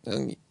mean,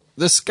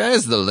 the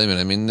sky's the limit.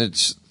 I mean,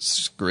 it's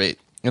just great,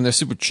 and they're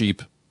super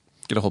cheap.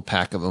 Get a whole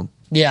pack of them.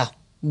 Yeah,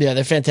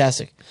 they're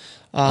fantastic.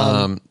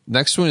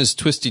 Next one is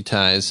twisty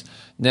ties.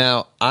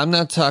 Now, I'm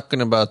not talking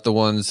about the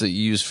ones that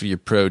you use for your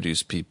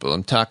produce people.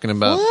 I'm talking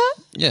about,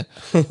 yeah.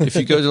 If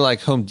you go to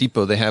like Home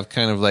Depot, they have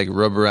kind of like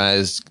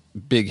rubberized,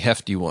 big,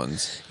 hefty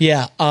ones.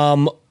 Yeah.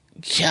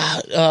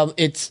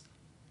 It's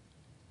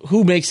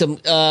who makes them?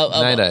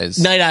 Night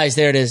Eyes. Night Eyes.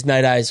 There it is.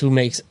 Night Eyes. Who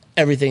makes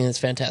everything that's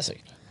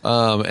fantastic.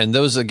 And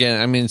those again,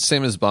 I mean,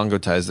 same as bongo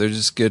ties. They're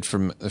just good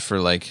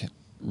for like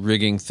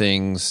rigging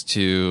things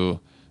to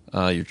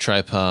your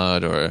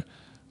tripod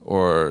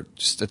or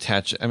just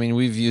attach. I mean,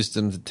 we've used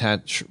them to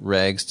attach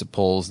rags to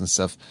poles and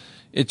stuff.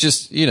 It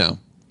just,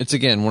 it's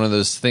again one of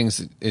those things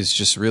that is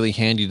just really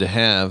handy to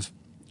have.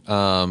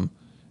 And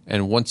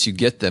once you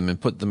get them and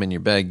put them in your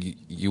bag,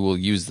 you will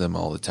use them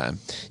all the time.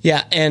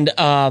 Yeah, and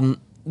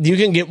you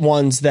can get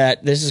ones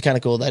that, this is kind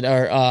of cool, that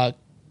are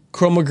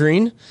chroma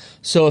green.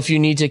 So if you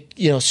need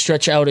to,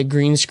 stretch out a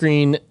green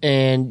screen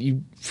and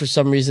you, for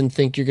some reason,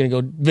 think you're going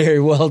to go very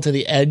well to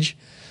the edge,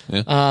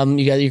 you got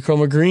your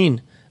chroma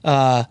green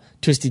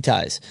twisty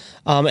ties.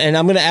 And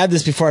I'm going to add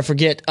this before I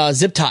forget,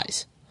 zip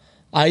ties.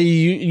 I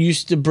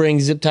used to bring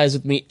zip ties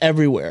with me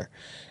everywhere.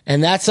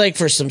 And that's like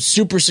for some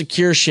super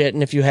secure shit.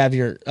 And if you have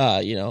your,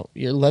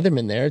 your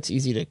Leatherman there, it's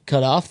easy to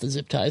cut off the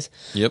zip ties.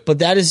 Yep. But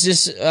that is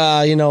just,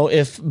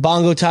 if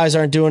bongo ties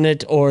aren't doing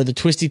it or the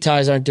twisty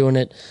ties aren't doing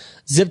it,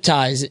 zip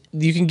ties,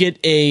 you can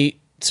get a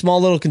small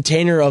little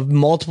container of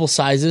multiple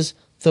sizes,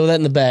 throw that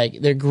in the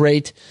bag. They're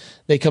great.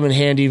 They come in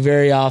handy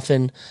very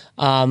often.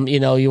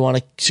 You want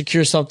to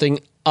secure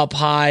something up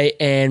high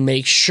and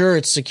make sure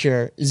it's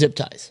secure. Zip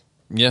ties.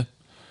 Yeah.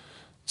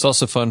 It's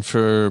also fun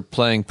for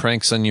playing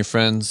pranks on your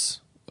friends.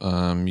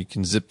 You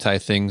can zip tie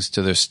things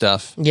to their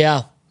stuff.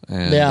 Yeah.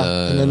 And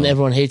then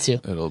everyone hates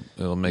you. It'll make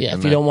them if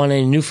mad. you don't want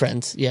any new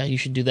friends, you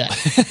should do that.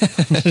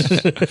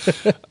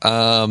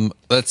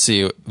 Let's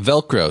see.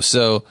 Velcro.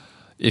 So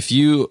if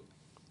you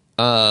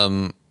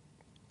ever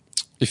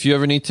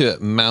need to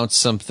mount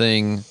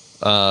something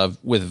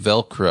with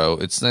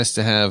Velcro, it's nice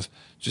to have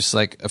just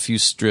like a few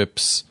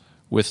strips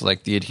with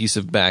like the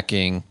adhesive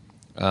backing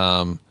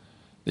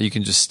that you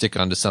can just stick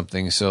onto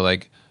something. So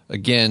like,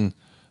 again,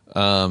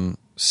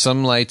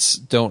 some lights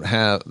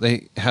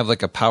they have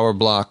like a power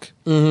block,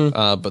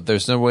 but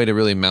there's no way to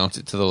really mount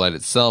it to the light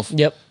itself.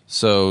 Yep.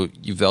 So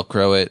you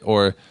Velcro it,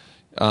 or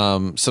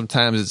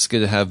sometimes it's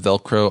good to have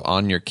Velcro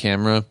on your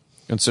camera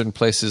in certain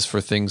places for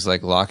things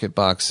like locket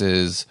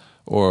boxes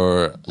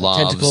or lavs.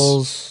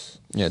 Tentacles.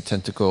 Yeah,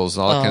 tentacles,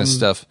 all that kind of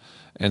stuff.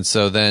 And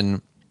so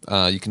then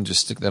you can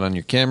just stick that on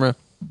your camera.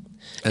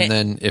 And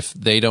then if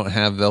they don't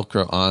have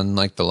Velcro on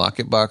like the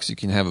locket box, you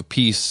can have a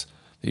piece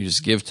that you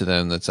just give to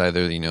them that's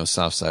either,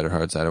 soft side or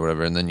hard side or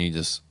whatever, and then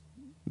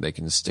they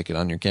can just stick it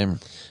on your camera.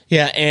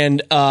 Yeah,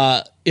 and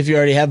if you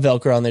already have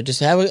Velcro on there, just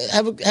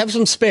have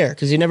some spare,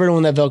 because you never know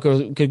when that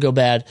Velcro could go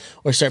bad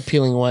or start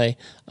peeling away.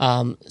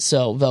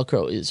 So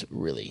Velcro is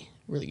really,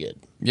 really good.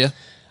 Yeah.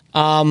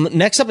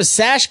 Next up is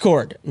sash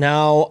cord.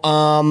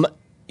 Now,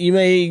 you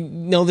may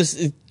know this.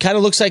 It kind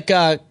of looks like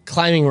a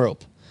climbing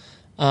rope.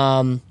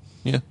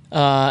 Yeah.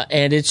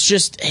 And it's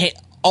just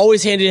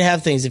always handy to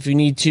have things if you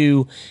need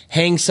to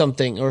hang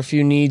something, or if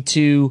you need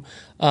to,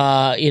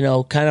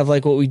 kind of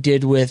like what we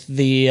did with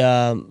the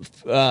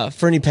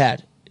Fernie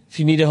pad. If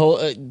you need to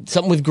hold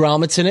something with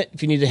grommets in it,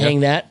 if you need to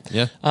hang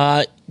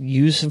that,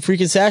 use some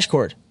freaking sash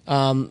cord.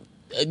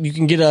 You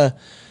can get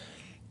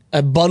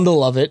a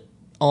bundle of it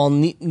all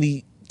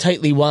neatly,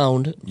 tightly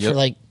wound for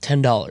like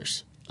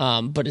 $10.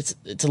 But it's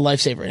a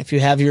lifesaver. And if you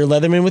have your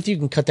Leatherman with you, you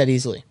can cut that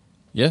easily.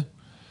 Yeah.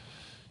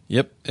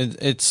 Yep.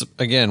 It's,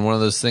 again, one of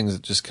those things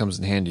that just comes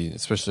in handy,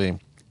 especially,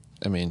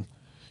 I mean,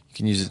 you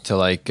can use it to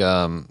like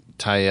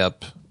tie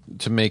up,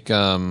 to make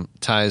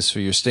ties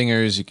for your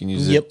stingers. You can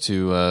use it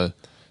to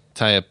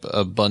tie up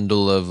a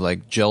bundle of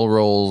like gel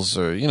rolls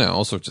or,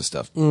 all sorts of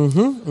stuff.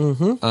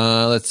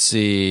 Let's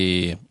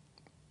see.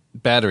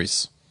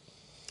 Batteries.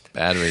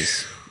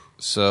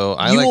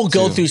 So you will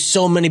go through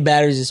so many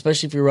batteries,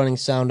 especially if you're running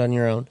sound on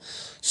your own.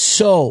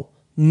 So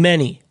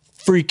many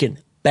freaking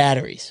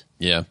batteries.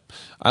 Yeah.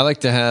 I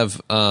like to have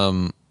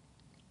AA and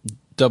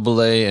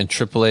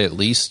AAA at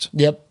least.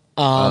 Yep.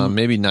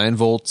 Maybe 9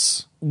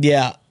 volts.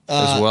 Yeah.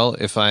 As well,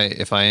 if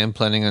I am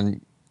planning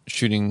on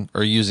shooting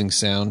or using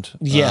sound.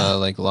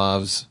 Like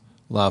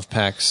lav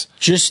packs.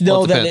 Just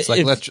know that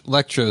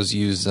Electros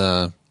use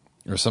or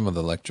some of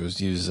the Electros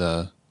use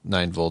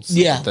 9 volts.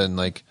 Yeah. But then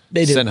like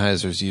they do.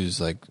 Sennheisers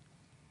use like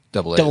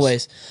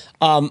AA's.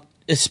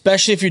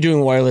 Especially if you're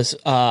doing wireless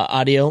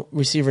audio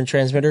receiver and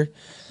transmitter,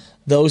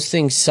 those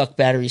things suck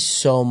batteries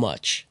so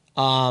much.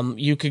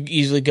 You could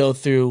easily go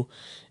through,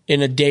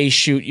 in a day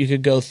shoot, you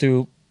could go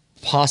through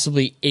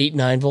possibly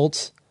 8-9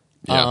 volts.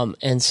 Yeah.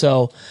 And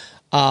so,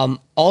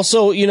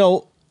 also,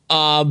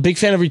 big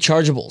fan of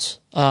rechargeables.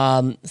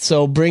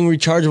 So bring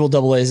rechargeable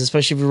AA's,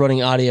 especially if you're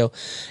running audio,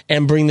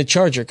 and bring the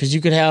charger, because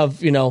you could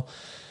have,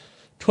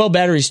 12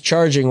 batteries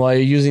charging while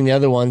you're using the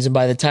other ones, and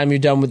by the time you're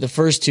done with the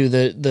first two,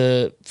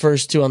 the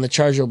first two on the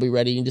charger will be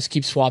ready. You can just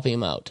keep swapping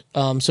them out.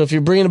 So if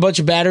you're bringing a bunch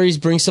of batteries,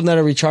 bring some that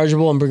are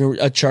rechargeable and bring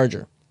a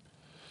charger.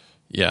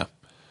 Yeah.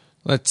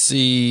 Let's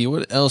see.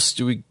 What else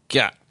do we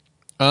got?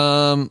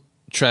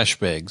 Trash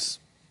bags.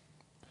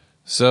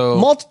 So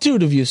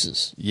multitude of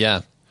uses.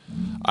 Yeah.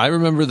 I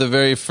remember the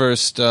very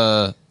first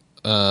job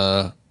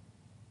I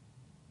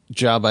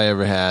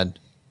ever had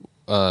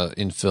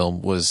in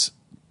film was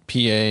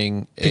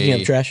PAing picking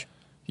up trash.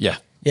 Yeah.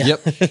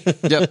 Yep.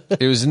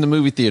 It was in the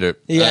movie theater.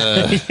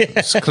 Yeah.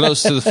 As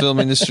close to the film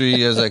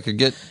industry as I could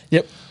get.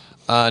 Yep.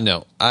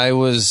 No, I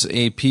was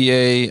a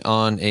PA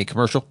on a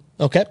commercial.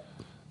 Okay.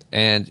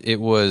 And it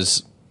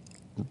was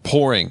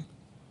pouring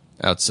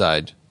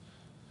outside.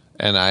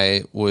 And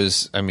I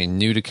was,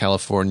 new to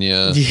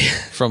California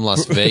from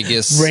Las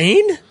Vegas.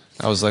 Rain?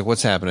 I was like,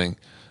 what's happening?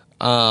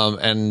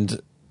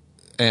 And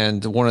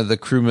one of the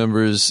crew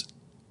members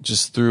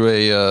just threw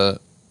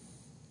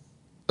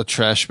a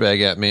trash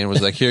bag at me and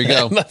was like, here you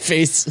go. My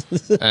face.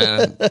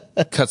 And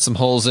cut some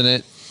holes in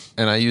it.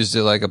 And I used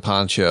it like a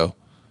poncho.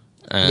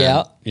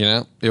 And,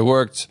 it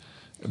worked.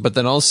 But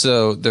then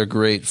also they're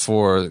great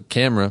for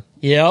camera.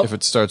 Yeah. If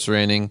it starts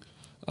raining,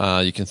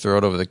 you can throw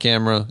it over the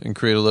camera and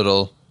create a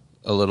little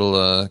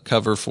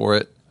cover for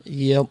it.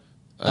 Yep.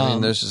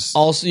 There's just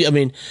also,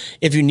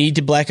 if you need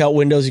to black out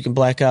windows, you can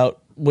black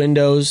out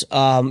windows.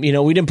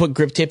 We didn't put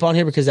grip tape on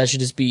here because that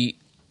should just be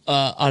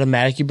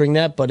automatic. You bring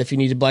that, but if you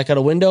need to black out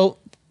a window,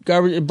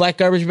 black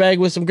garbage bag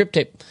with some grip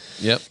tape.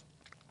 Yep.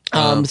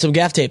 Some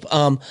gaff tape.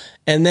 And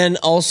then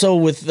also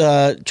with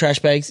trash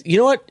bags, you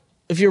know what?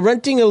 If you're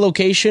renting a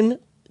location,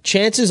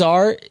 chances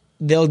are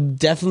they'll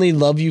definitely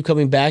love you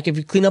coming back if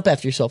you clean up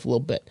after yourself a little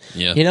bit.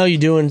 Yeah. You're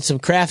doing some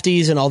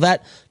crafties and all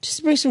that.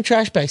 Just bring some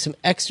trash bags, some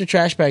extra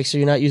trash bags so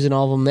you're not using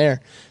all of them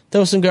there.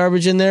 Throw some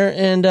garbage in there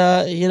and,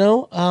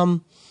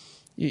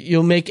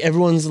 you'll make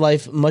everyone's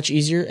life much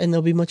easier and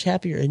they'll be much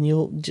happier and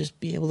you'll just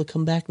be able to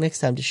come back next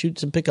time to shoot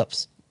some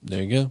pickups.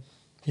 There you go.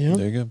 Yeah.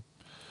 There you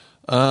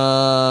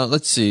go.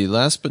 Let's see.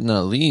 Last but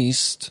not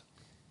least.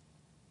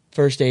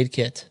 First aid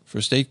kit.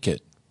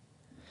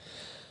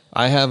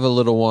 I have a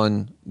little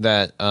one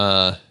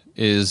that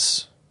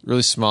is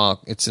really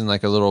small. It's in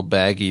like a little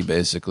baggie,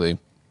 basically.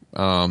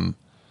 I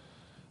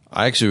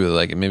actually really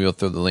like it. Maybe I'll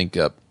throw the link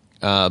up.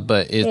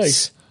 But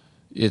it's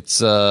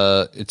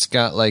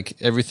got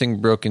like everything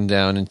broken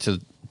down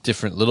into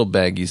different little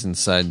baggies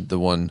inside the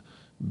one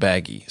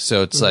baggie.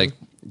 So it's like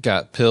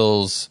got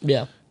pills.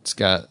 Yeah. It's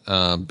got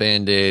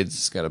Band-Aids.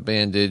 It's got a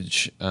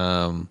bandage.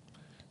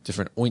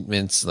 Different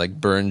ointments like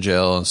burn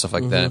gel and stuff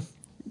like that.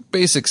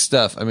 Basic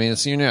stuff.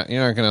 So you're not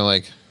gonna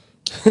like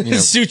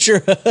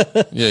suture.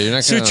 Yeah, you're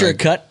not gonna suture a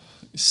cut.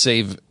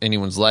 Save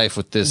anyone's life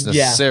with this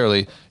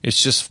necessarily. Yeah.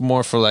 It's just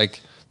more for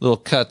like little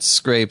cuts,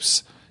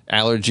 scrapes,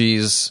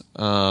 allergies,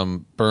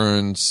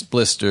 burns,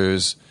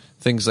 blisters,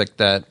 things like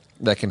that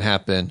can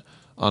happen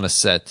on a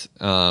set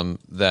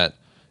that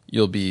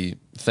you'll be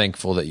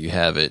thankful that you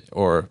have it,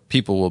 or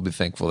people will be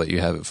thankful that you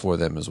have it for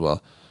them as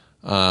well.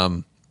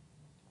 And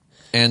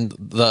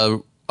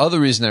the other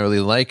reason I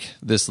really like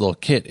this little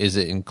kit is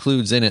it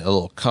includes in it a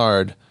little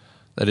card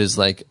that is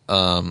like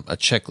a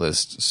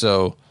checklist.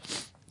 So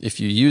if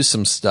you use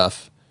some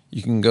stuff,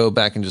 you can go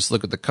back and just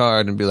look at the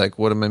card and be like,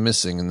 what am I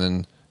missing? And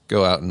then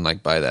go out and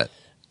like buy that.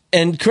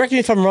 And correct me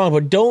if I'm wrong,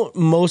 but don't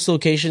most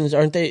locations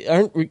aren't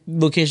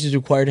locations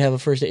required to have a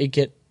first aid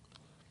kit?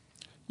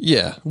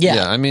 Yeah.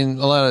 I mean,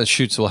 a lot of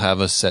shoots will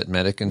have a set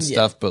medic and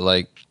stuff, but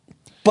like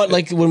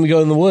when we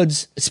go in the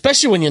woods,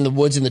 especially when you're in the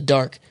woods in the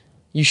dark,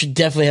 you should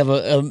definitely have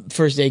a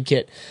first aid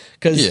kit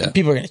because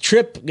people are going to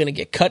trip, going to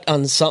get cut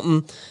on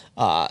something.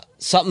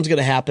 Something's going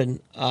to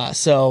happen.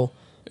 So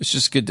it's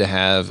just good to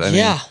have. I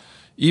mean,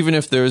 even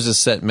if there is a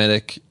set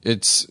medic,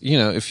 it's,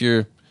 if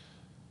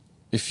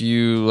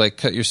you like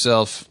cut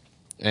yourself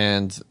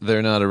and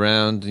they're not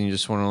around and you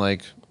just want to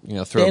like,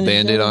 throw a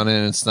Band-Aid on it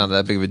and it's not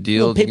that big of a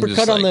deal. Little paper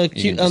cut on the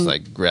you can just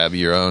like grab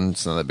your own.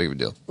 It's not that big of a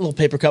deal. A little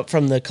paper cut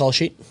from the call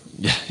sheet.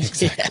 Yeah,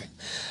 exactly.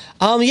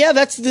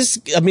 That's this.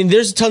 I mean,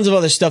 there's tons of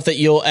other stuff that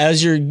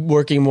as you're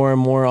working more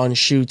and more on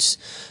shoots,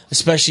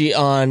 especially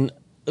on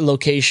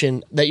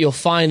location, that you'll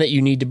find that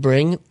you need to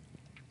bring.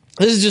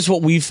 This is just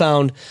what we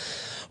found.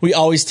 We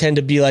always tend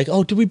to be like,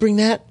 oh, did we bring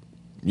that?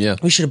 Yeah.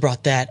 We should have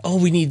brought that. Oh,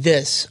 we need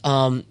this.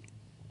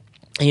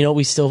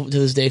 We still to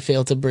this day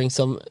fail to bring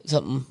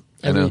something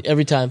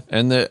every time.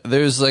 And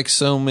there's like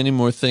so many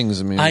more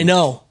things. I mean, I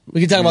know.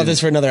 We could talk about this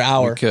for another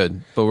hour. We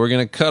could, but we're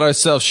going to cut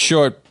ourselves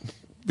short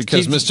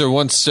because Mr.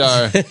 One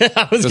Star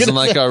doesn't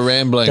like our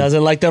rambling.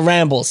 Doesn't like the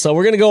ramble. So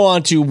we're going to go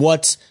on to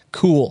what's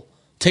cool.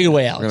 Take it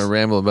away, Alex. We're going to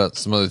ramble about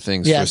some other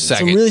things for a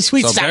second. Some really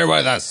sweet stuff. Bear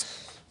with us.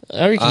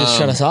 Or you can just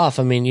shut us off.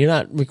 I mean, you're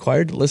not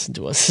required to listen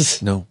to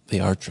us. No, they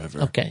are,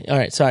 Trevor. Okay. All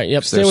right. Sorry.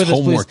 Yep. Stay There's with us,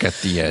 homework please. at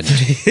the end.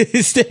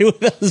 Stay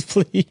with us,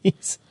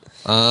 please.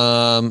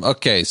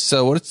 Okay.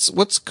 So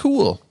what's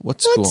cool?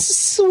 What's cool?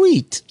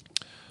 Sweet.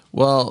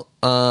 Well,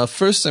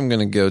 first I'm going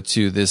to go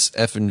to this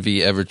F&V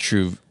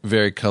Evertrue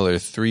Varicolor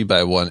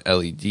 3x1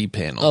 LED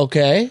panel.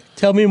 Okay.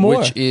 Tell me more.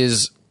 Which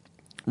is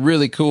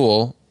really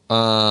cool.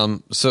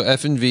 So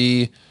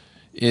F&V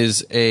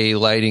is a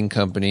lighting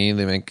company.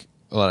 They make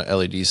a lot of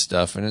LED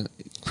stuff, and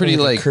it's pretty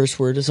like a curse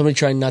word. Is somebody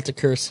trying not to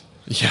curse?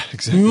 Yeah,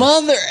 exactly.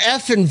 Mother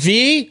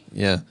F&V.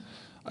 Yeah,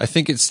 I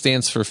think it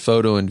stands for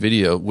photo and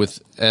video,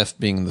 with F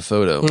being the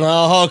photo.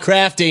 Oh,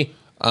 crafty.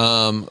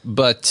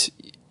 But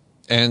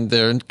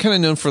they're kind of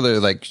known for their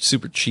like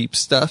super cheap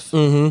stuff.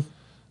 Mm-hmm.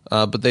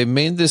 But they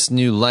made this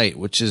new light,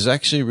 which is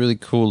actually really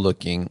cool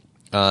looking.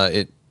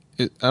 It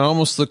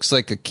almost looks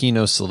like a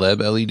Kino Celeb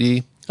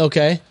LED.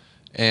 Okay.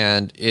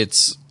 And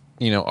it's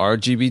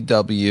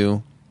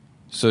RGBW.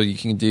 So you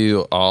can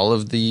do all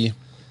of the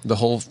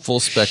whole full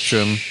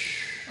spectrum.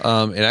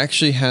 It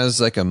actually has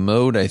like a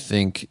mode, I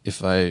think,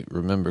 if I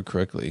remember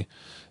correctly,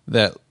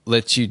 that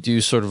lets you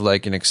do sort of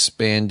like an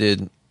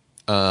expanded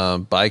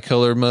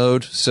bicolor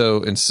mode.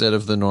 So instead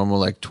of the normal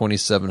like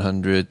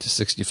 2700 to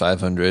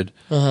 6500,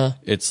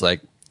 it's like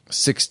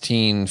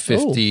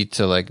 1650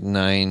 to like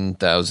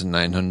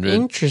 9900.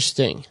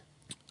 Interesting.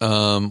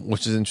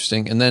 Which is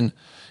interesting. And then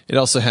it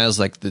also has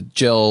like the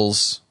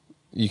gels.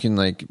 You can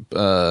like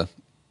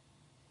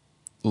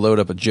load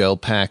up a gel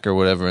pack or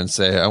whatever and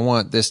say, I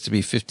want this to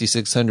be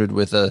 5600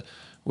 with a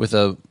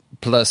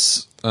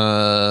plus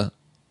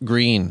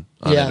green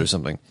on it or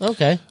something.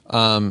 Okay.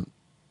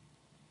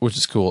 Which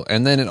is cool.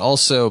 And then it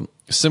also,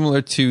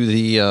 similar to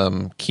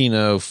the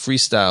Kino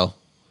Freestyle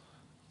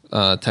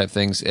type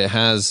things, it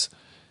has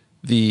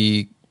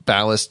the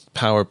ballast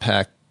power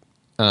pack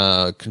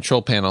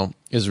control panel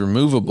is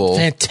removable.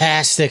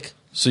 Fantastic.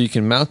 So you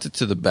can mount it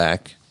to the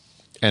back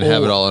and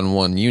have it all in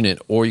one unit,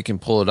 or you can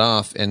pull it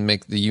off and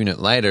make the unit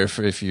lighter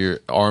for if you're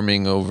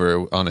arming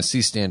over on a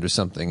C-stand or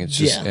something. It's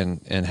just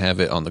and have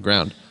it on the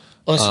ground.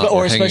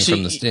 Or especially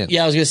from the stand.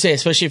 Yeah, I was going to say,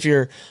 especially if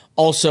you're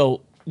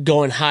also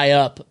going high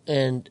up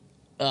and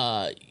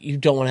you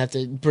don't want to have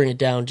to bring it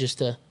down just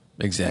to...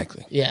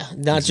 Exactly. Yeah,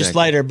 not just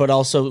lighter, but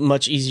also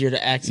much easier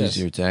to access.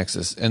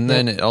 And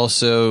then it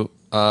also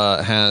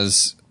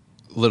has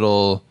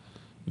little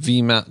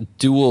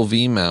dual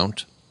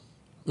V-mount.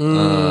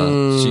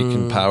 So you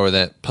can power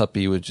that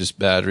puppy with just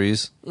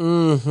batteries.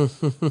 And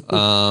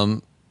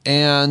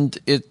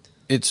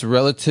it's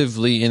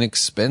relatively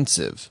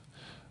inexpensive.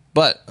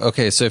 But,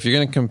 okay, so if you're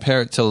going to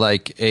compare it to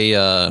like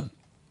a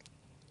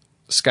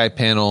Sky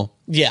Panel.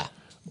 Yeah.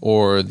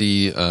 Or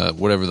the,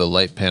 whatever the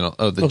light panel,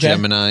 the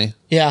Gemini.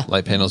 Yeah.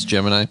 Light panel's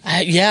Gemini.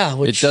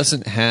 Which... It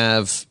doesn't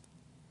have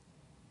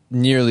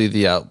nearly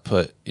the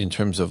output in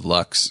terms of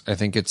lux. I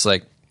think it's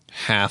like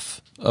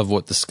half of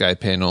what the Sky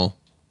Panel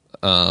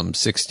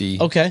 60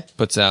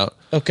 puts out.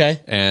 Okay.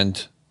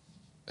 And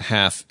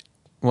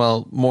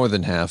more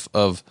than half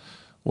of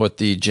what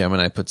the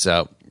Gemini puts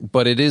out.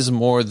 But it is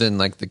more than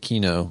like the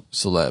Kino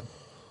Celeb.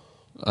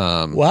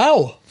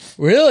 Wow.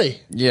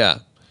 Really? Yeah.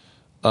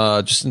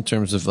 Just in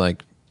terms of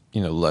like,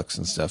 lux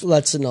and stuff.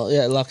 Lux and all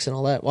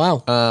that.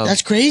 Wow.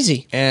 That's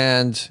crazy.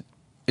 And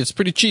it's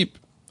pretty cheap.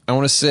 I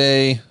want to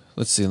say,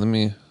 let's see, let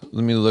me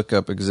look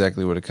up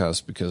exactly what it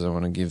costs because I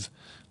want to give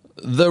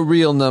the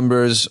real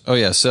numbers. Oh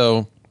yeah,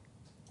 so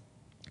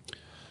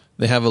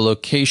they have a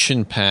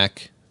location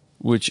pack,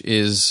 which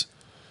is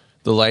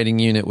the lighting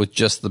unit with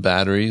just the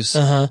batteries.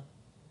 So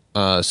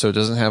it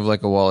doesn't have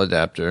like a wall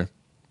adapter.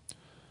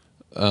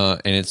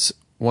 And it's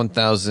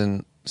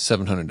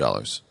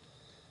 $1,700.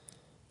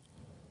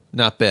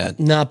 Not bad.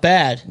 Not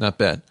bad. Not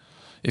bad.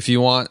 If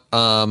you want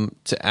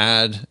to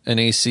add an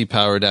AC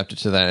power adapter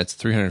to that, it's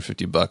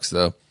 $350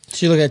 though.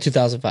 So you're looking at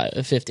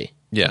 $2,050.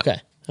 Yeah.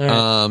 Okay.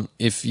 All right.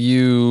 If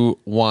you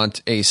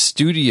want a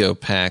studio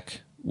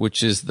pack,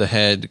 which is the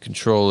head,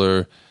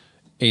 controller,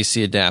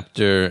 AC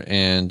adapter,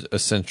 and a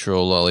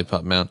central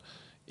lollipop mount,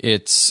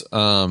 it's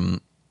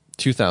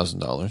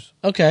 $2,000.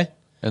 Okay.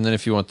 And then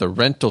if you want the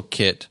rental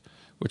kit,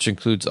 which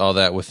includes all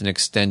that with an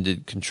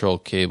extended control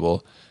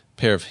cable,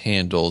 pair of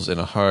handles, and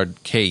a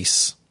hard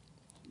case,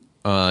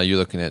 you're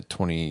looking at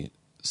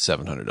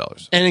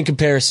 $2,700. And in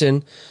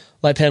comparison,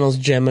 Light Panel's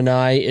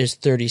Gemini is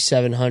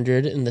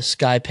 $3,700, and the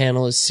Sky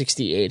Panel is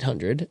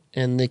 $6,800,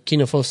 and the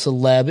Kinofo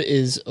Celeb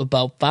is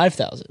about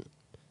 $5,000.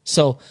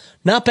 So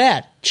not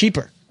bad.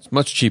 Cheaper. It's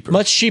much cheaper.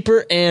 Much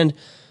cheaper and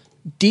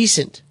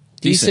decent.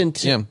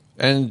 Yeah.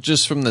 And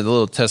just from the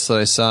little test that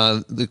I saw,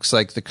 it looks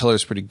like the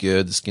color's pretty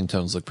good. The skin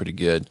tones look pretty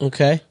good.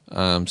 Okay.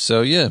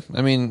 So yeah,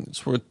 I mean,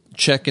 it's worth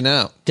checking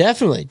out.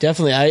 Definitely.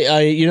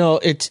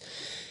 It's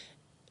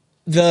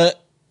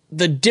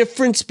the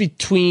difference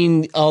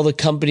between all the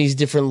companies'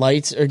 different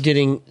lights are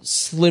getting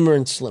slimmer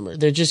and slimmer.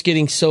 They're just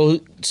getting so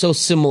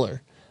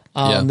similar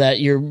that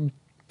you're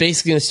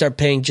basically going to start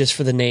paying just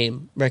for the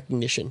name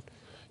recognition.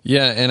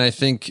 Yeah, and I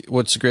think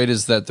what's great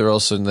is that they're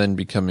also then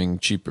becoming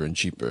cheaper and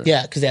cheaper.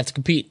 Yeah, because they have to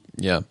compete.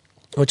 Yeah.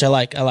 Which I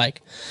like.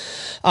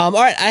 All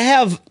right, I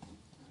have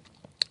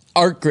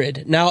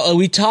ArtGrid. Now,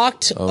 we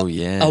talked a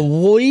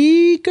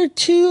week or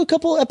two, a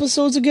couple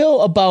episodes ago,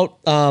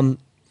 about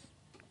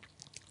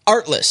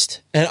Artlist.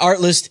 And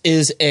Artlist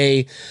is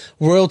a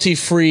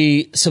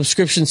royalty-free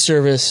subscription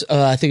service.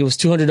 I think it was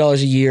 $200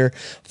 a year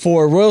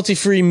for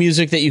royalty-free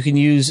music that you can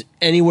use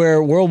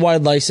anywhere,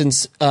 worldwide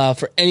license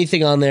for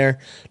anything on there,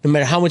 no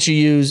matter how much you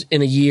use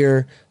in a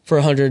year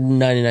for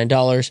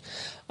 $199.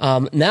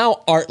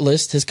 Now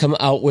Artlist has come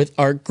out with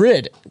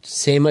ArtGrid.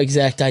 Same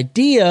exact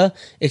idea,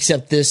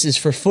 except this is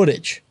for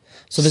footage.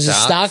 So there's a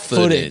stock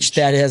footage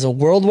that has a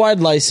worldwide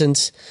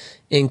license,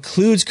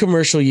 includes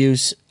commercial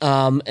use,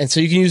 and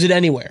so you can use it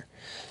anywhere.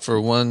 For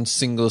one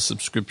single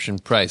subscription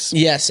price.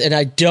 Yes, and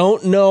I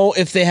don't know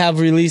if they have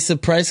released the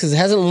price because it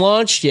hasn't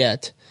launched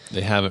yet.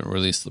 They haven't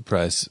released the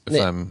price, if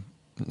I'm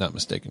not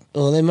mistaken.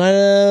 Well, they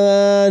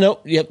might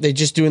nope. Yep, they're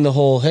just doing the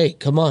whole, hey,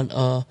 come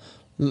on,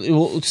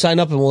 we'll sign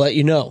up and we'll let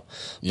you know.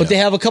 But they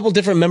have a couple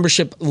different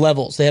membership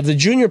levels. They have the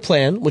junior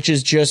plan, which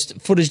is just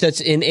footage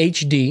that's in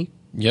HD.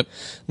 Yep.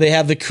 They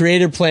have the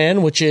creator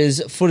plan, which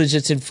is footage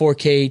that's in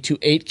 4K to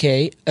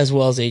 8K as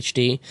well as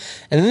HD.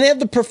 And then they have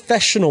the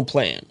professional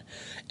plan.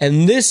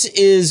 And this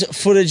is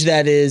footage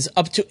that is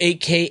up to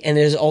 8K and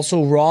is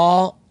also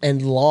raw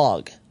and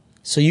log.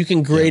 So you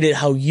can grade it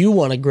how you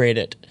want to grade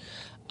it.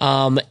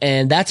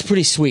 And that's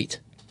pretty sweet.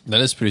 That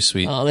is pretty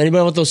sweet.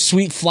 Anybody want those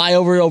sweet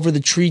flyover over the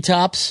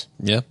treetops?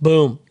 Yeah.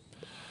 Boom.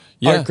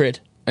 Yeah. ArtGrid.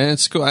 And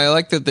it's cool. I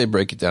like that they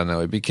break it down that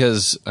way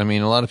because, I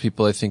mean, a lot of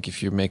people, I think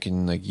if you're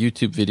making like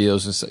YouTube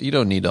videos and stuff, you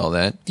don't need all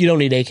that. You don't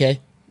need 8K.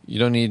 You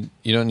don't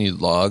need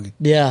log.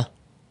 Yeah.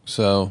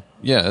 So,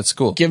 yeah, that's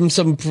cool. Give them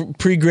some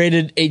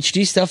pre-graded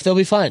HD stuff. They'll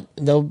be fine.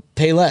 They'll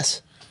pay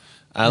less.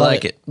 I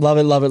like it. Love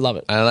it, love it, love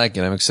it. I like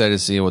it. I'm excited to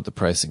see what the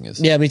pricing is.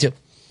 Yeah, me too.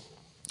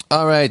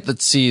 All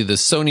let's see. The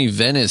Sony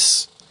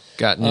Venice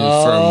got new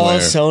firmware.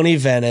 Sony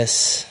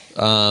Venice.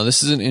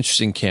 This is an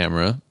interesting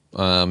camera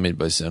made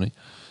by Sony.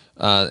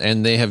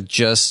 And they have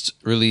just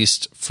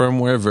released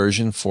firmware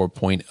version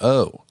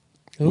 4.0,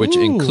 which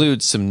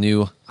includes some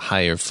new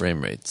higher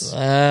frame rates.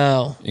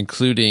 Wow.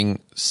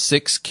 Including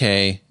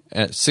 6K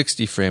at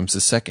 60 frames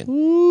a second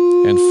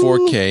and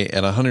 4K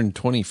at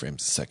 120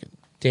 frames a second.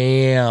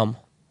 Damn.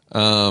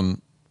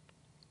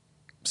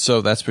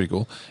 So that's pretty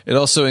cool. It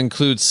also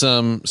includes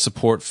some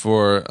support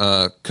for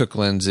Cook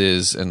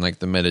lenses and like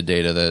the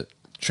metadata that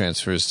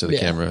transfers to the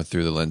camera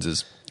through the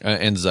lenses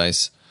and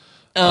Zeiss.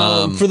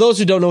 For those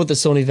who don't know what the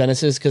Sony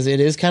Venice is, because it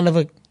is kind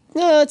of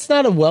it's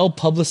not a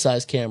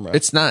well-publicized camera.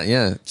 It's not,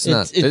 yeah. It's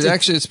not.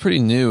 It's pretty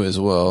new as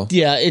well.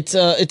 Yeah, it's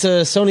a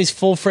Sony's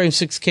full-frame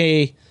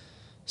 6K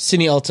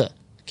Cine Alta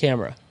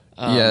camera.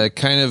 Yeah, it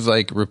kind of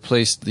like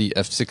replaced the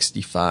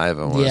F65, I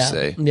want to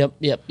say.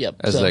 Yep.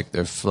 As like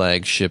their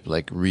flagship,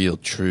 like real,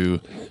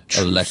 true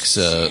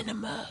Alexa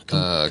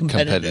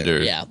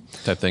competitor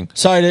type thing.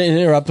 Sorry to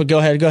interrupt, but go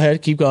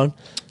ahead, keep going.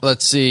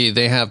 Let's see.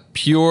 They have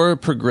pure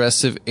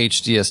progressive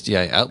HD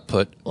SDI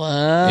output in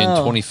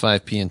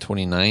 25p and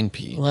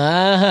 29p.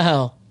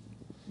 Wow.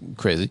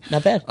 Crazy.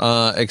 Not bad.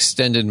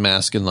 Extended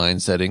mask and line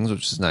settings,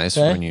 which is nice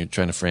when you're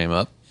trying to frame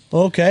up.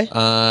 Okay.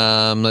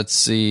 Let's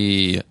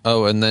see.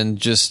 Oh, and then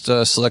just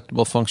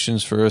selectable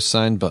functions for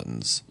assigned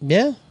buttons.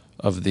 Yeah.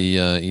 Of the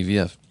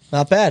EVF.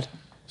 Not bad.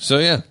 So,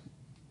 yeah.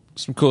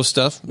 Some cool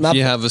stuff. If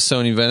you have a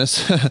Sony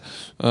Venice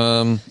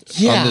on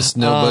this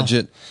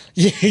no-budget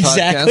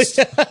exactly.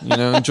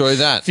 podcast, enjoy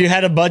that. If you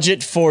had a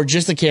budget for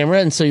just the camera,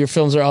 and so your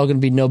films are all going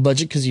to be no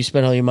budget because you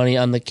spent all your money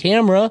on the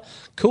camera,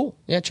 cool.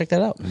 Yeah, check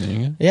that out. There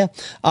you go. Yeah.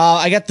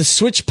 I got the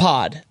Switch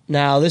Pod.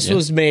 Now, this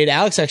was made,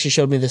 Alex actually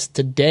showed me this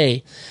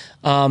today.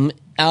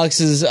 Alex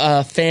is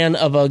a fan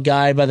of a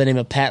guy by the name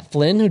of Pat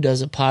Flynn, who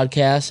does a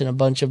podcast and a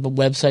bunch of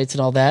websites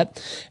and all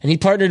that. And he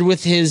partnered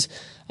with his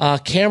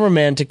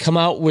cameraman to come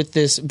out with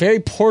this very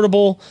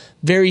portable,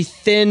 very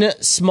thin,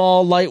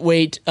 small,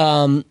 lightweight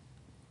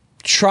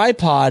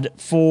tripod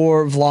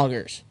for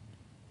vloggers.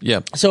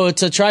 Yeah. So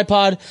it's a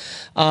tripod,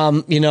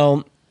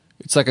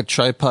 It's like a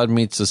tripod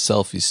meets a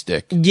selfie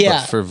stick. Yeah.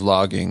 But for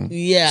vlogging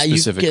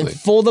specifically. You can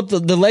fold up,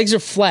 the legs are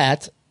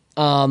flat,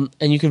 and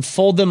you can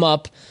fold them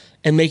up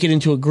and make it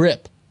into a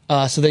grip.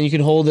 So then you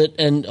can hold it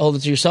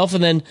to yourself,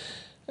 and then,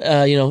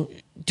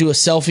 do a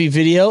selfie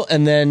video,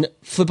 and then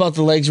flip out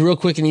the legs real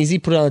quick and easy,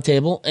 put it on the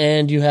table,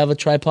 and you have a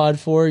tripod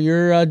for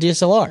your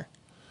DSLR.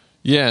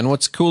 Yeah, and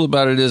what's cool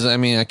about it is, I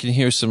mean, I can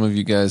hear some of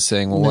you guys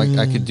saying, well,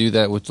 I could do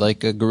that with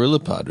like a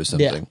GorillaPod or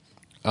something.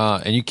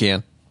 Yeah. And you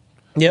can.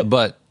 Yep.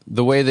 But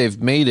the way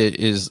they've made it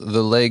is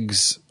the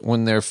legs,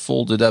 when they're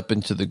folded up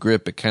into the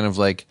grip, it kind of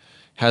like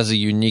has a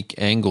unique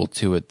angle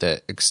to it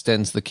that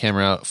extends the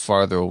camera out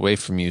farther away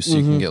from you so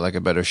you can get like a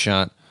better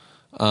shot.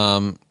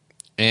 And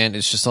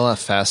it's just a lot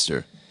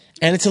faster.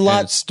 And it's a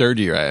lot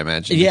sturdier, I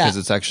imagine, because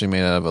it's actually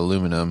made out of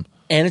aluminum.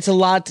 And it's a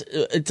lot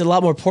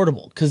more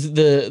portable because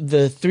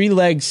the three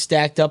legs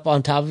stacked up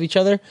on top of each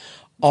other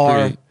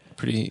are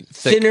pretty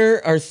thick.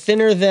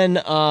 thinner than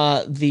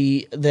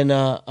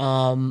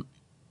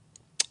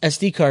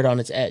SD card on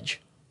its edge.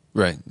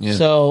 Right. Yeah.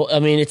 So I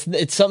mean,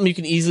 it's something you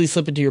can easily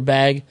slip into your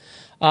bag.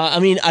 I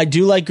mean, I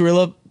do like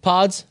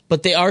GorillaPods,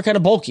 but they are kind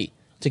of bulky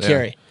to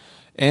carry.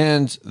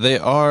 And they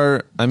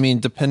are, I mean,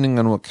 depending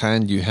on what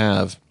kind you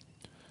have,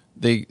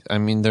 they're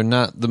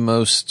not the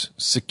most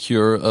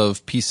secure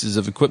of pieces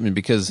of equipment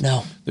because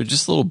they're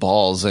just little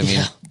balls. I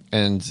mean,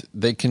 and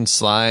they can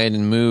slide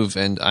and move.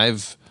 And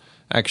I've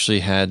actually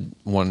had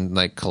one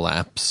like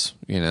collapse,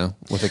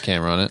 with a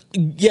camera on it.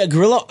 Yeah,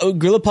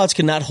 GorillaPods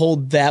cannot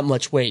hold that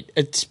much weight,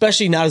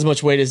 especially not as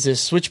much weight as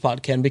this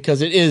SwitchPod can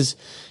because it is,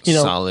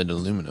 solid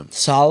aluminum.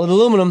 Solid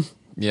aluminum.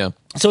 Yeah.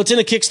 So it's in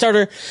a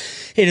Kickstarter.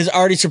 It has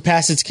already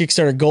surpassed its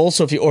Kickstarter goal.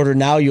 So if you order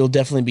now, you'll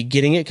definitely be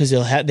getting it because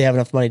they have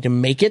enough money to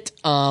make it.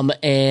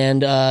 Kickstarter's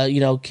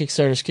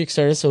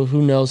Kickstarter. So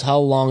who knows how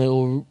long it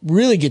will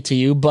really get to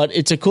you, but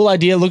it's a cool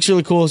idea. It looks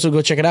really cool. So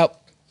go check it out.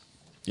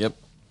 Yep.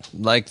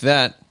 Like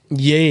that.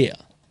 Yeah.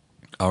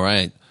 All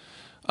right.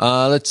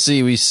 Let's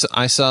see.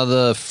 I saw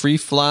the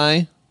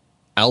FreeFly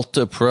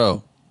Alta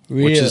Pro,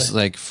 which is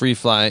like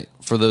FreeFly.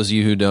 For those of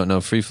you who don't know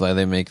FreeFly,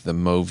 they make the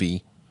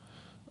Movi,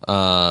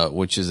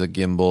 which is a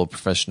gimbal,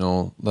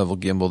 professional level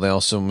gimbal. They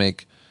also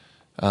make,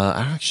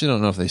 I actually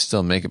don't know if they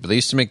still make it, but they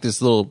used to make this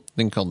little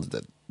thing called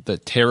the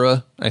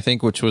Terra, I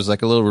think, which was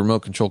like a little remote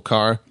control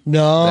car.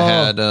 No.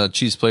 That had a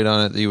cheese plate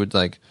on it that you would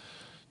like,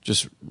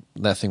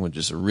 that thing would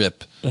just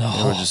rip.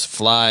 It would just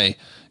fly.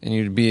 And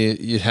you'd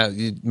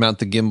mount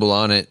the gimbal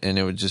on it, and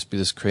it would just be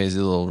this crazy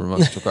little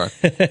remote control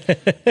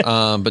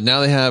car. But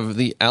now they have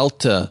the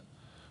Alta,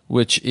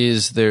 which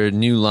is their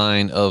new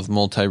line of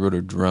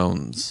multi-rotor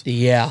drones.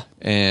 Yeah,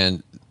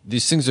 and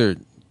these things are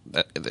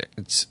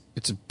it's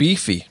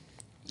beefy.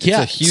 It's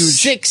a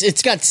huge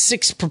It's got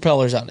 6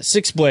 propellers on it,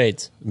 6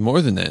 blades.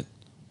 More than that,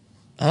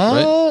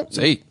 right? It's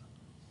 8.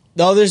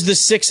 No, there's the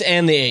 6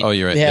 and the 8. Oh,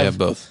 you're right. They have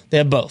both. They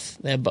have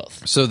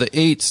both. So the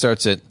 8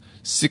 starts at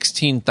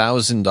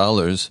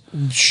 $16,000,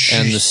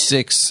 and the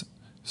 6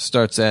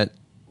 starts at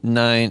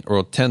 $9,000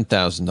 or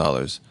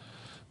 $10,000.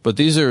 But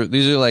these are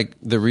like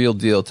the real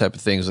deal type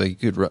of things.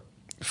 Like you could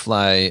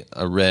fly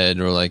a Red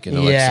or like an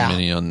Alexa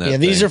Mini on that. Yeah,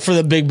 these are for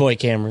the big boy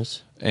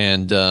cameras.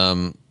 And I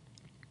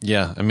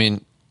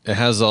mean, it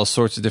has all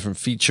sorts of different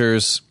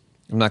features.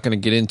 I'm not going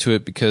to get into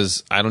it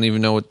because I don't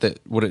even know what it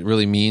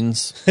really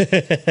means.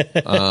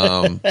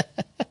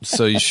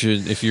 So you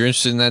should, if you're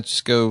interested in that,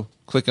 just go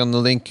click on the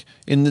link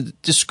in the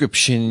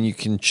description. You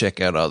can check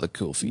out all the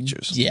cool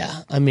features.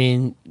 Yeah, I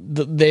mean,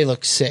 they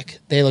look sick.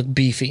 They look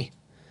beefy.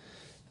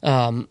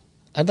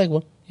 I'd like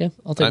one. Yeah,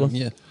 I'll take one.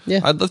 Yeah.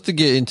 I'd love to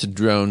get into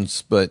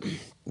drones, but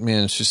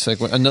man, it's just like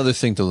another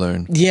thing to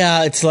learn.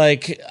 Yeah, it's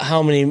like,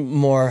 how many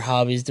more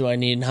hobbies do I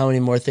need, and how many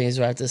more things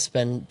do I have to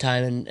spend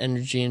time and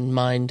energy and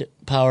mind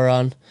power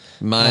on?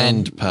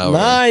 Mind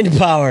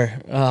power.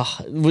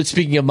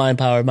 Speaking of mind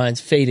power,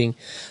 mine's fading.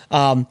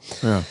 I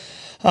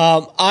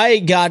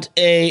got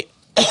a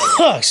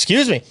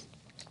excuse me.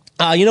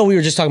 We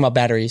were just talking about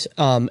batteries,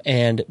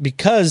 and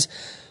because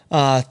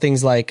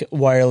things like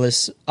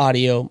wireless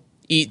audio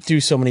eat through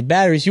so many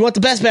batteries, you want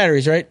the best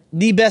batteries, right?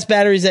 The best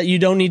batteries that you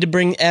don't need to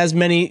bring as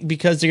many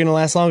because they're going to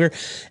last longer.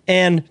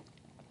 And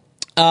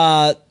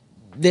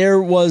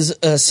there was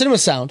Cinema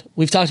Sound.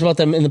 We've talked about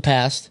them in the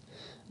past.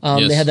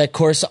 Yes. They had that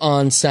course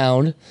on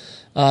sound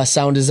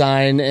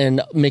design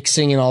and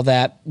mixing and all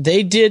that.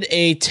 They did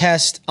a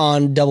test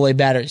on AA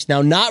batteries.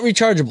 Now, not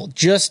rechargeable,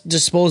 just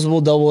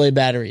disposable AA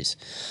batteries.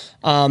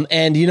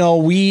 And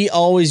we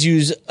always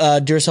use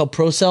Duracell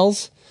Pro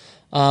Cells.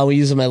 We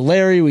use them at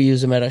Larry. We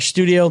use them at our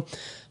studio.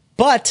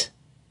 But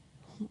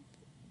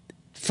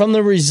from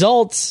the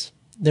results,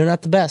 they're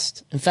not the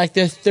best. In fact,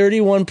 they're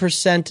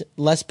 31%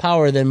 less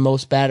power than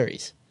most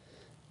batteries,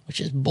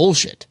 which is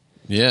bullshit.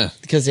 Yeah.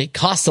 because they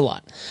cost a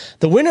lot.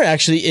 The winner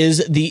actually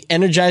is the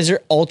Energizer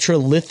Ultra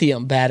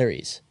Lithium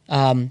batteries.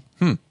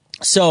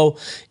 So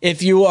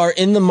if you are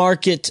in the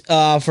market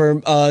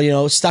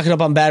for stocking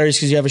up on batteries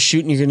because you have a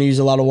shoot and you're going to use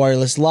a lot of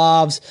wireless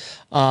lavs,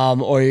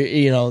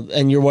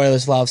 and your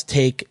wireless lavs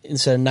take,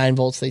 instead of 9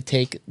 volts, they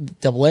take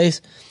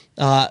AA's.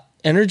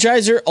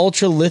 Energizer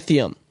Ultra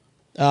Lithium.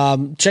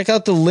 Check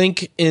out the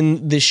link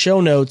in the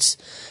show notes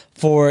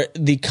for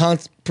the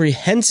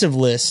comprehensive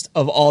list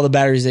of all the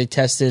batteries they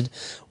tested,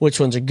 which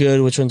ones are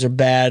good, which ones are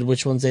bad,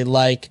 which ones they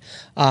like.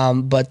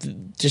 But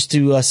just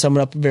to sum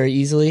it up very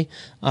easily,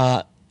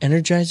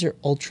 Energizer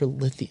Ultra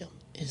Lithium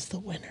is the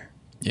winner.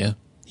 Yeah.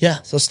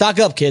 Yeah, so stock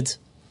up, kids.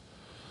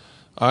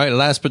 All right,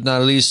 last but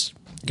not least,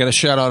 got to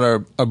shout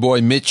out our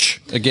boy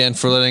Mitch again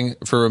for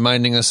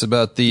reminding us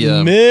about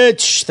the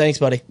Mitch. Thanks,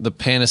 buddy. the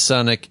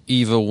Panasonic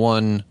EVA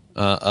 1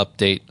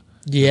 update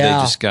that they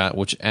just got,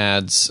 which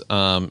adds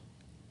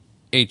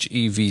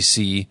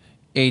HEVC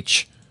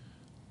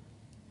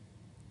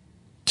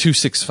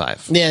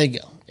H265. There you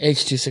go.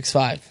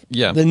 H265.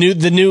 Yeah. The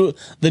new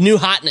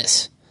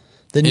hotness.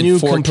 The in new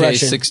 4K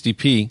compression.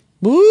 60p.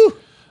 Woo!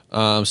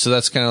 So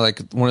that's kind of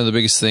like one of the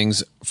biggest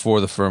things for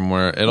the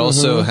firmware. It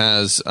also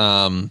has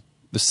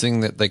this thing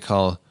that they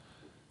call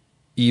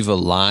EVA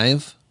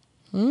Live,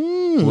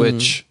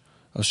 which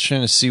I was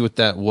trying to see what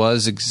that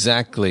was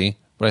exactly,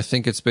 but I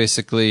think it's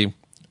basically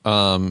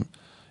it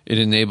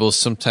enables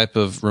some type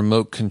of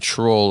remote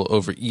control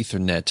over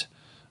Ethernet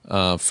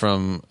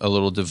from a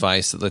little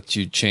device that lets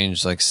you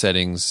change like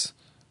settings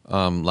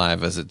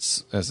live as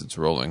it's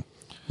rolling.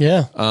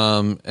 Yeah.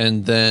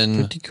 And then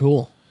Pretty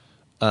cool.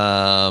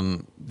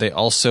 they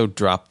also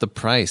dropped the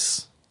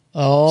price.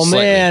 Oh,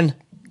 Slightly. man.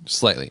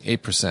 Slightly,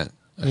 8%.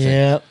 I think.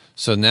 Yeah.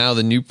 So now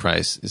the new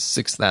price is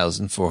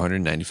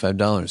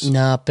 $6,495.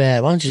 Not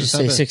bad. Why don't you It's just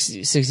not say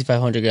bad.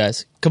 6,500,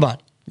 guys? Come on.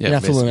 Yeah, You're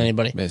not fooling basically,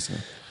 anybody.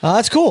 Basically.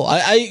 That's cool.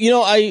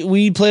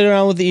 We played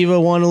around with the EVA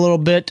 1 a little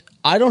bit.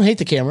 I don't hate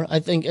the camera. I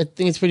think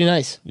it's pretty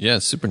nice. Yeah,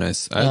 it's super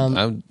nice. I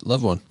would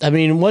love one. I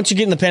mean, once you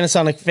get in the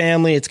Panasonic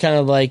family, it's kind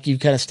of like you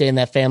kind of stay in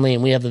that family,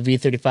 and we have the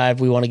V35.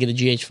 We want to get a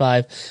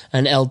GH5,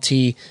 an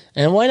LT,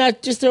 and why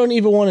not just throw an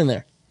EVA 1 in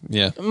there?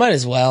 Yeah. Might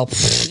as well.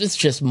 It's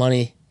just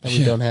money that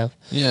we don't have.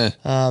 Yeah.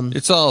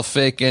 It's all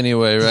fake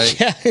anyway, right?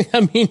 Yeah,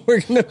 I mean,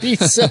 we're going to be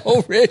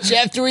so rich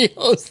after we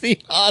host the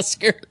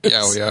Oscars.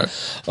 Yeah, we are.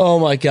 Oh,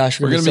 my gosh.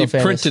 We're going to be so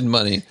famous. printing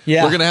money.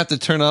 Yeah. We're going to have to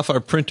turn off our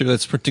printer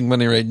that's printing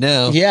money right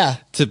now. Yeah.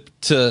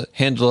 To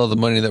handle all the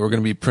money that we're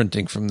going to be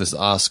printing from this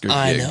Oscar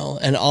I gig. know.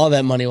 And all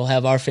that money will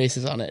have our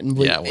faces on it. And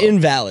Yeah, well.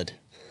 invalid.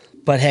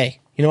 But hey,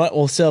 you know what?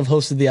 We'll still have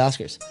hosted the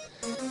Oscars.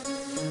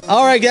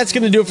 All right, that's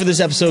going to do it for this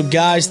episode,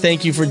 guys.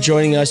 Thank you for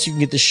joining us. You can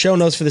get the show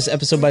notes for this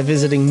episode by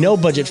visiting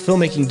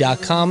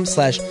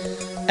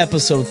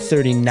nobudgetfilmmaking.com/episode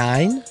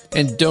 39.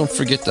 And don't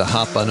forget to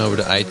hop on over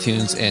to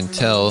iTunes and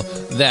tell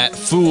that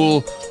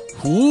fool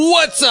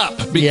what's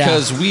up,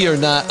 because we are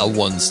not a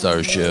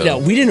one-star show. No,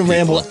 we didn't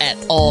ramble at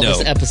all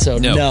this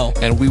episode. No.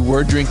 And we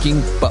were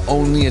drinking, but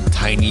only a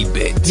tiny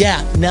bit.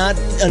 Yeah, not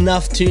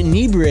enough to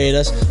inebriate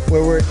us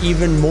where we're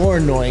even more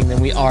annoying than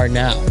we are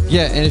now.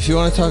 Yeah, and if you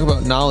want to talk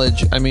about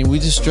knowledge, I mean, we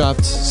just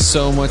dropped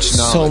so much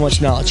knowledge. So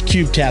much knowledge.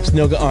 Cube taps,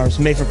 Noga arms,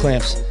 Mayfer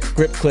clamps,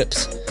 grip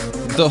clips.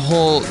 The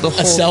whole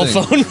cell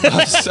thing. phone.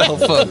 A cell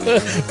phone.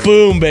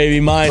 Boom,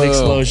 baby. Mind Boom.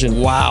 explosion.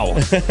 Wow.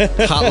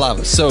 Hot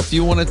lava. So if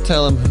you want to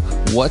tell him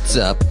what's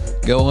up,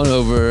 go on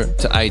over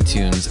to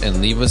iTunes and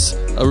leave us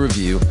a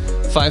review.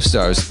 5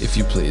 stars, if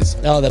you please.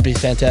 Oh, that'd be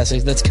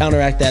fantastic. Let's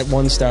counteract that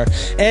 1 star.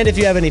 And if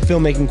you have any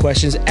filmmaking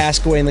questions,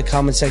 ask away in the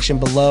comment section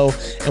below,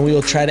 and we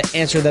will try to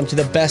answer them to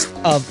the best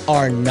of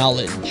our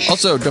knowledge.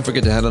 Also, don't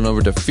forget to head on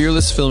over to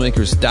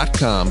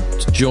fearlessfilmmakers.com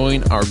to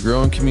join our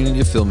growing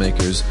community of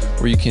filmmakers,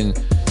 where you can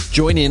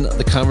join in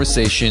the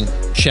conversation,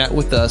 chat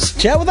with us,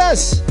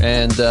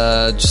 and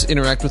just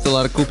interact with a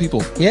lot of cool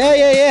people. Yeah.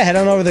 Head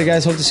on over there,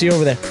 guys. Hope to see you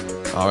over there.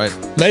 All right.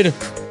 Later.